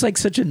seems like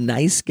such a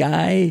nice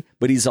guy,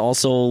 but he's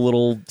also a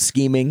little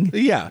scheming.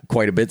 Yeah,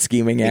 quite a bit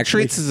scheming.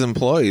 Actually, he treats his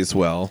employees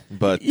well,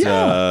 but he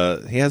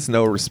has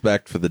no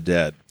respect for the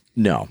dead.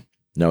 No,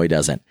 he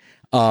doesn't.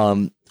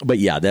 But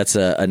yeah, that's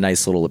a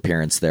nice little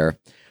appearance there.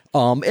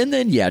 And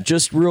then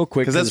just real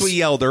quick, because as we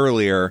yelled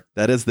earlier,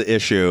 that is the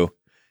issue.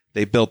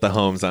 They built the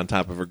homes on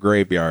top of a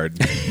graveyard,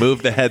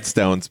 moved the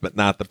headstones, but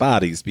not the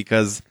bodies,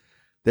 because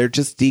they're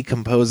just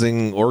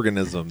decomposing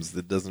organisms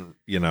that doesn't,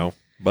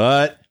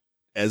 But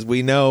as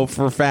we know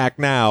for a fact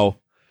now,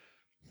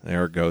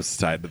 there are ghosts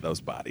tied to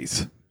those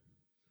bodies.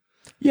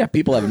 Yeah,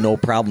 people have no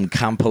problem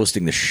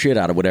composting the shit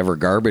out of whatever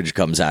garbage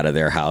comes out of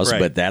their house,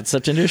 but that's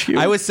such an issue.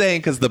 I was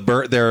saying because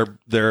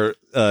their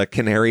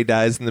canary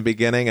dies in the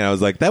beginning, and I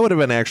was like, that would have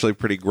been actually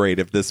pretty great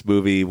if this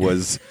movie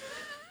was...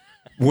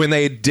 when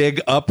they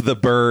dig up the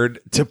bird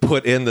to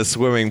put in the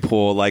swimming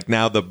pool, like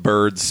now the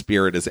bird's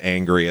spirit is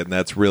angry, and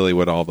that's really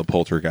what all the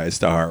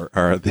poltergeists are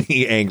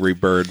the angry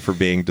bird for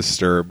being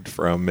disturbed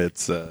from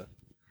its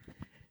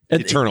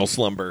eternal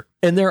slumber.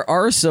 And there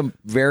are some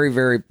very,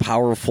 very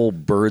powerful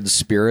bird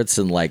spirits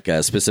in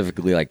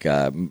specifically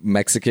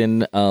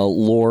Mexican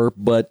lore,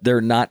 but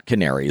they're not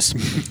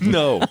canaries.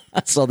 No.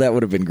 So that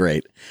would have been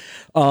great.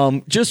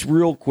 Just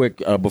real quick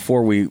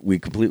before we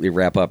completely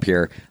wrap up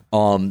here,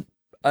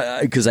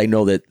 because I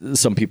know that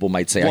some people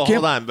might say, well,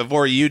 hold on.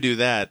 Before you do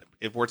that,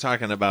 if we're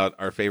talking about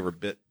our favorite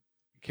bit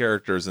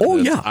characters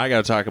in this, I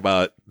got to talk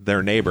about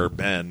their neighbor,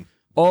 Ben.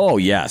 Oh,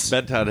 yes.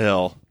 Ben Todd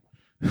Hill,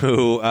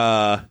 who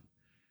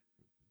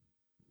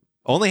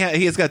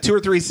he has got 2 or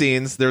 3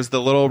 scenes. There's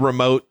the little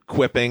remote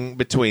quipping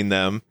between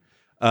them.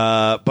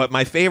 But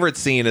my favorite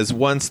scene is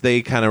once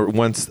the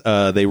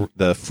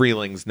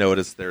Freelings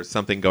notice there's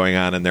something going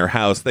on in their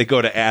house, they go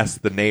to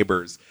ask the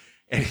neighbors.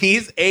 And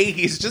he's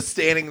just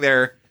standing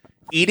there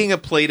eating a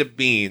plate of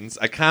beans.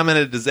 I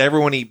commented, does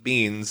everyone eat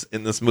beans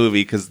in this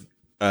movie? Because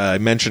I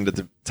mentioned at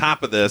the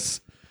top of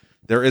this,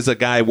 there is a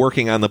guy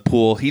working on the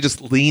pool. He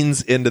just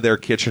leans into their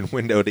kitchen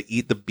window to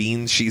eat the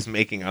beans she's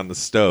making on the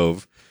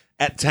stove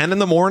at 10 in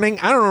the morning.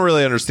 I don't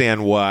really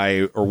understand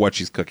why or what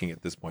she's cooking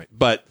at this point.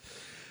 But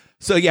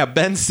so, yeah,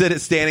 Ben's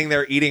standing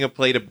there eating a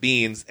plate of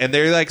beans, and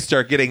they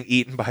start getting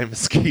eaten by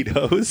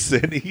mosquitoes.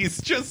 And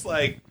he's just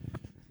like,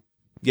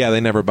 yeah,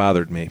 they never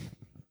bothered me.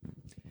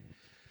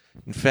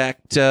 In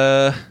fact,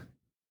 I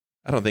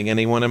don't think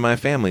anyone in my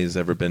family has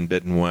ever been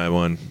bitten by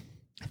one.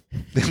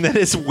 And then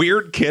this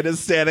weird kid is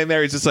standing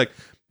there. He's just like,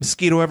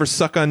 mosquito ever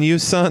suck on you,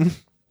 son?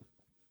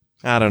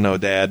 I don't know,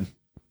 Dad.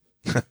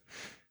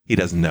 He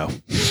doesn't know.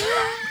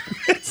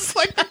 It's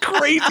like the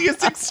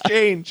craziest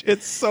exchange.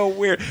 It's so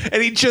weird.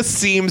 And he just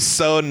seems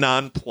so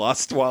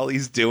nonplussed while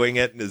he's doing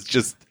it. And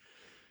it's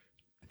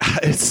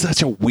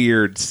such a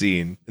weird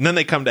scene. And then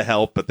they come to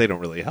help, but they don't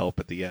really help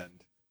at the end.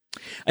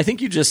 I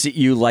think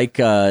you like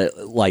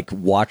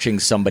watching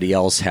somebody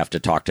else have to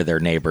talk to their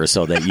neighbor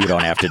so that you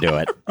don't have to do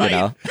it. You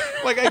know,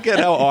 like I get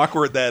how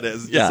awkward that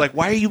is. Yeah. It's like,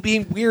 why are you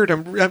being weird?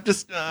 I'm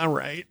just all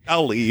right.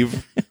 I'll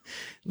leave.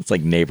 It's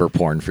like neighbor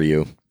porn for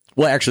you.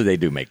 Well, actually, they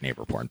do make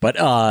neighbor porn, but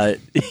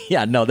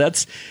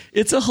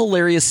it's a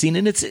hilarious scene,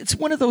 and it's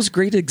one of those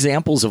great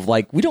examples of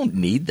we don't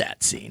need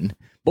that scene.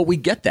 But we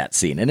get that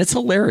scene, and it's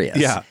hilarious.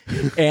 Yeah,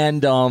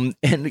 and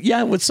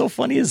what's so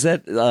funny is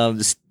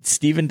that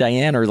Steve and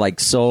Diane are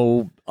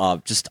so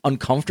just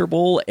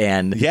uncomfortable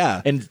and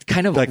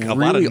kind of a really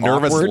lot of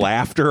nervous awkward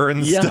laughter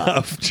and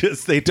stuff.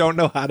 Just they don't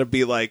know how to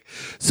be like.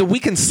 So we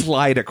can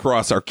slide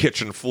across our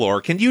kitchen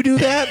floor. Can you do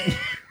that?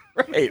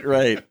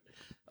 Right.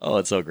 Oh,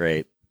 it's so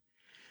great.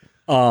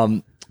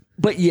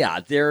 But yeah,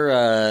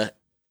 there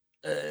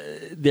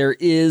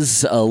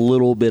is a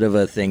little bit of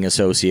a thing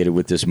associated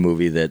with this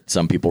movie that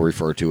some people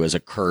refer to as a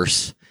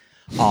curse.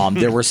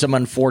 There were some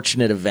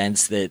unfortunate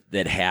events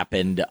that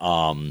happened.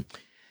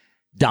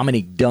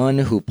 Dominique Dunne,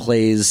 who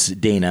plays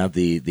Dana,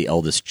 the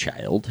eldest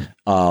child,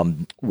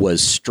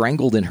 was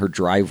strangled in her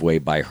driveway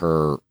by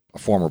her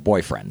former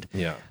boyfriend.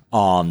 Yeah.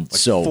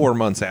 So 4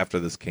 months after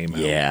this came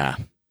out.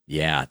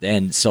 Yeah.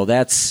 And so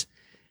that's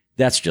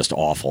just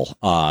awful.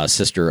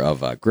 Sister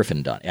of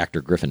Griffin Dunne,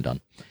 actor Griffin Dunne.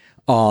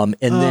 And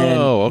then,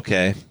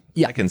 okay.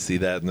 Yeah. I can see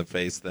that in the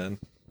face then.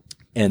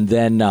 And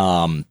then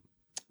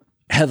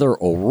Heather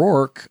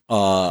O'Rourke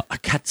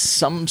got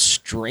some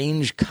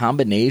strange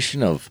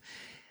combination of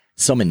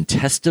some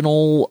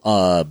intestinal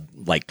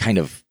kind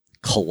of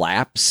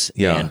collapse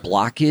and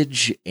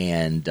blockage,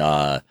 and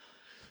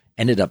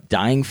ended up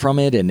dying from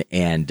it.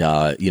 And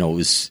it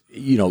was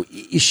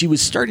she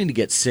was starting to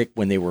get sick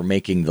when they were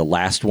making the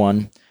last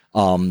one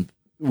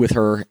with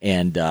her,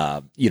 and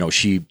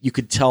you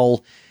could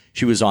tell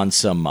she was on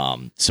some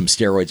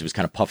steroids. It was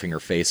kind of puffing her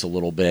face a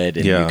little bit,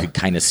 and you could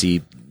kind of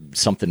see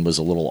something was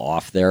a little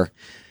off there.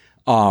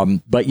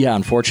 But yeah,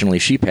 unfortunately,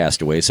 she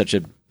passed away. Such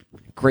a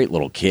great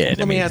little kid.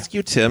 Let me ask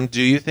you, Tim,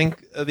 do you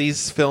think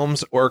these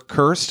films are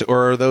cursed,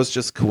 or are those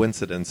just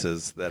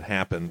coincidences that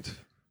happened?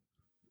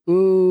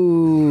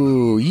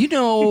 Ooh,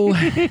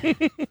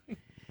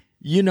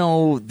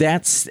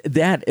 that's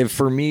that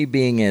for me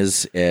being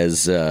as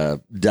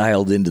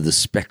dialed into the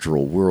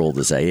spectral world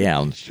as I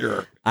am.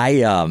 Sure.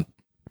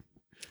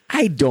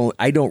 I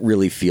don't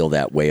really feel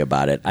that way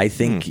about it. I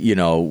think,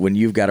 when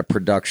you've got a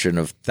production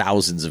of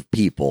thousands of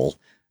people,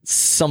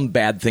 some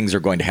bad things are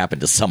going to happen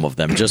to some of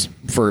them just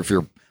for if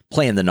you're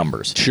playing the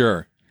numbers.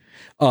 Sure.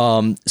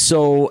 But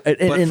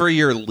for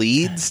your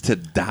leads to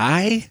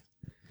die,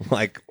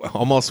 like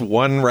almost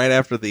one right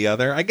after the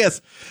other, I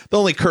guess the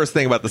only cursed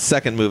thing about the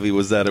second movie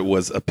was that it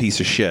was a piece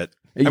of shit.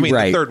 I mean,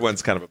 right. The third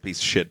one's kind of a piece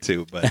of shit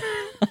too, but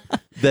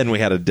then we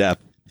had a death.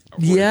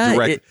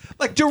 Yeah,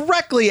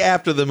 directly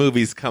after the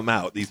movies come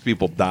out, these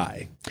people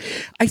die.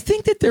 I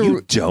think that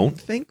You don't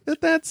think that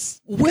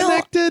that's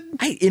connected?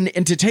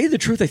 And to tell you the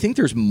truth, I think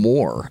there's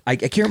more. I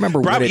can't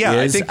remember what it is.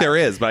 I think there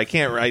is, but I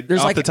can't.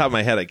 Off the top of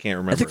my head, I can't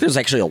remember. I think there's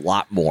actually a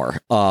lot more.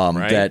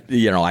 Right? That we're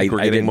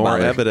getting didn't more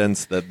bother.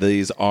 evidence that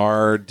these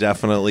are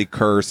definitely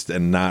cursed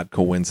and not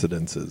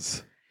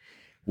coincidences.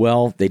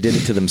 Well, they did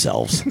it to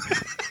themselves.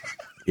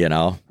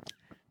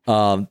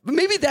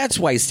 Maybe that's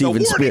why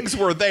Steven The warnings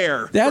were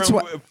there. That's from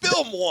why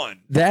film one.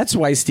 That's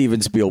why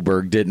Steven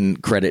Spielberg didn't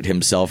credit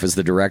himself as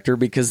the director,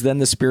 because then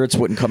the spirits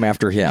wouldn't come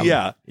after him.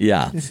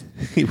 Yeah.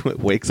 He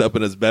wakes up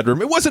in his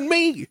bedroom. It wasn't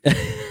me.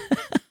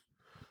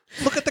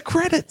 Look at the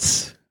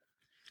credits.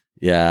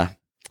 Yeah.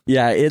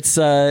 It's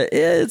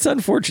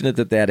unfortunate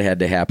that had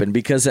to happen,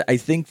 because I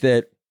think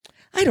that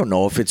I don't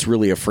know if it's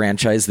really a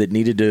franchise that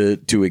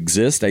needed to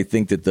exist. I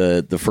think that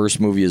the first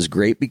movie is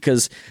great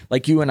because,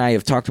 like you and I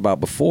have talked about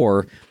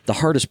before, the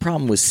hardest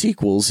problem with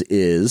sequels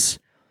is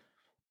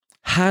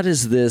how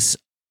does this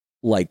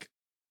like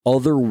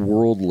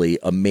otherworldly,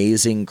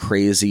 amazing,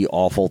 crazy,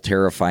 awful,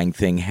 terrifying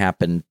thing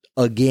happen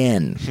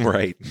again?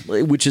 Right.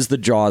 Which is the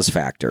Jaws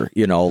factor,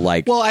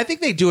 Well, I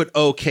think they do it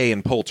okay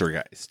in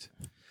Poltergeist.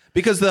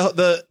 Because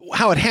the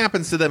how it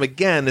happens to them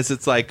again is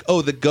it's like,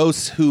 oh, the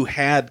ghosts who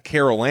had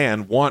Carol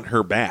Ann want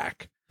her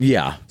back.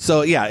 Yeah.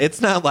 So, yeah,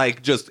 it's not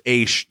like just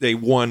a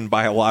one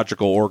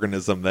biological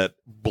organism that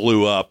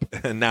blew up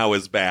and now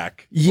is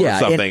back or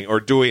something,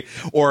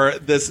 or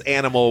this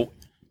animal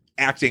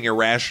acting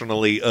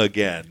irrationally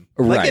again.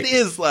 Right. Like, it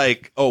is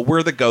like, oh,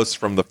 we're the ghosts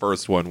from the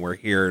first one. We're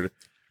here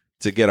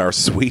to get our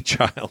sweet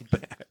child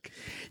back.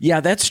 Yeah,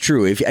 that's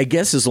true. I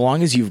guess as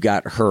long as you've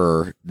got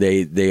her,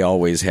 they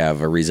always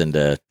have a reason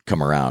to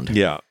come around.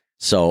 Yeah.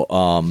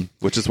 So,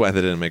 which is why they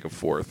didn't make a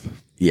fourth.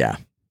 Yeah.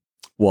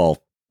 Well,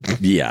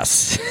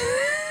 yes.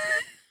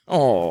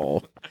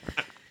 Oh.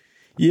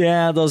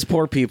 Yeah, those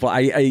poor people.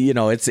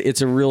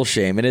 It's a real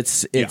shame, and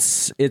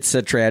it's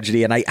a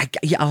tragedy. And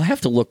I'll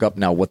have to look up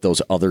now what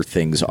those other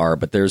things are.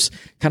 But there's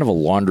kind of a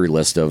laundry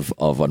list of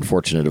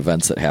unfortunate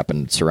events that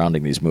happened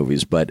surrounding these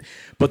movies. But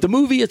the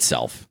movie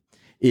itself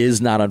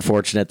is not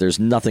unfortunate. There's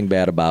nothing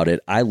bad about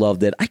it. I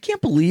loved it. I can't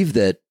believe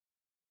that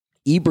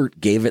Ebert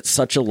gave it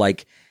such a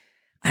like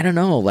a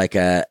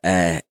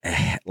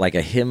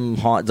him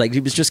like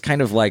he was just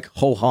kind of like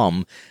ho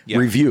hum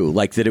review,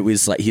 like that it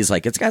was like he's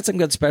like it's got some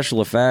good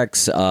special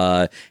effects.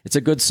 It's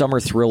a good summer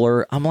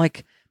thriller. I'm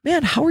like,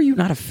 man, how are you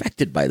not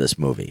affected by this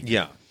movie?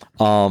 Yeah.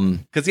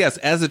 Because yes,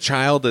 as a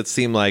child, it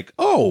seemed like,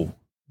 oh,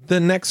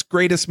 the next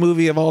greatest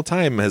movie of all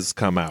time has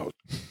come out.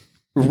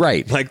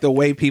 Right. Like the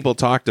way people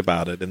talked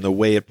about it and the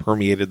way it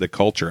permeated the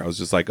culture. I was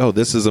just like, oh,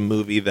 this is a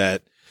movie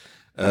that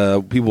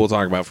people will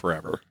talk about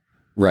forever.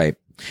 Right.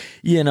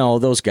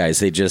 Those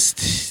guys,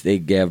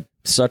 they have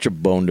such a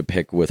bone to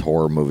pick with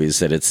horror movies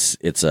that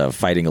it's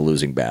fighting a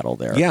losing battle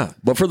there. Yeah.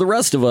 But for the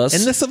rest of us.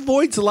 And this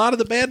avoids a lot of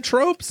the bad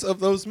tropes of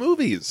those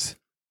movies.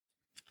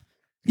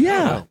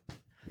 Yeah.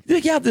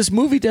 Yeah, this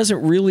movie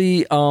doesn't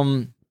really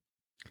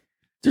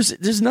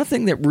There's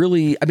nothing that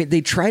really, I mean,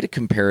 they try to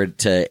compare it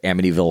to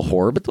Amityville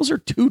Horror, but those are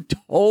two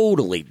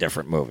totally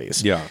different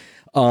movies. Yeah.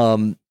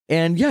 And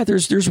yeah,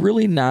 there's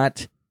really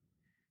not,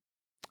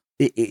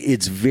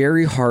 it's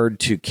very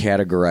hard to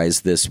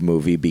categorize this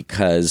movie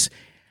because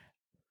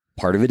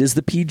part of it is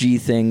the PG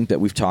thing that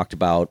we've talked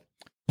about.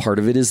 Part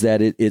of it is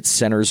that it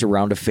centers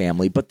around a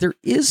family, but there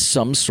is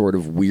some sort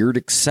of weird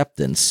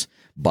acceptance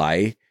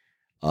by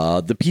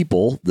the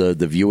people, the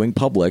viewing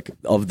public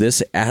of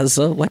this as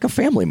a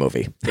family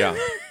movie. Yeah.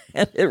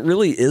 And it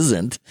really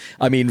isn't.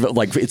 I mean,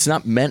 like, it's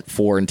not meant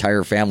for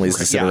entire families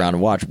to sit around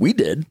and watch. We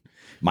did.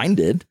 Mine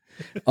did.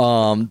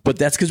 But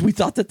that's because we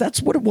thought that's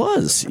what it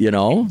was.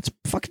 It's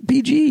fucking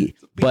PG.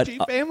 It's a PG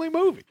family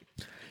movie.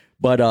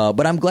 But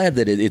I'm glad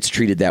that it's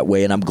treated that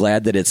way, and I'm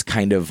glad that it's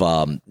kind of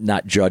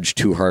not judged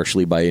too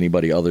harshly by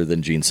anybody other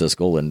than Gene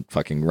Siskel and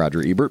fucking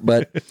Roger Ebert.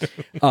 But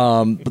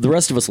the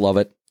rest of us love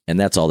it, and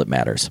that's all that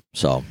matters.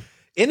 So,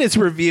 in his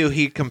review,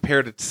 he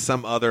compared it to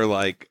some other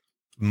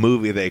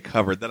movie they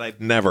covered that I'd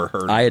never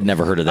heard of. I had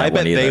never heard of that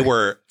one either. I bet they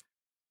were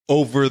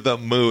over the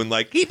moon.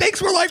 Like, he thinks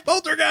we're like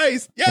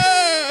Poltergeist.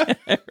 Yeah.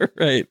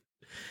 Right.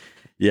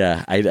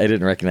 Yeah, I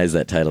didn't recognize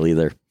that title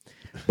either.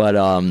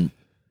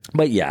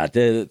 But yeah,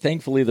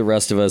 thankfully the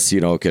rest of us,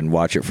 can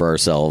watch it for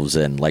ourselves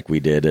and like we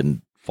did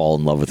and fall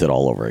in love with it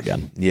all over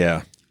again.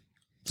 Yeah.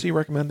 So you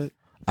recommend it?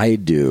 I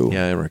do.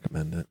 Yeah, I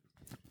recommend it.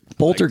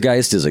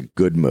 Poltergeist is a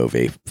good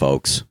movie,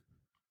 folks.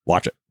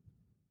 Watch it.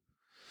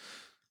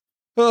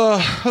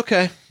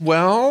 Okay.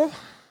 Well,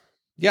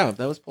 yeah,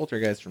 that was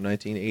Poltergeist from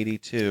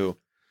 1982.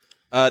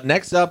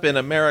 Next up in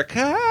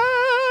America,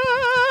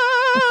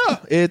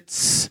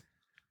 it's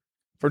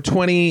for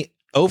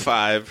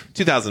 2005.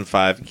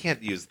 You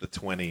can't use the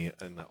 20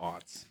 and the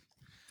aughts.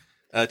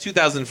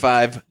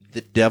 2005,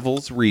 The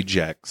Devil's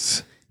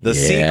Rejects, the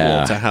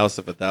sequel to House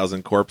of a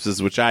Thousand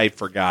Corpses, which I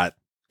forgot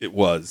it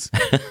was.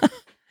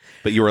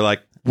 But you were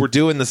like, we're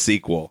doing the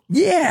sequel.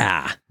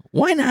 Yeah.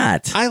 Why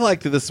not? I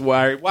liked this one.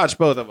 I watched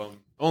both of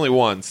them only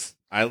once.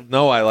 I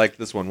know I liked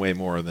this one way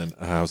more than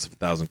A House of a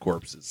Thousand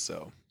Corpses.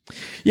 So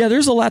yeah,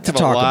 there's a lot to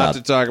talk about.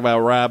 To talk about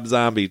Rob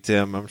Zombie,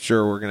 Tim. I'm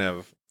sure we're gonna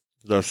have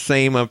the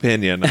same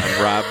opinion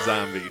on Rob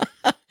Zombie.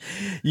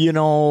 You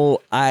know,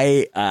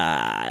 I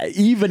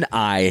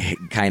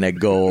kind of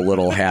go a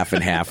little half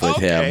and half with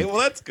him. Okay, well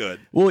that's good.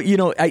 Well, you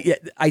know,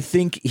 I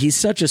think he's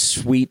such a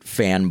sweet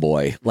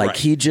fanboy. Like Right.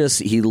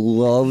 he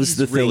loves He's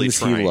the really things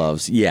trying. he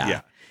loves. Yeah.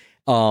 Yeah.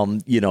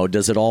 You know,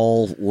 does it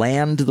all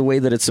land the way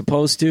that it's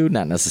supposed to?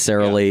 Not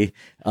necessarily.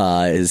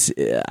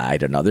 I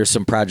don't know. There's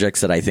some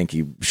projects that I think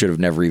he should have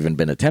never even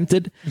been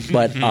attempted,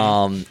 but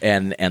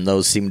and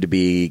those seem to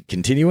be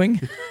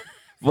continuing.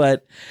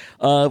 but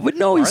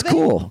no, he's Are they?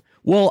 cool.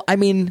 Well, I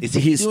mean, Is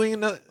he doing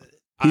another?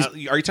 Are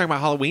you talking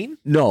about Halloween?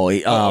 no,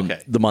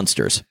 okay. the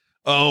Munsters.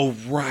 Oh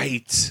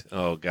right.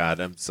 Oh God,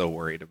 I'm so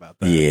worried about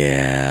that.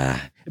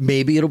 Yeah.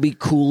 Maybe it'll be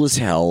cool as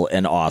hell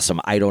and awesome.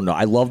 I don't know.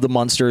 I love the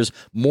Munsters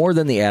more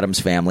than the Addams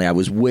Family. I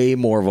was way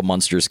more of a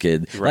Munsters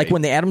kid. Right. Like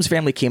when the Addams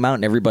Family came out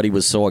and everybody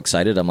was so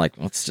excited, I'm like,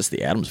 well, it's just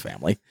the Addams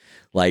Family.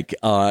 Like,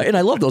 and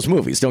I love those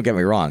movies. Don't get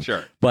me wrong.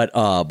 Sure. But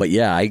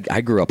yeah, I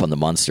grew up on the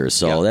Munsters,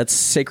 so that's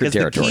sacred Because the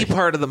territory. key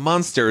part of the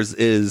Munsters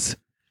is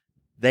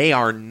they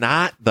are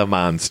not the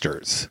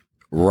monsters.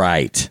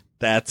 Right.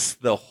 That's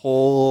the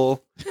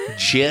whole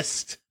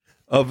gist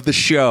of the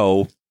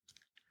show.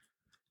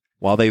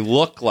 While they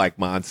look like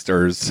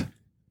monsters,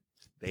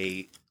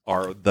 they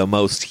are the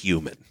most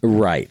human.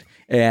 Right.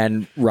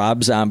 And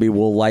Rob Zombie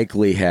will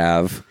likely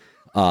have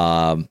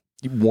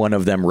one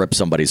of them rip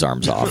somebody's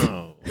arms off.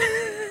 Oh.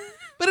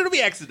 But it'll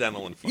be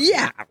accidental and fun.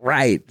 Yeah,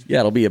 right. Yeah,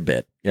 it'll be a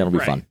bit. Yeah, it'll be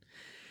Right. fun.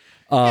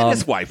 And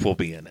his wife will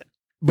be in it.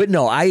 But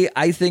no,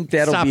 I think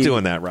that'll Stop be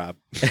doing that, Rob.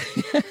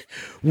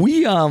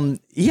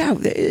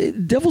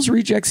 Devil's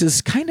Rejects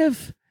is kind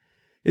of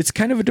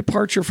a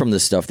departure from the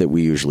stuff that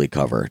we usually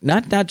cover.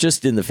 Not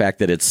just in the fact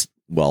that it's,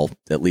 well,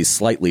 at least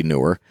slightly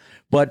newer,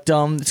 but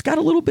it's got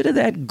a little bit of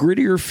that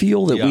grittier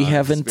feel that we Yeah,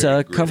 haven't it's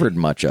very covered gritty.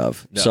 much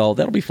of. No. So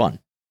that'll be fun.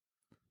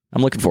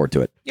 I'm looking forward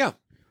to it. Yeah.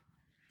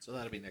 So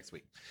that'll be next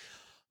week.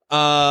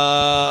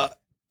 And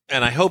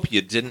I hope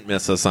you didn't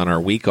miss us on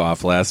our week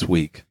off last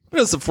week. It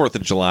was the 4th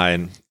of July,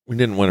 and we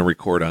didn't want to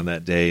record on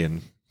that day.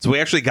 And so we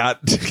actually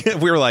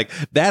we were like,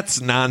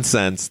 that's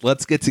nonsense.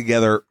 Let's get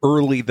together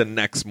early the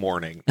next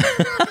morning.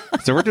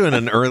 So we're doing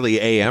an early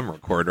AM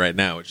record right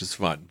now, which is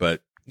fun.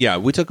 But yeah,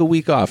 we took a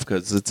week off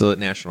because it's a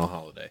national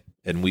holiday,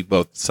 and we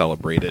both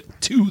celebrate it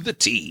to the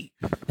T.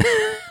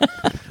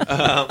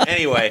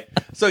 Anyway,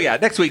 so yeah,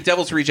 next week,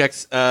 Devil's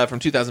Rejects from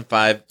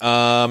 2005.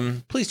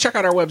 Please check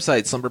out our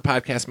website,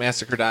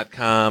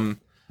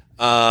 slumberpodcastmassacre.com.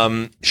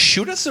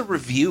 Shoot us a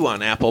review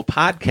on Apple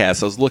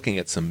Podcasts. I was looking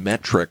at some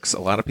metrics. A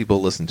lot of people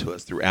listen to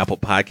us through Apple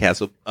Podcasts.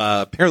 So,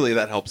 apparently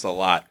that helps a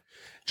lot.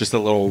 Just a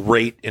little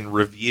rate and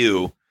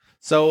review.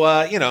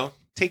 So,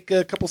 take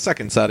a couple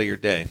seconds out of your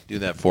day. Do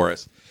that for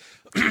us.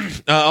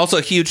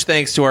 Also, huge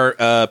thanks to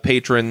our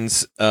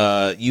patrons.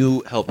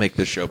 You help make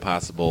this show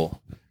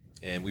possible,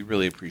 and we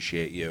really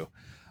appreciate you.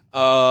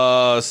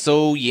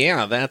 So,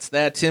 yeah, that's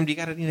that. Tim, do you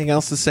got anything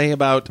else to say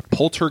about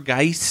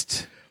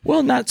Poltergeist?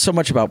 Well, not so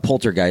much about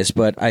Poltergeist,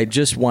 but I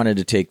just wanted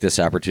to take this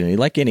opportunity,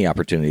 like any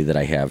opportunity that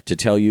I have, to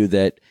tell you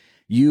that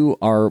you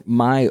are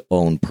my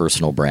own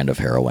personal brand of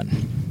heroin.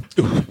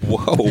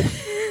 Whoa.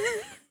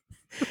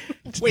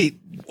 Wait,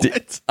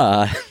 what?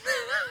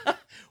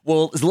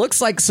 Well, it looks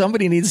like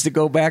somebody needs to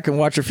go back and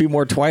watch a few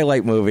more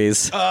Twilight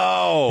movies.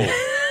 Oh.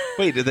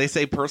 Wait, did they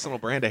say personal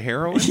brand of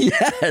heroin?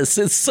 Yes,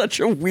 it's such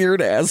a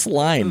weird-ass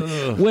line.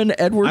 When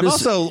Edward I'm is...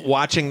 also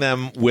watching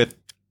them with...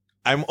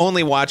 I'm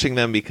only watching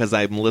them because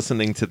I'm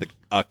listening to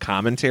a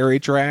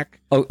commentary track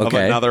of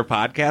another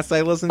podcast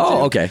I listen to.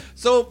 Oh, okay.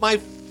 So my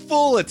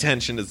full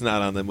attention is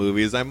not on the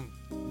movies.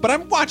 But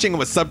I'm watching them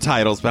with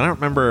subtitles, but I don't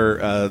remember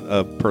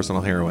a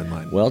personal heroin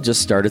line. Well,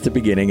 just start at the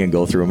beginning and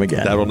go through them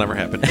again. That will never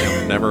happen.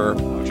 I'm never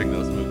watching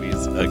those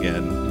movies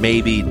again.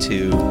 Maybe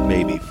 2,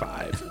 maybe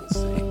 5. We'll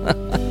see.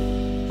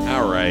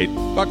 All right.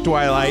 Fuck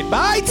Twilight.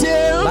 Bye,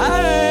 Tim.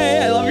 Bye!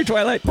 I love your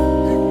Twilight.